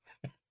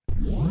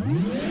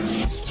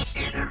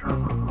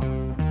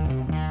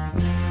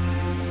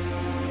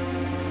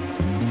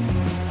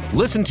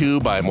 Listened to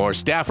by more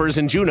staffers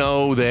in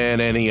Juneau than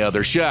any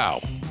other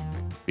show.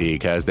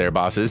 Because their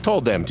bosses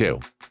told them to.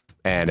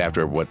 And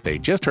after what they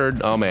just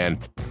heard, oh man,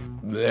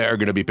 they're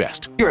gonna be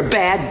pissed. You're a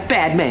bad,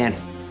 bad man.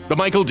 The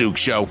Michael Dukes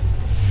Show.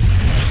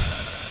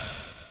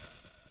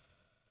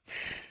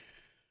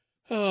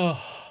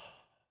 Oh,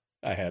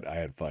 I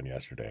had fun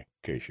yesterday,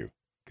 in case you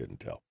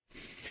couldn't tell.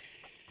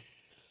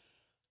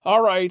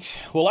 All right.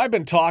 Well, I've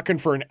been talking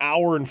for an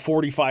hour and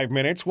 45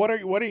 minutes. What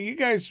are you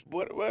guys,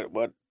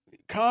 what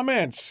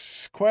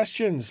comments,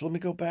 questions? Let me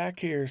go back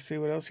here, see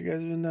what else you guys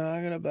have been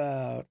talking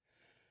about.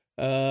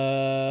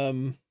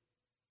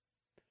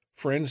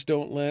 Friends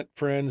don't let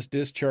friends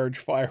discharge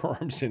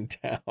firearms in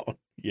town.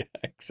 Yeah,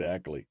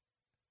 exactly.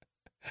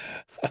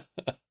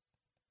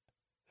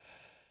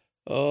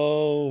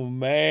 Oh,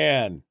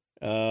 man.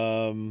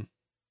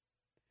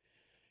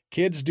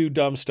 Kids do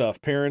dumb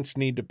stuff. Parents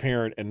need to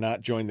parent and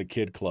not join the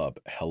kid club.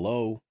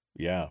 Hello?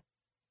 Yeah.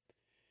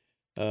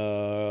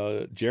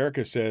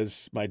 Jerica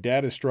says, my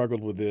dad has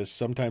struggled with this.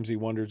 Sometimes he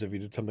wonders if he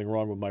did something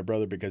wrong with my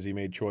brother because he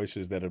made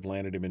choices that have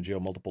landed him in jail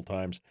multiple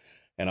times,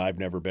 and I've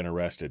never been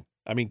arrested.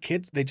 I mean,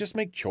 kids, they just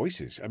make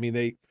choices. I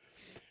mean,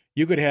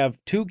 you could have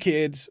two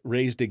kids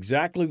raised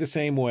exactly the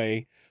same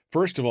way.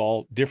 First of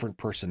all, different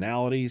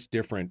personalities,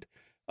 different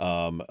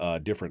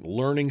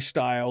learning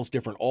styles,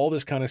 different all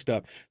this kind of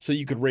stuff. So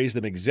you could raise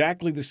them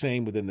exactly the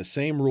same within the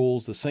same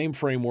rules, the same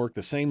framework,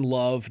 the same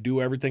love, do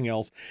everything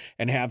else,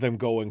 and have them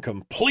go in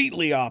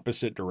completely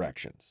opposite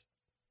directions.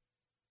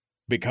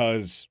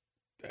 Because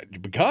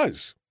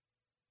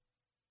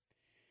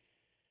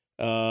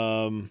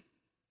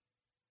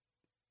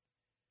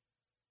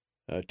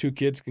two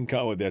kids can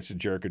come, that's what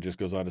Jerica just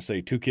goes on to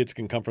say, two kids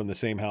can come from the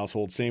same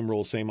household, same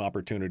rules, same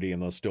opportunity,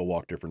 and they'll still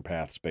walk different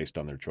paths based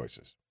on their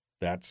choices.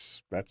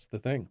 That's the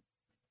thing.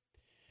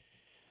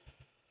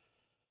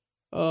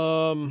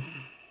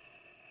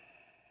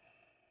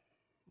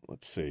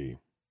 Let's see.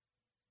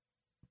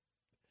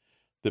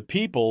 The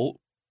people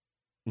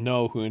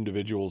know who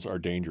individuals are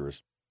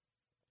dangerous,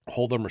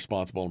 hold them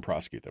responsible, and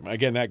prosecute them.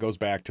 Again, that goes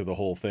back to the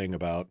whole thing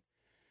about,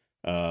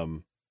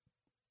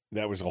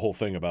 that was the whole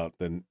thing about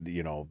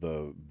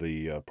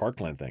the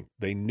Parkland thing.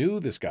 They knew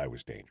this guy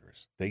was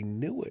dangerous. They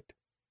knew it.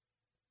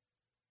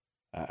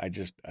 I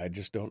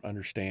just don't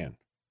understand.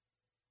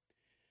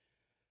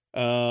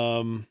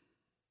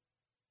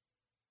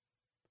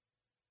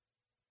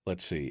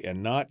 Let's see.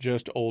 And not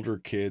just older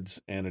kids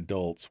and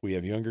adults. We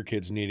have younger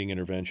kids needing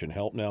intervention.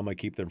 Help now might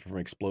keep them from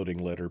exploding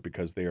later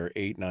because they are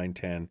 8, 9,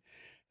 10, and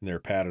they're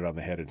patted on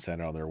the head and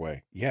sent on their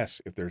way. Yes,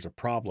 if there's a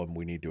problem,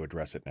 we need to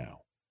address it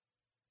now.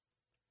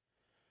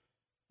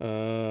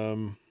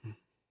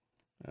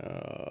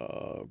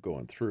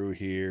 Going through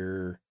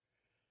here.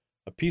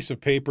 A piece of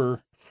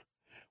paper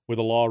with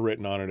a law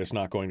written on it is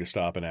not going to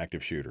stop an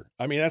active shooter.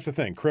 I mean, that's the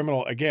thing.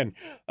 Criminal, again,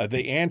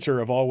 the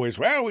answer of always,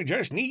 well, we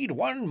just need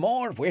one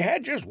more. If we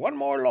had just one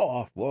more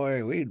law,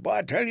 boy,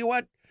 I tell you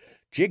what,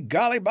 gee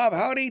golly, Bob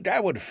Howdy,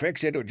 that would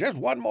fix it with just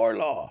one more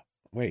law.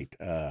 Wait.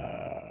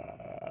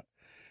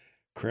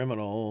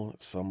 Criminal,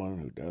 someone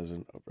who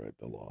doesn't uphold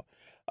the law.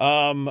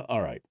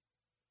 All right.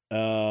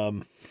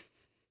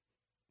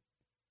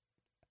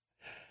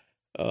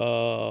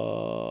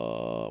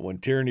 When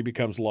tyranny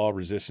becomes law,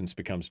 resistance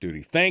becomes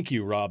duty. Thank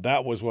you, Rob.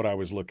 That was what I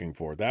was looking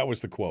for. That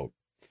was the quote.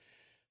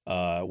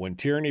 When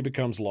tyranny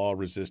becomes law,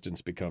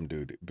 resistance becomes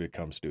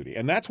duty.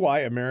 And that's why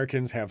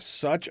Americans have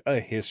such a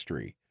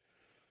history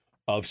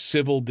of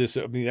civil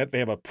disobedience. They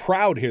have a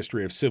proud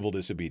history of civil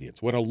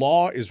disobedience. When a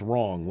law is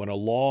wrong, when a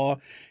law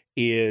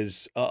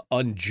is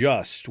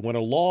unjust, when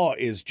a law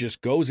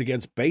goes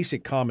against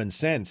basic common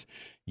sense,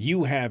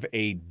 you have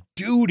a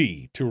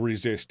duty to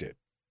resist it.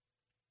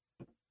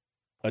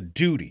 A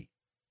duty.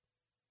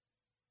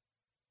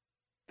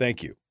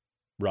 Thank you,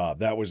 Rob.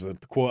 That was the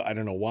quote. I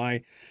don't know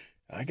why.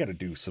 I got to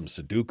do some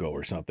Sudoku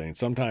or something.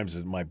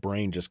 Sometimes my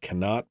brain just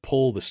cannot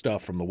pull the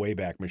stuff from the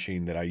Wayback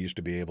Machine that I used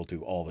to be able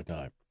to all the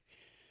time.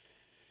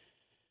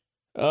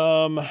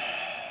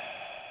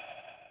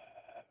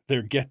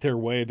 They get their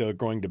way. They're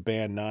going to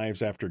ban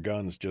knives after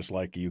guns, just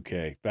like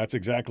UK. That's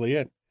exactly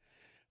it.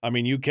 I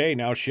mean, UK,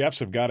 now chefs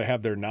have got to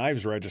have their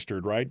knives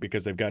registered, right?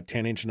 Because they've got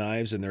 10-inch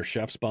knives in their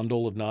chef's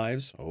bundle of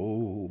knives.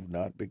 Oh,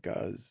 not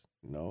because.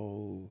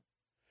 No.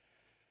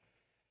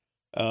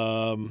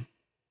 All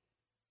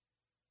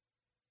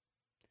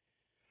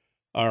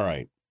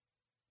right.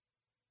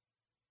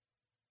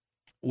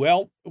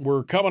 Well,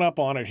 we're coming up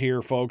on it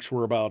here, folks.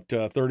 We're about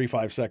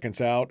 35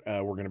 seconds out.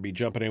 We're going to be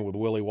jumping in with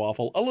Willie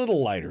Waffle. A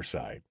little lighter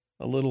side.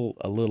 A little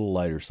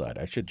lighter side.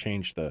 I should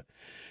change the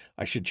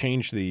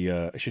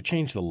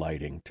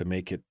lighting to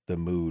make it the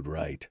mood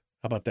right.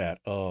 How about that?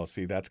 Oh,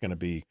 see, that's going to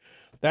be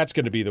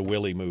the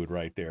Willie mood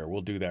right there.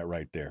 We'll do that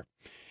right there.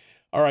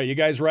 All right, you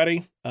guys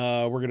ready?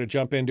 We're going to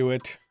jump into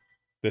it.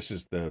 This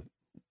is the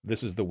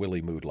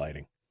Willie mood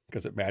lighting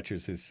because it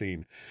matches his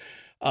scene.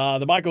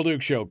 The Michael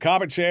Duke Show,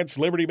 common sense,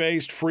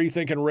 liberty-based,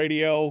 free-thinking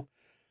radio.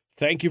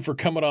 Thank you for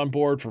coming on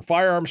board for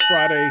Firearms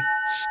Friday.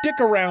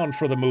 Stick around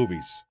for the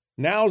movies.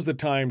 Now's the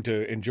time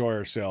to enjoy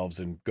ourselves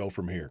and go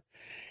from here.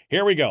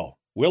 Here we go.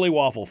 Willie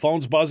Waffle,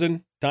 phone's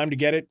buzzing. Time to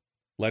get it.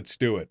 Let's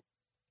do it.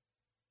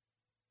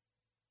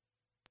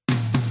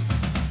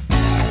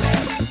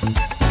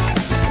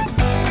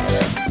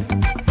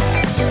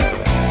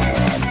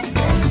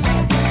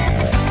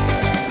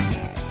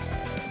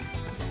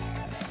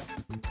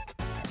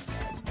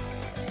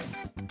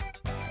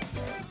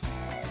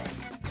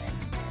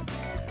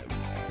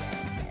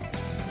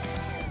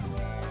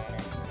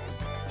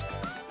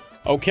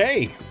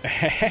 Okay.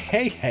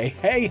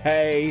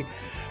 Hey.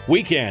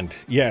 Weekend.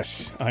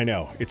 Yes, I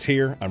know. It's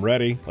here. I'm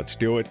ready. Let's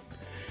do it.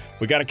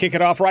 We got to kick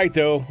it off right,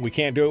 though. We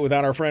can't do it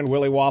without our friend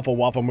Willie Waffle,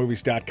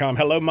 wafflemovies.com.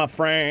 Hello, my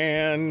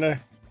friend.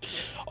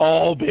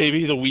 Oh,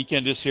 baby, the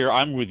weekend is here.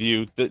 I'm with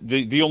you.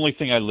 The only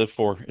thing I live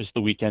for is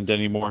the weekend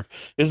anymore.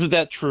 Isn't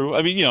that true?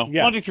 I mean,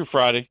 Monday through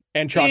Friday.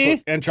 And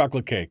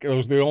chocolate cake.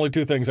 Those are the only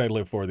two things I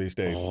live for these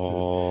days.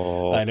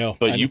 Oh, I know.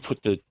 But you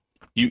put the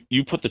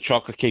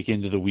chocolate cake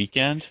into the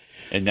weekend,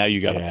 and now you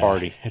got a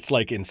party. It's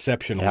like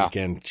Inception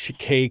weekend.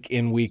 Cake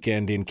in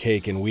weekend in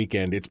cake in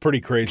weekend. It's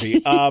pretty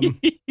crazy.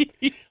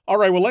 All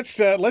right, well,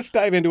 let's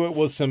dive into it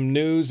with some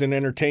news and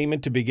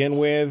entertainment to begin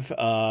with.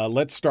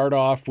 Let's start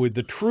off with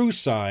the true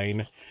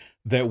sign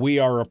that we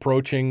are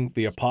approaching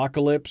the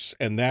apocalypse,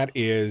 and that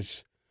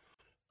is,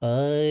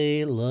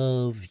 I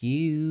love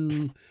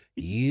you,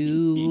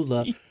 you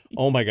love...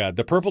 Oh, my God.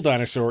 The purple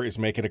dinosaur is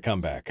making a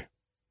comeback.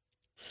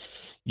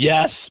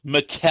 Yes,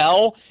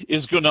 Mattel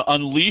is going to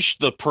unleash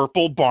the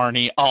purple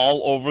Barney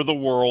all over the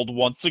world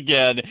once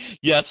again.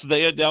 Yes,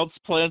 they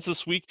announced plans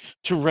this week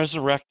to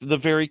resurrect the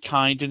very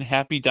kind and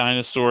happy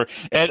dinosaur.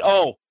 And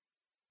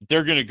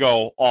they're going to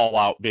go all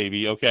out,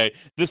 baby, okay?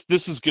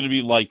 This is going to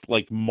be like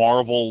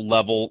Marvel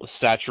level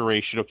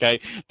saturation,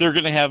 okay? They're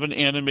going to have an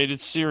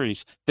animated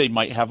series. They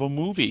might have a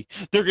movie.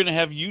 They're going to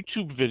have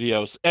YouTube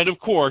videos. And of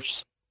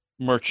course,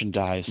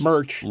 merchandise.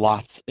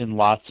 Lots and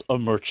lots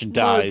of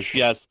merchandise.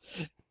 Yes.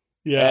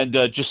 Yeah, and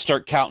just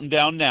start counting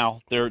down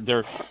now.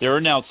 They're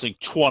announcing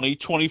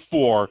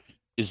 2024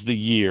 is the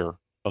year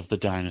of the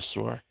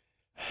dinosaur.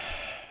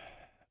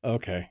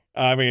 Okay,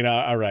 I mean,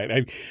 all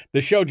right.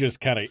 The show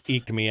just kind of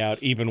eked me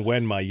out, even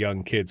when my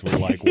young kids were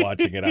like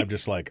watching it. I'm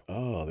just like,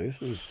 oh,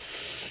 this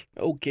is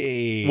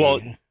okay.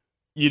 Well,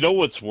 you know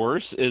what's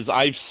worse is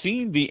I've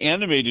seen the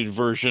animated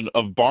version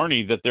of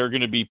Barney that they're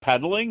going to be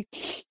peddling.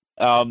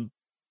 No,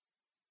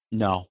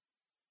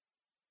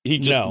 he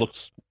just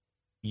looks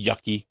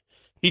yucky.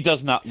 He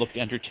does not look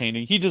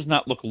entertaining. He does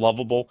not look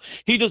lovable.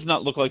 He does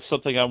not look like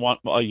something I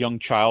want a young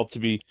child to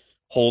be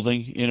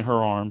holding in her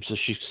arms as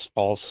she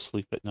falls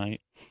asleep at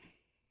night.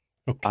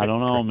 Okay, I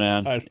don't know,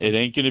 man. It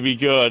ain't going to be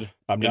good. It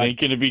ain't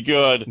going to be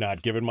good.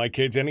 Not giving my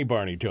kids any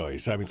Barney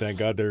toys. I mean, thank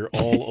God they're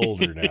all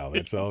older now.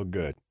 That's all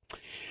good.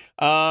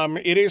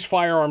 It is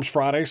Firearms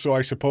Friday, so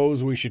I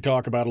suppose we should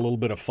talk about a little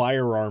bit of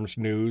firearms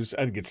news.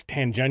 I think it's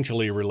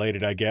tangentially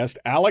related, I guess.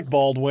 Alec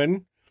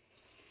Baldwin.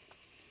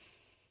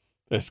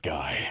 This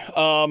guy.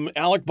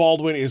 Alec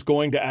Baldwin is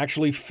going to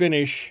actually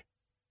finish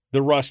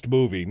the Rust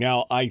movie.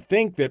 Now, I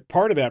think that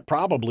part of that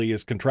probably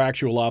is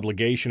contractual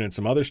obligation and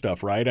some other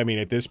stuff, right? I mean,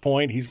 at this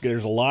point,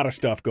 there's a lot of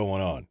stuff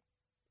going on.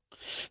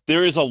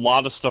 There is a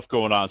lot of stuff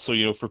going on. So,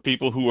 for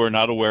people who are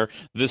not aware,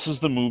 this is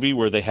the movie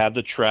where they had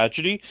the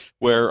tragedy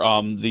where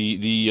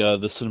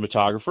the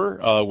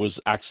cinematographer was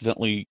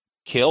accidentally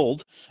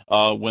killed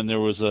when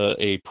there was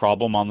a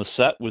problem on the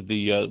set with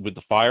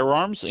the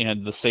firearms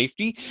and the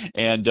safety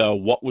and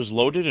what was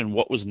loaded and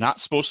what was not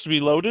supposed to be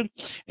loaded.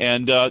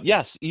 And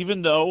yes,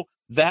 even though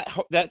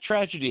that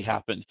tragedy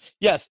happened,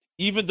 yes,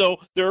 even though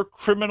there are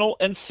criminal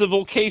and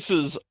civil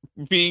cases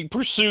being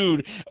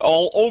pursued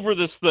all over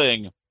this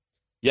thing,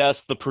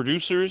 yes, the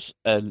producers,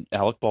 and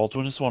Alec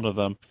Baldwin is one of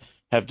them,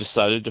 have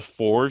decided to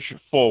forge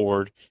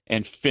forward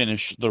and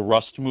finish the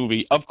Rust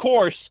movie. Of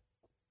course,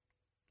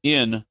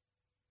 in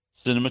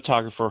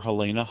cinematographer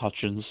Helena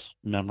Hutchins'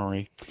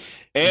 memory.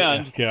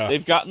 And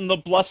they've gotten the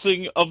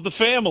blessing of the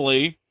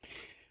family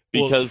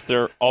because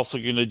they're also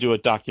going to do a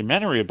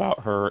documentary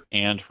about her,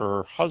 and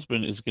her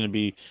husband is going to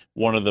be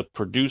one of the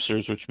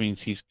producers, which means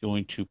he's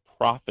going to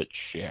profit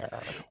share.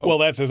 Well,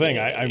 that's the thing.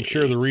 I'm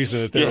sure the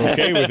reason that they're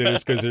okay with it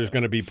is because there's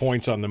going to be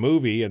points on the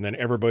movie, and then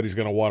everybody's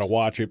going to want to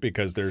watch it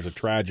because there's a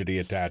tragedy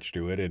attached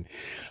to it. And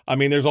I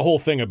mean, there's a whole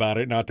thing about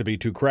it, not to be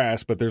too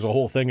crass, but there's a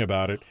whole thing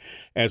about it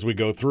as we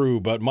go through.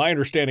 But my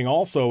understanding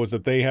also is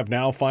that they have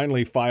now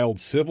finally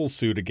filed civil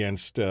suit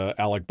against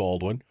Alec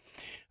Baldwin.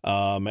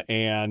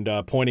 And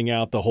pointing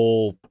out the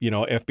whole,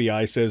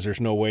 FBI says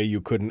there's no way you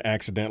couldn't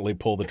accidentally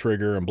pull the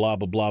trigger and blah,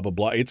 blah, blah, blah,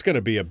 blah. It's going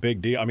to be a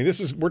big deal. I mean, this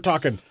is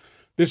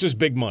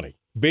big money,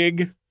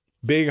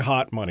 big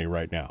hot money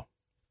right now.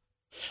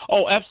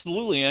 Oh,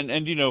 absolutely, and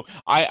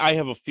I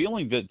have a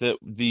feeling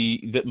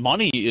that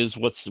money is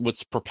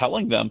what's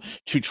propelling them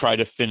to try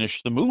to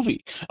finish the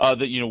movie. That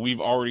we've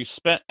already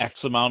spent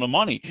X amount of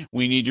money.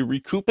 We need to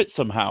recoup it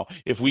somehow.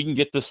 If we can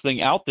get this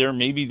thing out there,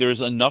 maybe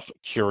there's enough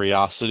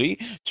curiosity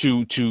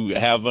to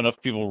have enough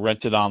people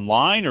rent it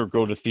online or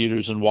go to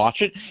theaters and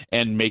watch it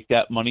and make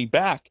that money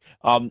back.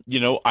 I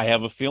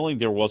have a feeling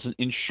there wasn't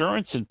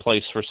insurance in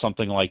place for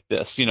something like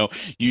this.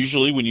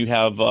 Usually when you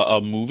have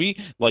a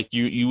movie, like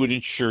you would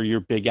insure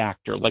your big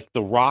actor. Like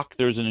The Rock,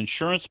 there's an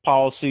insurance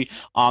policy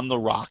on The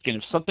Rock, and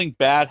if something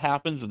bad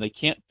happens and they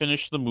can't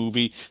finish the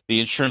movie, the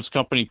insurance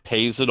company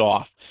pays it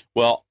off.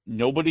 Well,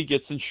 nobody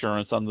gets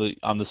insurance on the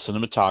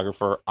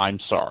cinematographer. I'm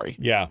sorry.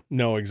 Yeah,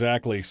 no,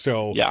 exactly.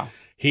 So yeah.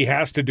 He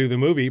has to do the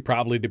movie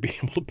probably to be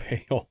able to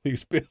pay all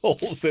these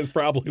bills. That's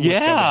probably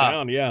what's coming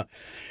down. Yeah.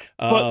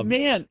 But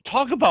man,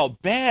 talk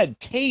about bad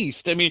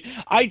taste. I mean,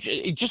 I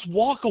just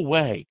walk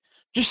away.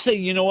 Just say,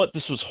 you know what,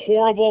 this was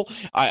horrible.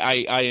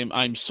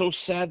 I'm so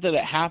sad that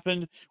it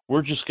happened.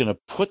 We're just going to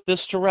put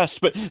this to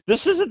rest. But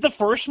this isn't the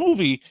first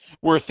movie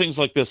where things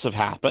like this have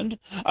happened.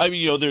 I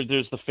mean,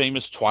 there's the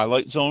famous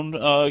Twilight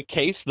Zone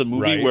case, the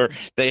movie where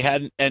they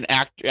had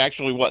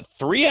actually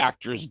 3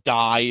 actors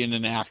die in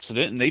an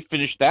accident, and they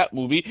finished that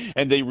movie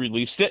and they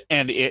released it,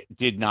 and it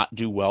did not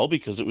do well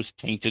because it was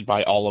tainted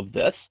by all of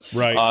this.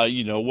 Right.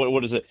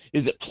 What is it?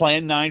 Is it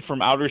Plan 9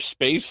 from Outer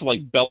Space?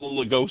 Like Bela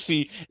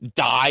Lugosi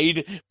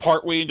died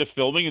partway into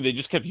filming, and they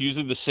just kept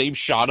using the same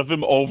shot of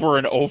him over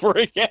and over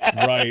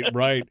again.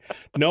 Right.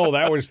 No,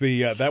 that was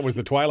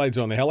the Twilight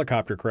Zone, the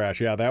helicopter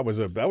crash. Yeah, that was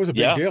a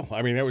big deal.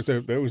 I mean, that was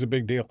a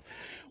big deal.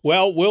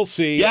 Well, we'll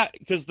see. Yeah,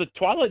 because the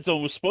Twilight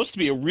Zone was supposed to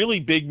be a really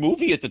big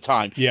movie at the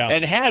time. Yeah.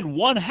 And had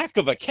one heck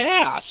of a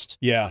cast.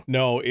 Yeah,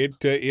 no,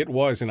 it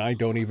was, and I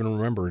don't even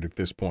remember it at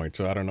this point,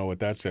 so I don't know what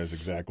that says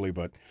exactly,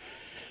 but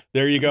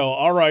there you go.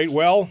 All right,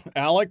 well,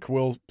 Alec,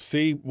 we'll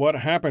see what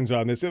happens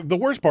on this. The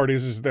worst part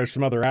is there's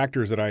some other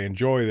actors that I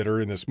enjoy that are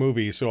in this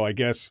movie, so I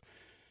guess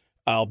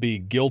I'll be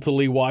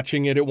guiltily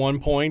watching it at one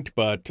point,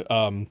 but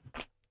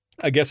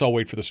I guess I'll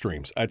wait for the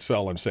streams. That's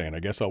all I'm saying. I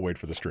guess I'll wait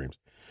for the streams.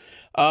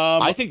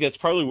 I think that's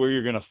probably where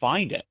you're going to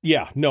find it.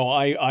 Yeah, no,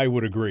 I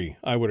would agree.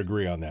 I would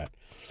agree on that.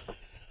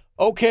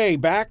 Okay,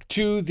 back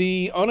to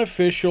the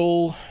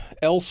unofficial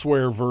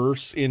elsewhere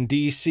verse in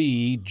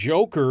D.C.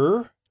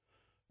 Joker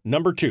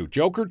number 2.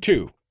 Joker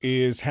 2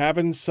 is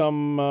having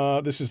some,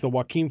 this is the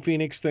Joaquin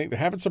Phoenix thing. They're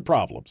having some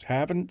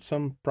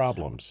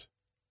problems.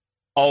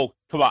 Oh,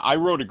 come on. I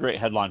wrote a great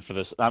headline for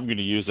this. I'm going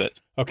to use it.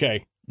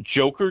 Okay.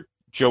 Joker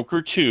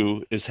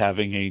 2 is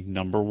having a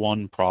number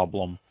 1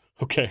 problem.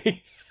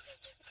 Okay.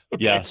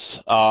 Yes.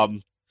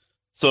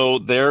 So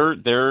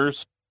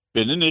there's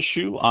been an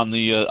issue on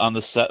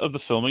the set of the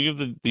filming of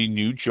the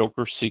new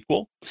Joker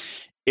sequel.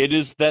 It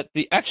is that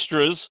the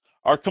extras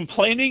are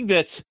complaining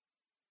that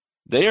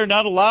they are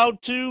not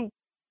allowed to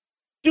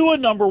do a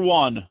number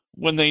 1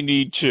 when they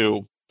need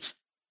to,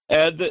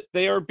 and that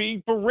they are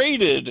being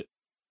berated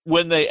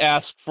when they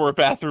ask for a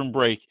bathroom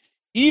break,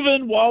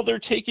 even while they're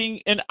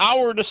taking an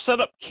hour to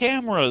set up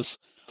cameras.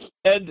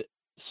 And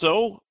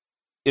so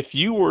if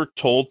you were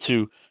told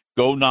to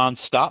go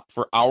nonstop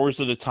for hours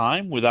at a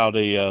time without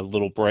a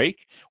little break,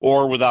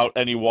 or without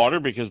any water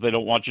because they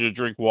don't want you to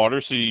drink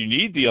water, so you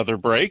need the other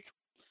break,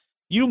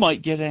 you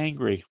might get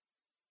angry.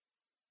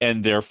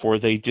 And therefore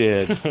they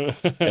did.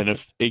 And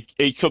if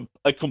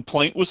a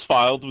complaint was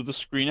filed with the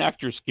Screen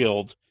Actors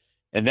Guild,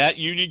 And that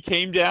union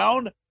came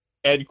down,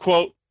 and,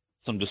 quote,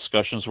 some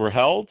discussions were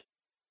held,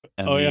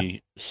 and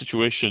the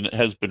situation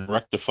has been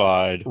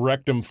rectified.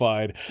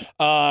 Rectified.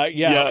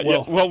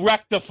 Well,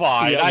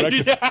 rectified.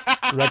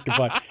 Yeah,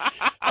 rectified.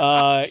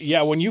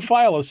 When you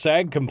file a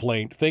SAG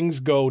complaint, things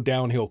go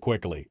downhill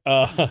quickly.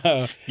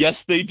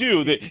 Yes, they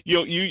do.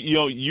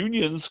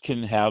 Unions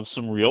can have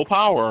some real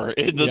power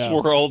in this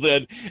world,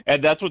 and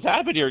that's what's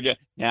happened here.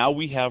 Now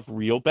we have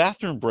real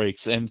bathroom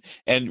breaks and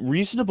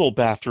reasonable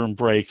bathroom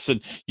breaks.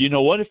 And you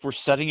know what? If we're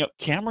setting up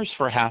cameras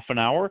for half an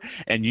hour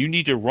and you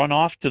need to run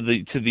off to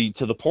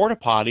the porta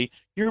potty,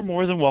 you're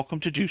more than welcome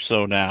to do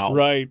so now.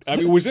 Right. I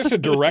mean, was this a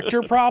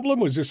director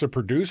problem? Was this a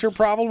producer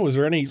problem? Was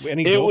there any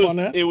dope on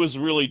that? It was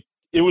really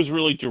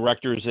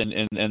directors and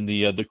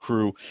the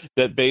crew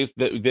that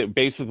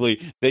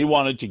basically they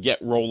wanted to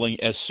get rolling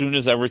as soon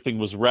as everything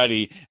was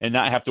ready and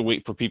not have to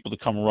wait for people to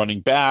come running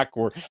back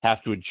or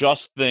have to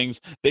adjust things.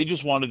 They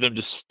just wanted them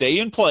to stay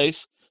in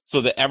place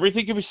so that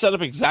everything could be set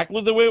up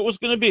exactly the way it was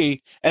going to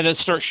be, and then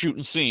start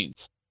shooting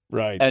scenes.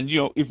 Right. And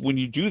when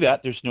you do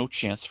that, there's no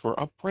chance for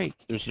a break.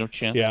 There's no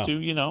chance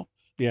to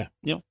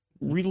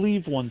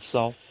relieve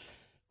oneself.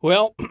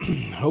 Well,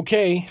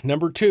 okay.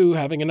 Number 2,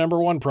 having a number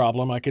 1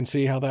 problem. I can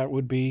see how that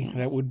would be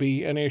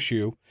an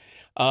issue.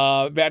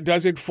 That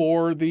does it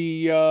for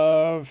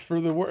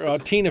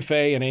the Tina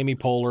Fey and Amy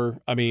Poehler.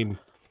 I mean,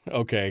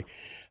 okay.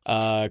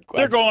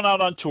 They're going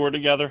out on tour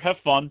together. Have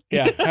fun.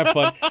 Yeah, have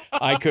fun.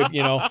 I could,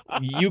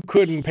 you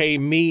couldn't pay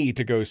me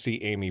to go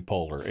see Amy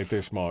Poehler at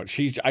this moment.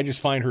 I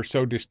just find her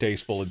so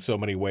distasteful in so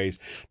many ways.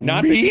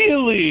 Not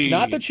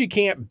that she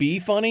can't be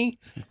funny,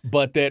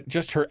 but that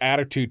just her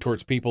attitude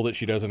towards people that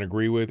she doesn't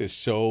agree with is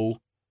so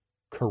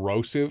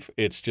corrosive.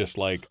 It's just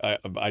like,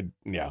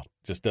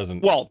 just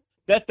doesn't. Well,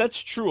 that's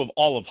true of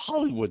all of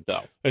Hollywood,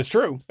 though. It's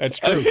true. That's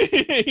true.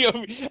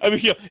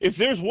 If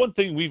there's one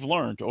thing we've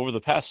learned over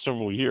the past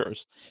several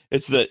years,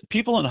 it's that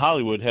people in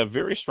Hollywood have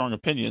very strong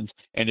opinions,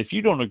 and if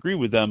you don't agree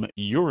with them,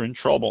 you're in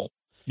trouble.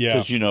 Yeah,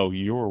 because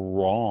you're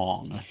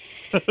wrong.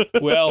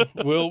 Well,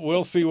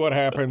 we'll see what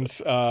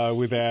happens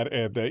with that.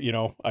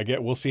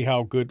 And we'll see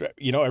how good.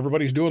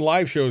 Everybody's doing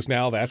live shows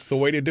now. That's the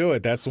way to do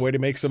it. That's the way to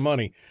make some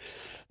money.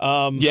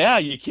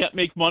 You can't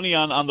make money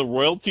on the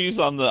royalties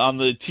on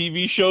the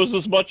TV shows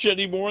as much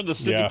anymore, and the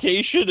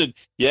syndication,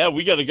 and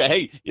we got to go.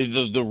 Hey,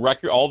 the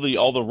record, all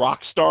the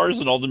rock stars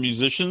and all the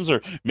musicians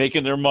are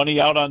making their money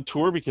out on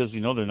tour because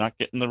they're not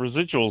getting the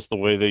residuals the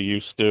way they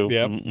used to.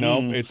 Yep, no,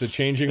 it's a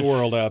changing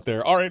world out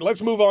there. All right,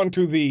 let's move on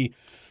to the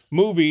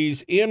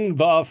movies in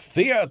the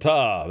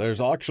theater. There's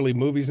actually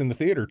movies in the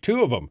theater,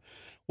 2 of them.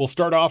 We'll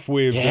start off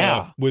with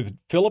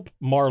Philip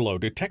Marlowe,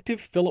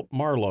 Detective Philip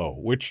Marlowe,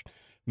 which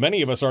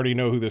many of us already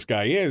know who this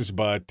guy is,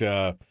 but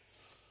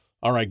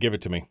all right, give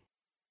it to me.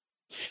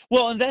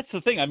 Well, and that's the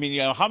thing. I mean,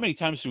 how many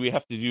times do we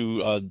have to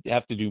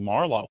do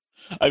Marlowe?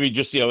 I mean,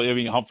 just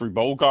Humphrey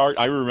Bogart.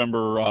 I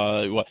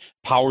remember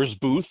Powers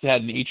Booth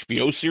had an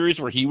HBO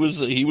series where he was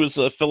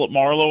Philip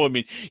Marlowe. I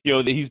mean,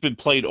 he's been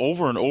played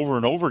over and over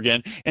and over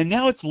again, and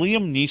now it's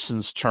Liam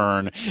Neeson's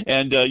turn.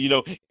 And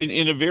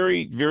in a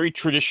very, very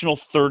traditional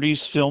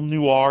 30s film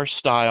noir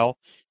style,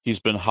 he's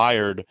been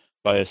hired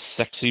by a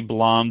sexy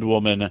blonde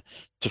woman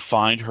to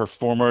find her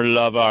former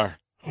lover.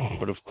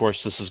 But of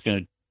course, this is going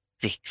to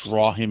just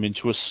draw him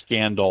into a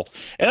scandal.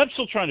 And I'm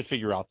still trying to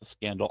figure out the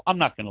scandal. I'm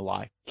not going to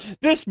lie.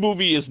 This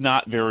movie is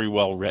not very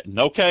well written,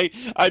 okay?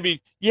 I mean,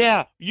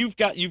 you've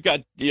got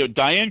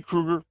Diane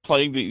Kruger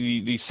playing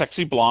the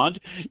sexy blonde.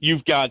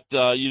 You've got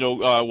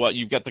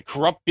you've got the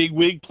corrupt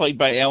bigwig played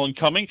by Alan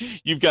Cumming.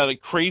 You've got a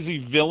crazy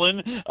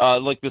villain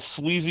like the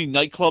sleazy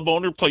nightclub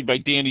owner played by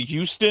Danny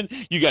Houston.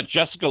 You got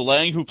Jessica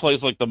Lange who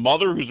plays like the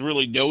mother who's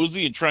really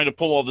nosy and trying to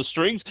pull all the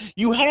strings.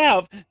 You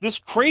have this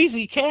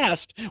crazy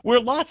cast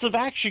where lots of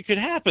action could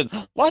happen,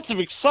 lots of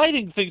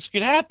exciting things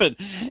could happen,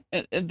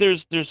 and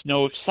there's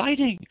no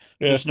exciting.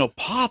 There's no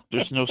pop.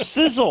 There's no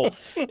sizzle.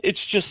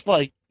 It's just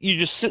like you're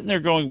just sitting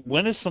there going,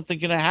 when is something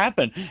going to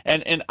happen?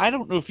 And I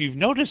don't know if you've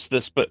noticed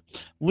this, but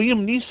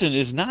Liam Neeson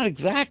is not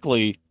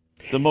exactly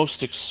the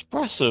most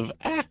expressive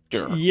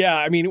actor. Yeah,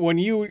 I mean, when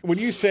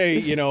you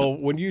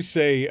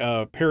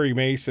say Perry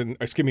Mason,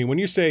 excuse me, when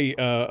you say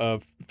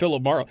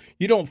Philip Marlowe,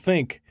 you don't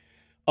think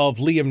of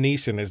Liam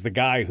Neeson as the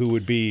guy who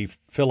would be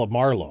Philip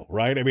Marlowe,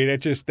 right? I mean, that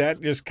just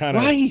kind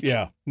of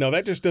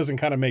that just doesn't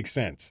kind of make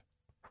sense.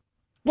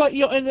 Well,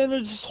 and then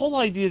there's this whole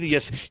idea that,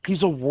 yes,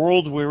 he's a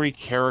world-weary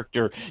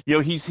character.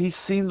 He's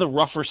seen the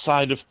rougher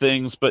side of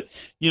things, but,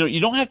 you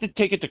don't have to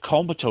take it to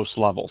comatose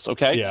levels,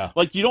 okay? Yeah.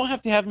 Like, you don't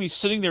have to have me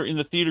sitting there in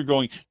the theater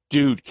going,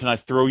 dude, can I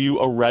throw you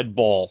a Red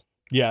Bull?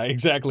 Yeah,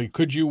 exactly.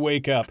 Could you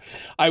wake up?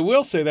 I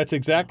will say that's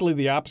exactly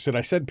the opposite.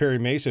 I said Perry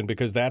Mason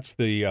because that's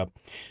there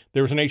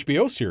was an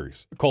HBO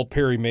series called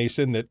Perry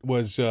Mason that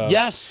was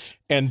yes,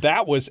 and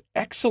that was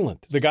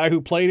excellent. The guy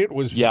who played it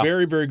was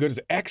very, very good.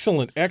 It's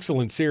an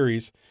excellent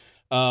series.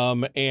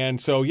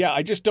 And so,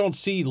 I just don't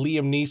see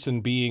Liam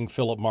Neeson being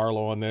Philip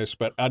Marlowe on this,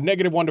 but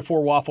 -1 to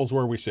 4 waffles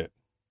where we sit.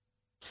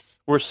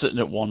 We're sitting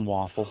at 1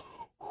 waffle.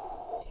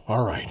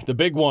 All right. The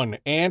big one,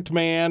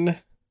 Ant-Man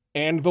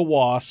and the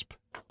Wasp,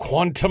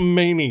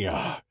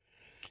 Quantumania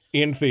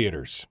in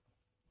theaters.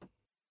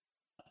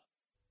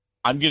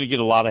 I'm going to get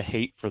a lot of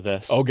hate for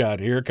this. Oh, God,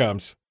 here it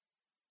comes.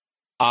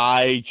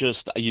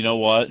 You know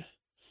what?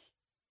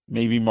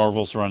 Maybe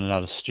Marvel's running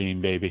out of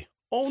steam, baby.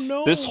 Oh,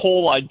 no. This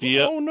whole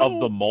idea of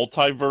the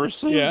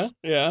multiverses.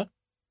 Yeah.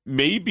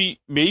 Maybe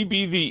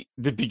the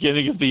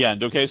beginning of the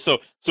end. Okay, so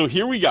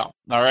here we go.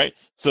 All right.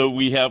 So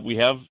we have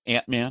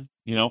Ant-Man,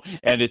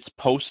 and it's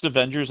post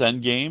Avengers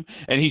Endgame,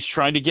 and he's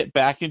trying to get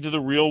back into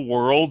the real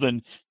world,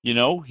 and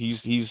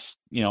he's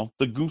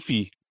the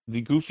goofy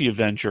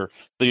Avenger,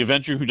 the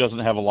Avenger who doesn't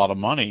have a lot of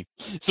money.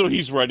 So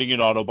he's writing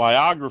an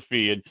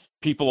autobiography, and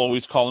people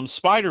always call him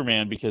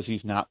Spider-Man because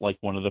he's not like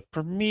one of the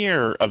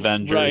premier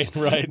Avengers.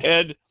 Right.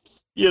 And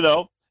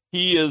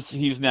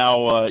he's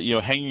now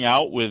hanging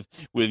out with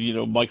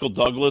Michael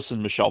Douglas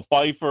and Michelle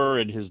Pfeiffer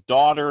and his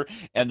daughter,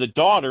 and the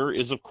daughter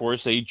is of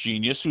course a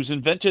genius who's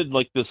invented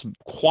like this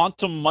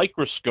quantum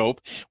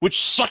microscope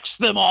which sucks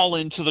them all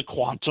into the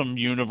quantum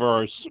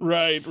universe.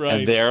 Right.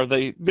 And there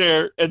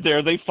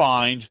they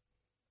find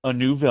a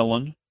new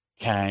villain,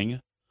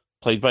 Kang,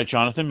 played by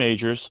Jonathan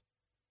Majors,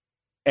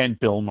 and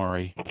Bill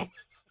Murray.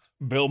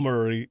 Bill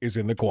Murray is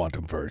in the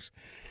Quantumverse.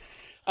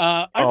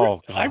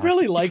 I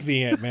really like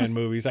the Ant-Man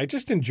movies. I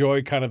just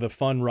enjoy kind of the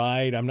fun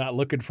ride. I'm not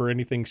looking for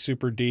anything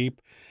super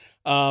deep.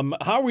 How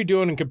are we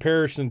doing in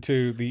comparison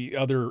to the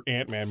other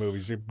Ant-Man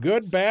movies?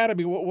 Good, bad? I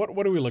mean,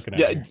 what are we looking at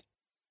here?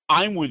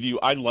 I'm with you.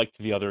 I liked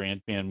the other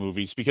Ant-Man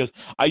movies because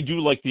I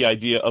do like the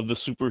idea of the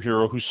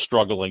superhero who's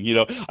struggling.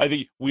 I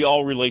think we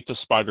all relate to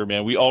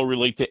Spider-Man. We all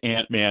relate to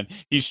Ant-Man.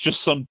 He's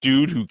just some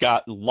dude who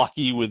got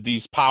lucky with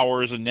these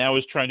powers and now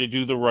is trying to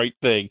do the right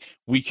thing.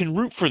 We can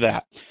root for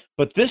that.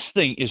 But this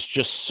thing is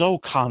just so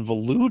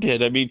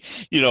convoluted. I mean,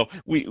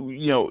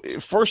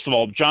 first of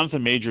all,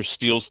 Jonathan Majors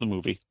steals the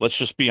movie. Let's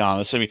just be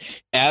honest. I mean,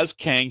 as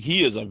Kang,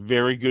 he is a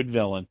very good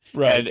villain.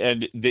 Right.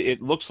 And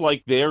it looks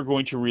like they are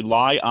going to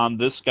rely on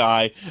this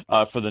guy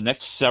for the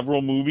next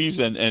several movies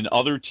and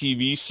other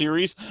TV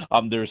series.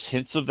 There's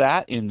hints of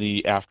that in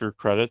the after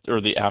credits or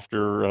the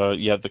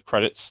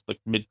credits, the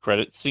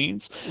mid-credit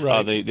scenes.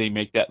 Right. They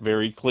make that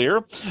very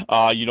clear.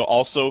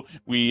 Also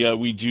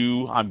we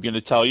do. I'm going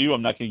to tell you.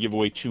 I'm not going to give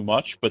away too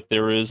much, but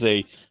there is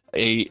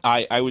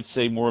I would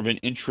say more of an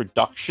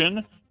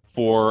introduction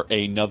for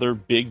another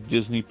big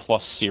Disney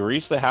Plus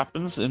series that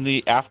happens in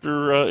the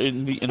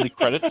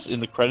credits in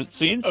the credit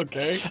scenes.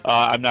 Okay.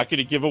 I'm not going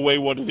to give away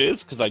what it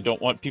is because I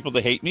don't want people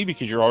to hate me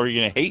because you're already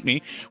going to hate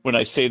me when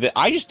I say that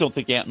I just don't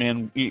think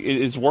Ant-Man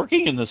is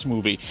working in this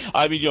movie.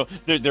 I mean,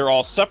 they're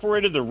all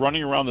separated. They're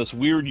running around this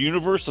weird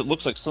universe that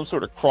looks like some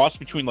sort of cross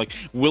between like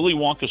Willy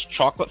Wonka's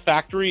Chocolate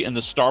Factory and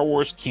the Star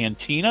Wars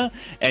Cantina,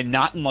 and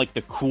not in like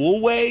the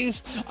cool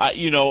ways.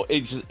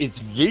 It's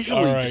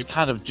visually just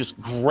kind of just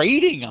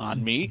grating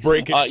on me.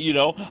 Break it.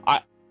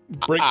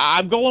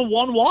 I'm going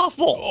one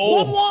waffle.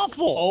 One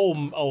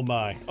waffle. Oh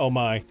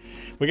my.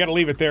 We got to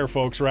leave it there,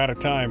 folks. We're out of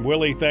time.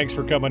 Willie, thanks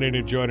for coming in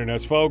and joining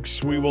us,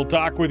 folks. We will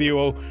talk with you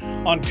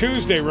on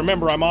Tuesday.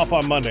 Remember, I'm off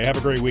on Monday. Have a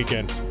great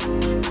weekend.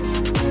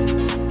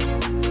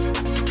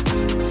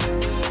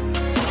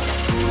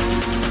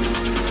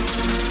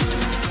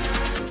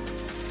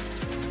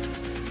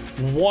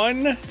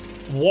 One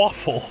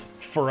waffle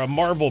for a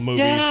Marvel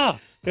movie. Yeah.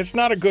 That's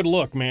not a good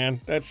look, man.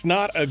 That's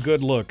not a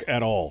good look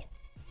at all.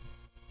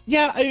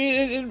 Yeah, I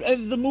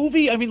mean, the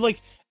movie, I mean,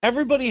 like,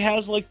 everybody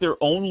has, like, their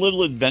own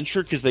little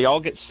adventure because they all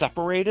get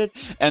separated,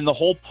 and the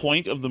whole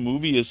point of the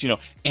movie is,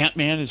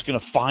 Ant-Man is going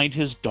to find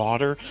his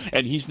daughter,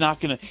 and he's not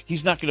going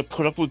to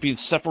put up with being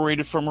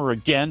separated from her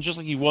again, just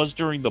like he was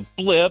during the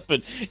blip,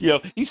 and,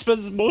 he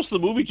spends most of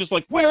the movie just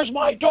like, where's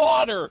my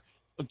daughter?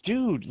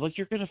 Dude, like,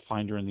 you're gonna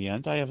find her in the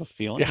end. I have a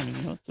feeling. Yeah. I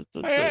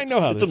mean, I know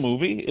how it's this a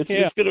movie.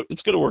 Yeah.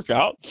 It's gonna work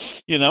out.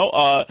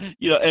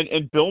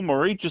 And Bill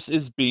Murray just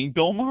is being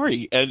Bill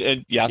Murray,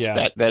 and yes,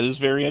 that is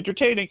very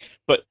entertaining.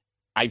 But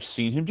I've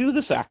seen him do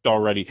this act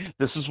already.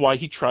 This is why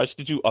he tries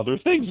to do other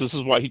things. This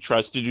is why he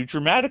tries to do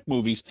dramatic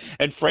movies.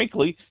 And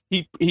frankly,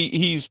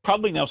 he's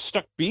probably now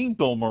stuck being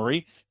Bill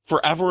Murray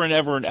forever and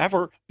ever and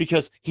ever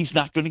because he's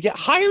not going to get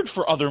hired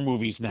for other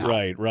movies now.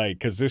 Right,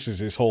 because this is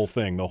his whole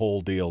thing. The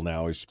whole deal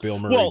now is Bill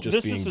Murray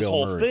just being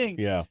Bill Murray. Thing.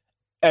 Yeah,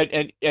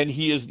 and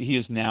he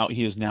has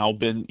now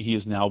been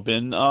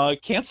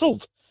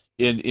canceled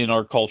in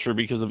our culture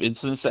because of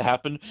incidents that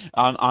happened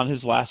on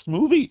his last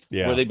movie,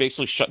 where they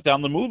basically shut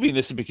down the movie, and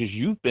they said, because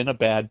you've been a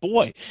bad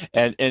boy.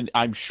 And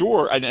I'm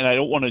sure, and I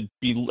don't want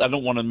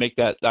to make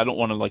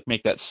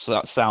that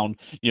sound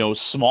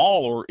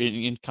small or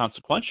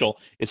inconsequential.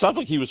 It sounds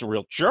like he was a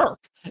real jerk,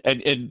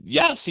 and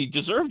yes, he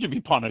deserved to be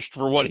punished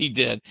for what he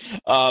did.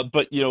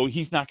 But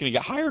he's not going to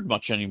get hired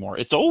much anymore.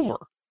 It's over.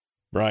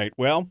 Right.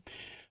 Well,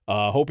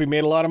 hope he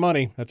made a lot of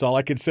money. That's all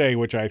I could say,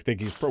 which I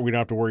think we don't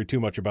have to worry too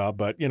much about.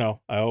 But,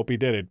 I hope he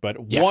did it. But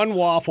one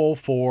waffle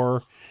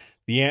for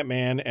the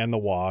Ant-Man and the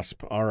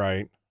Wasp. All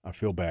right. I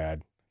feel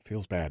bad.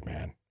 Feels bad,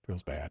 man.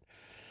 Feels bad.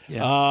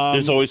 Yeah.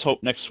 There's always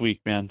hope next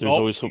week, man. There's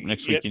always hope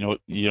next week. You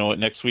know what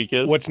next week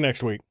is? What's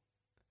next week?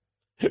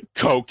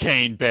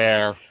 Cocaine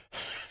Bear.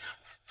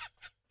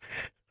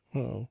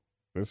 Oh.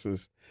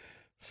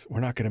 we're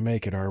not going to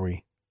make it, are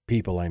we?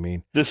 People, I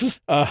mean. This is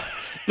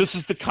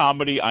the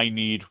comedy I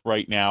need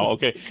right now.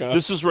 Okay,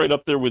 this is right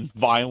up there with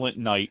Violent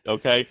Night.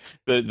 Okay,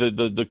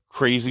 the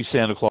crazy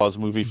Santa Claus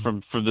movie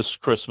from this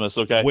Christmas.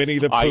 Okay, Winnie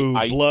the Pooh,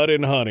 Blood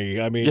and Honey.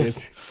 I mean,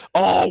 it's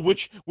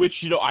which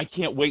I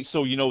can't wait.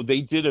 So they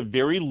did a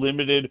very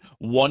limited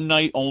one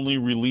night only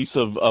release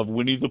of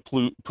Winnie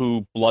the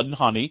Pooh, Blood and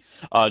Honey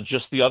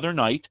just the other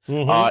night,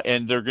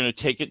 and they're gonna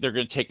take it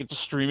to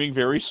streaming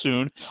very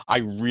soon. I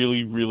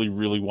really, really,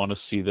 really want to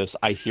see this.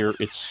 I hear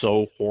it's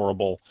so horrible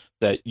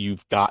that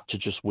you've got to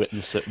just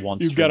witness it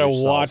once. You've got to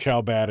watch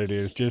how bad it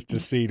is just to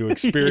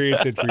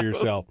experience it for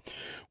yourself.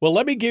 Well,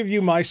 let me give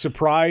you my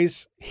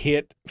surprise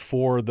hit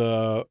for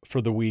the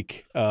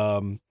week.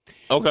 Okay.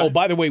 Oh,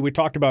 by the way, we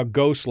talked about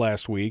Ghosts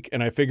last week,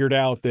 and I figured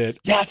out that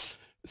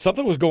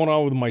something was going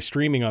on with my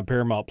streaming on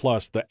Paramount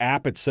Plus. The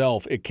app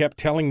itself, it kept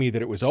telling me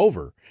that it was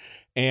over.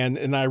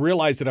 And I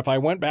realized that if I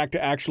went back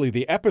to actually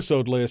the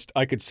episode list,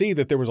 I could see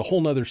that there was a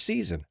whole nother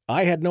season.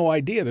 I had no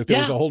idea that there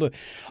was a whole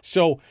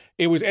So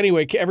it was,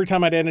 anyway, every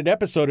time I'd end an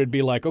episode, it'd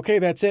be like, okay,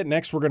 that's it.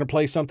 Next, we're going to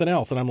play something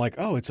else. And I'm like,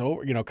 oh, it's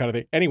over, kind of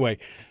thing. Anyway,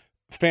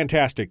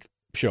 fantastic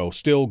show.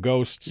 Still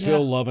Ghost,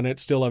 still loving it,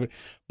 still loving it.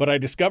 But I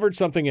discovered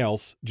something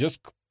else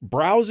just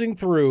browsing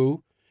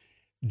through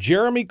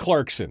Jeremy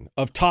Clarkson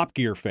of Top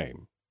Gear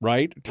fame.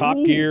 Right? Top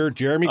Gear,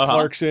 Jeremy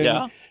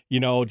Clarkson,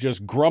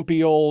 just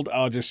grumpy old,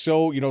 just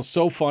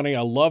so funny.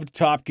 I loved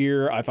Top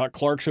Gear. I thought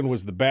Clarkson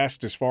was the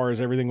best as far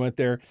as everything went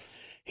there.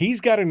 He's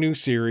got a new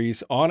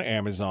series on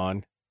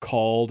Amazon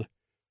called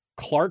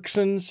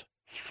Clarkson's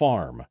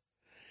Farm.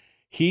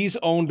 He's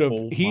owned a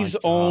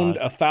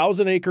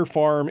 1,000-acre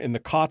farm in the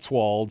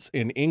Cotswolds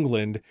in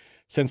England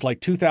since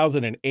like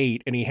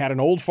 2008, and he had an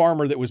old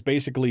farmer that was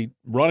basically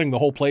running the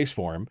whole place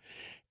for him.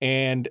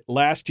 And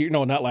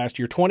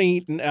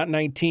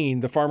 2019,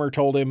 the farmer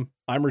told him,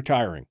 I'm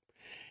retiring.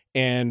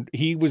 And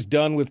he was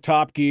done with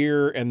Top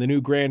Gear and the new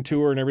Grand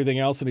Tour and everything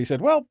else. And he said,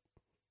 well,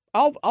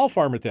 I'll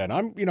farm it then.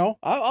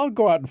 I'll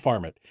go out and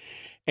farm it.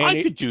 And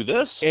I could do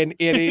this. And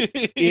it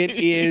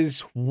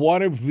is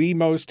one of the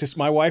most,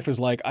 my wife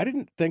is like, I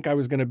didn't think I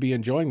was going to be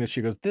enjoying this.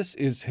 She goes, this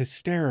is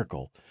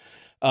hysterical.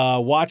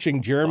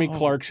 Watching Jeremy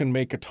Clarkson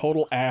make a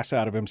total ass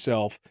out of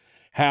himself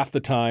half the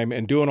time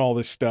and doing all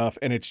this stuff,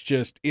 and it's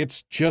just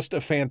a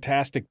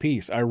fantastic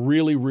piece. I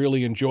really,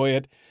 really enjoy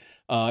it.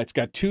 It's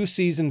got 2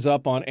 seasons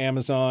up on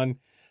Amazon,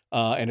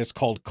 and it's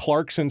called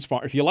Clarkson's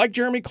Farm. If you like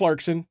Jeremy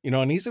Clarkson,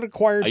 and he's an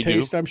acquired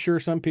taste, I'm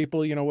sure some people,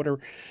 whatever.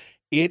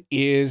 It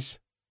is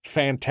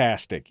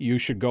fantastic. You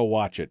should go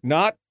watch it.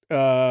 Not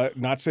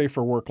safe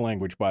for work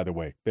language, by the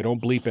way. They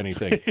don't bleep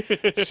anything.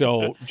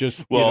 So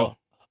just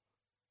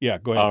yeah,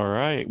 go ahead. All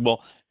right.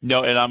 Well,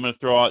 no, and I'm going to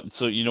throw out.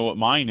 So you know what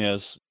mine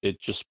is? It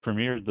just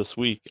premiered this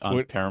week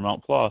on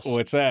Paramount Plus.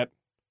 What's that?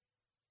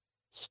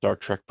 Star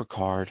Trek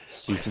Picard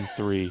season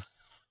 3,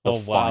 the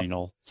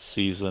final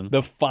season.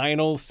 The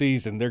final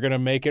season. They're going to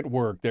make it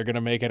work. They're going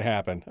to make it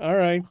happen. All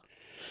right.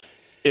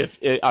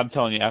 I'm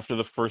telling you, after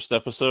the first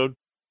episode,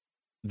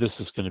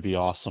 this is going to be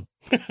awesome.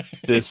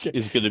 This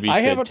is going to be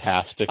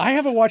fantastic. I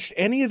haven't watched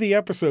any of the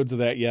episodes of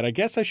that yet. I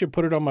guess I should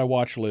put it on my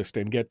watch list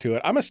and get to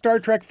it. I'm a Star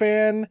Trek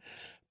fan,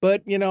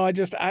 but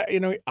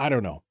I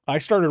don't know. I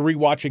started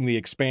rewatching The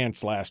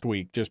Expanse last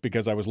week just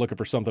because I was looking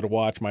for something to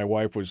watch. My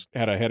wife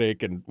had a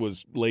headache and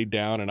was laid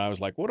down, and I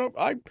was like,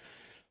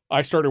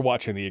 I started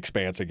watching The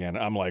Expanse again.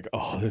 I'm like,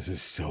 oh, this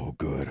is so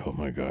good. Oh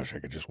my gosh, I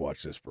could just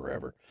watch this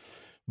forever.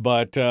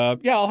 But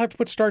I'll have to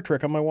put Star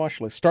Trek on my watch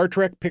list. Star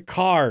Trek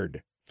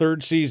Picard.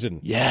 3rd season.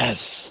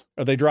 Yes.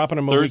 Are they dropping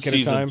them a week at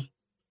a time?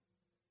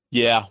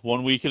 Yeah,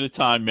 1 week at a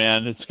time,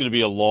 man. It's going to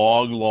be a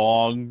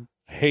long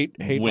hate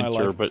winter, my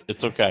life. But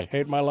it's okay.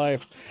 Hate my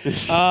life.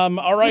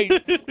 All right.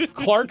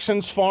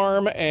 Clarkson's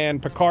Farm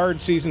and Picard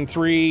season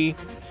 3.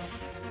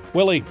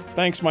 Willie,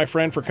 thanks, my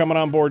friend, for coming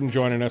on board and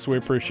joining us. We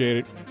appreciate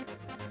it.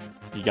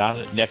 You got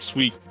it. Next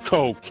week,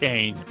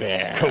 Cocaine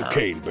Bear.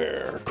 Cocaine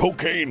Bear.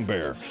 Cocaine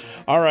Bear.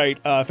 All right.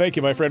 Thank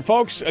you, my friend.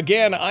 Folks,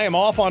 again, I am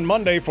off on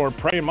Monday for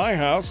Pray in My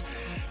House.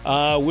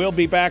 We'll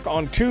be back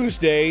on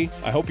Tuesday.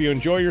 I hope you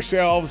enjoy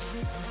yourselves.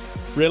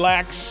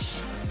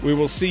 Relax. We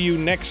will see you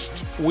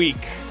next week.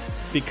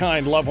 Be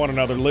kind, love one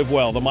another, live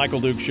well. The Michael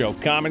Duke Show.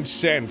 Common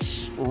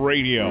Sense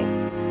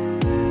Radio.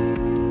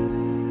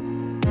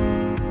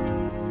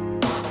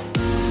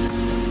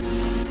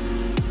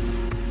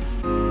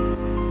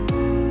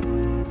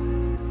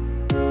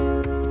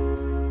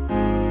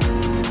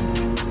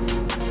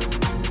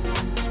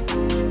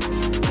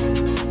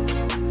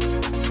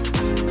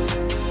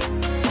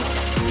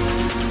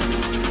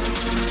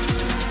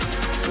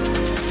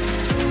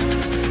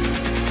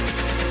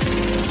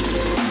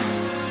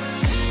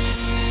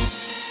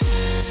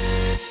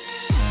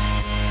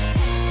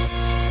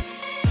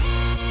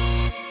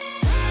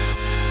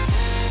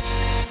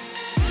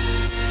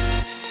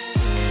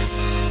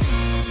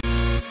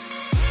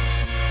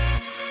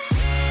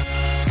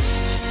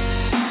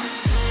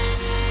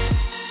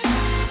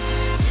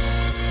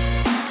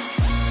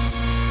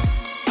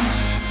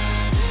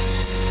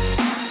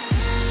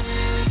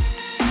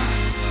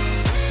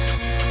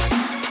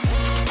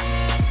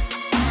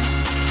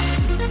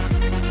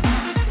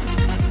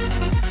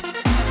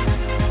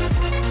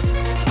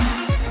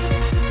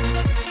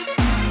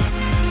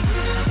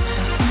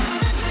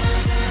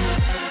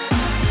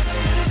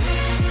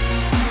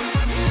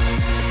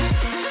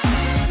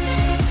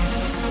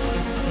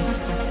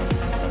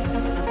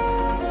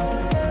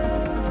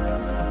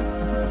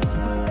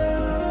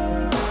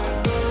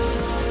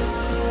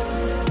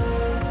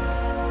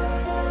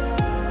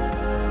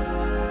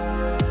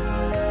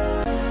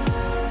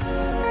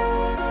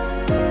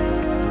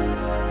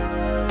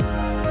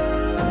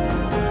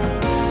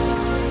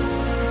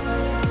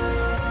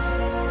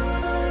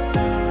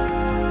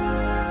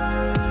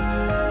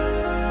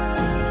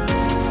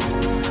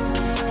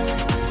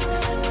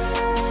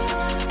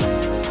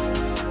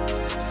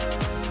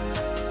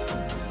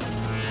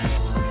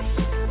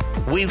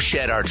 We've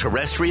shed our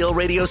terrestrial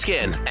radio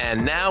skin,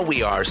 and now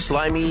we are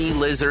slimy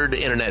lizard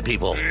internet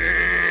people.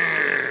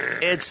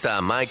 It's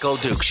the Michael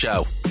Duke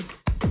Show.